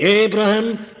doctrine.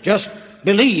 Abraham just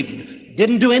believed,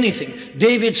 didn't do anything.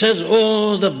 David says,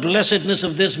 oh, the blessedness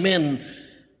of this man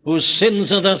whose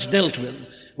sins are thus dealt with,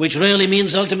 which really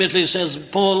means ultimately, says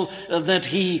Paul, that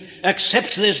he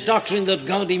accepts this doctrine that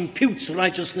God imputes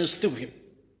righteousness to him.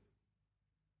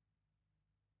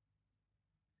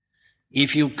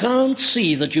 If you can't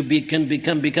see that you can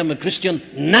become a Christian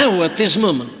now at this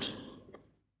moment,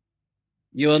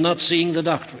 you are not seeing the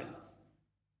doctrine.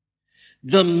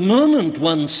 The moment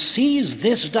one sees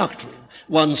this doctrine,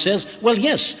 one says, well,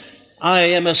 yes, I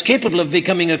am as capable of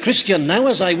becoming a Christian now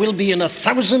as I will be in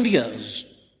 1,000 years.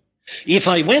 If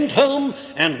I went home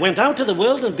and went out to the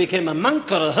world and became a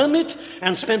monk or a hermit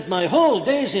and spent my whole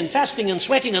days in fasting and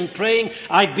sweating and praying,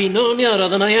 I'd be no nearer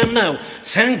than I am now.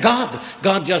 Thank God.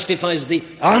 God justifies the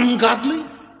ungodly.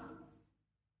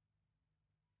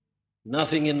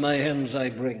 Nothing in my hands I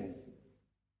bring.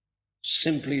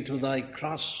 Simply to thy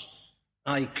cross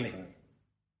I cling.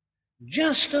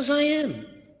 Just as I am,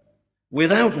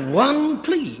 without one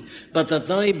plea, but that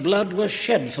thy blood was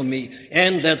shed for me,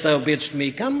 and that thou bidst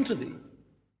me come to thee.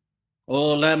 O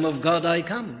Lamb of God, I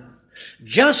come,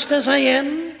 just as I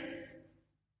am,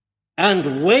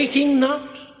 and waiting not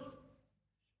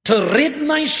to rid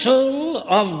my soul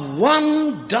of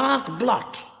one dark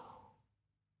blot.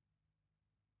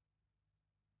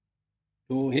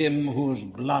 To him whose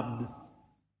blood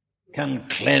can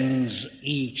cleanse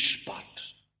each spot.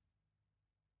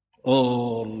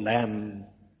 O Lamb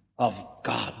of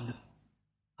God,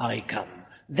 I come.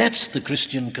 That's the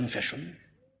Christian confession.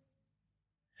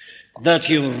 That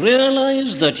you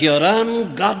realize that you're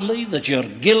ungodly, that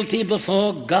you're guilty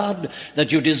before God,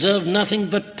 that you deserve nothing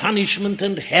but punishment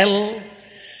and hell,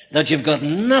 that you've got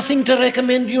nothing to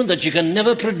recommend you, that you can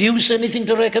never produce anything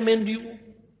to recommend you.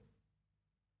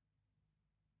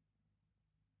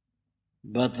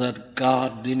 But that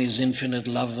God, in his infinite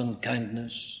love and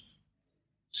kindness,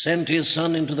 sent his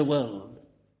Son into the world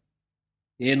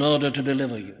in order to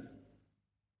deliver you.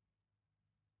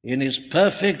 In his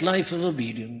perfect life of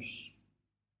obedience,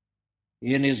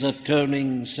 in his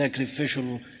atoning,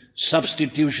 sacrificial,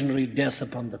 substitutionary death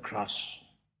upon the cross,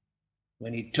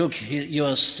 when he took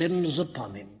your sins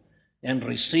upon him and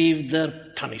received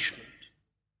their punishment.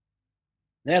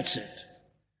 That's it.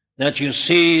 That you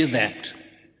see that.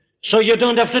 So you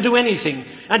don't have to do anything.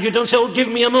 And you don't say, oh, give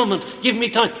me a moment, give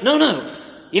me time. No.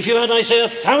 If you had, I say,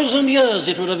 1,000 years,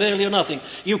 it would avail you nothing.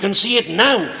 You can see it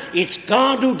now. It's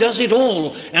God who does it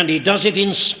all, and he does it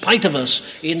in spite of us,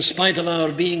 in spite of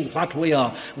our being what we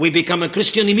are. We become a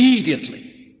Christian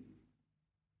immediately.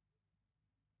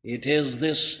 It is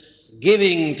this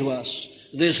giving to us,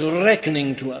 this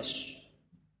reckoning to us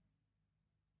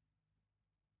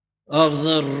of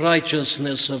the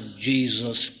righteousness of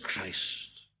Jesus Christ.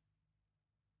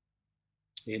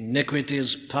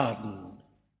 Iniquities pardoned,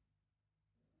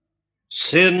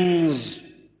 sins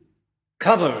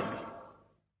covered,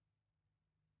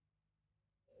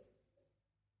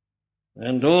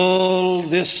 and all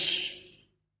this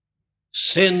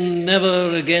sin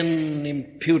never again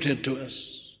imputed to us,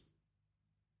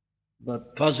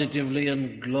 but positively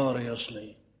and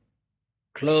gloriously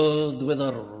clothed with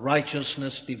a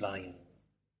righteousness divine,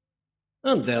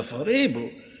 and therefore able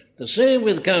to say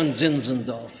with Count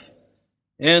Zinzendorf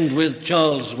and with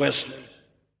Charles Wesley,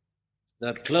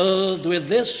 that clothed with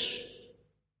this,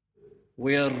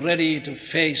 we are ready to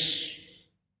face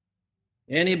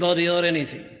anybody or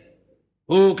anything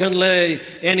who can lay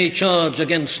any charge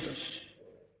against us.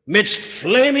 Midst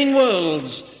flaming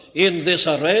worlds in this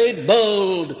array,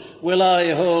 bold will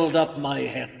I hold up my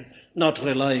head, not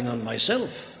relying on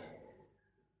myself,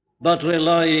 but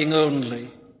relying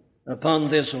only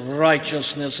upon this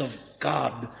righteousness of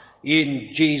God in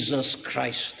Jesus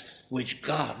Christ, which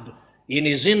God, in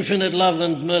his infinite love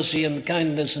and mercy and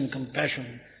kindness and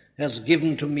compassion, has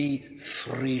given to me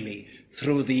freely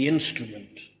through the instrument,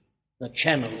 the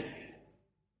channel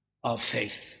of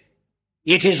faith.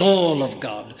 It is all of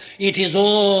God. It is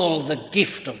all the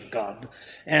gift of God.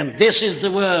 And this is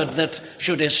the word that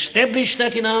should establish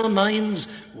that in our minds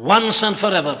once and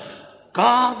forever.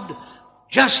 God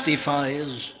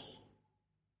justifies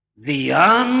the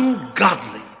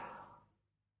ungodly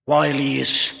while he is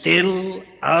still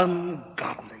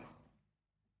ungodly,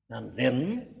 and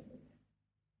then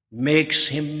makes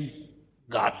him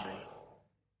godly.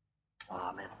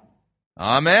 Amen.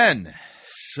 Amen.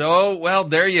 So, well,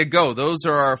 there you go. Those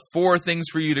are our 4 things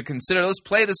for you to consider. Let's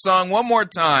play the song one more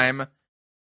time.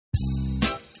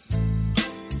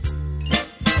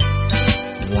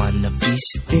 One of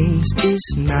these things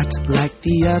is not like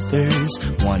the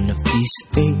others. One of these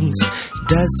things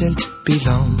doesn't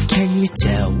belong. Can you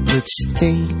tell which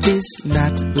thing is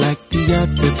not like the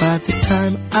other by the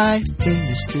time I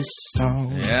finish this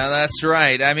song? Yeah, that's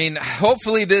right. I mean,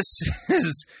 hopefully this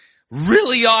is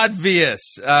really obvious.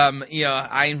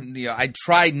 I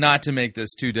tried not to make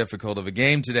this too difficult of a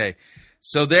game today.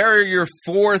 So there are your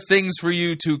 4 things for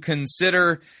you to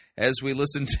consider as we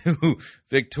listen to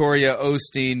Victoria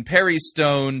Osteen, Perry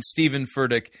Stone, Stephen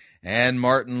Furtick, and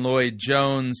Martyn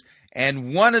Lloyd-Jones.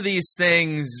 And one of these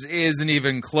things isn't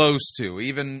even close to,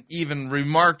 even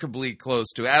remarkably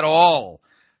close to at all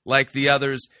like the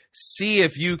others. See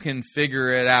if you can figure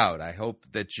it out. I hope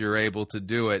that you're able to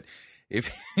do it.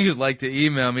 If you'd like to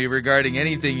email me regarding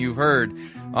anything you've heard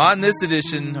on this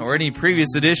edition or any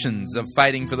previous editions of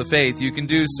Fighting for the Faith, you can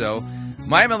do so.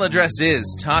 My email address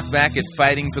is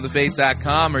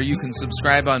talkback@fightingforthefaith.com, or you can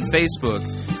subscribe on Facebook,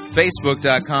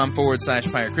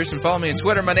 facebook.com/Pirate Christian. Follow me on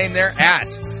Twitter, my name there,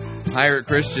 @Pirate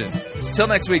Christian. Till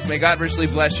next week, may God richly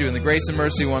bless you in the grace and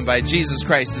mercy won by Jesus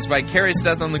Christ, his vicarious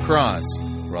death on the cross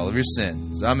for all of your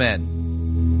sins. Amen.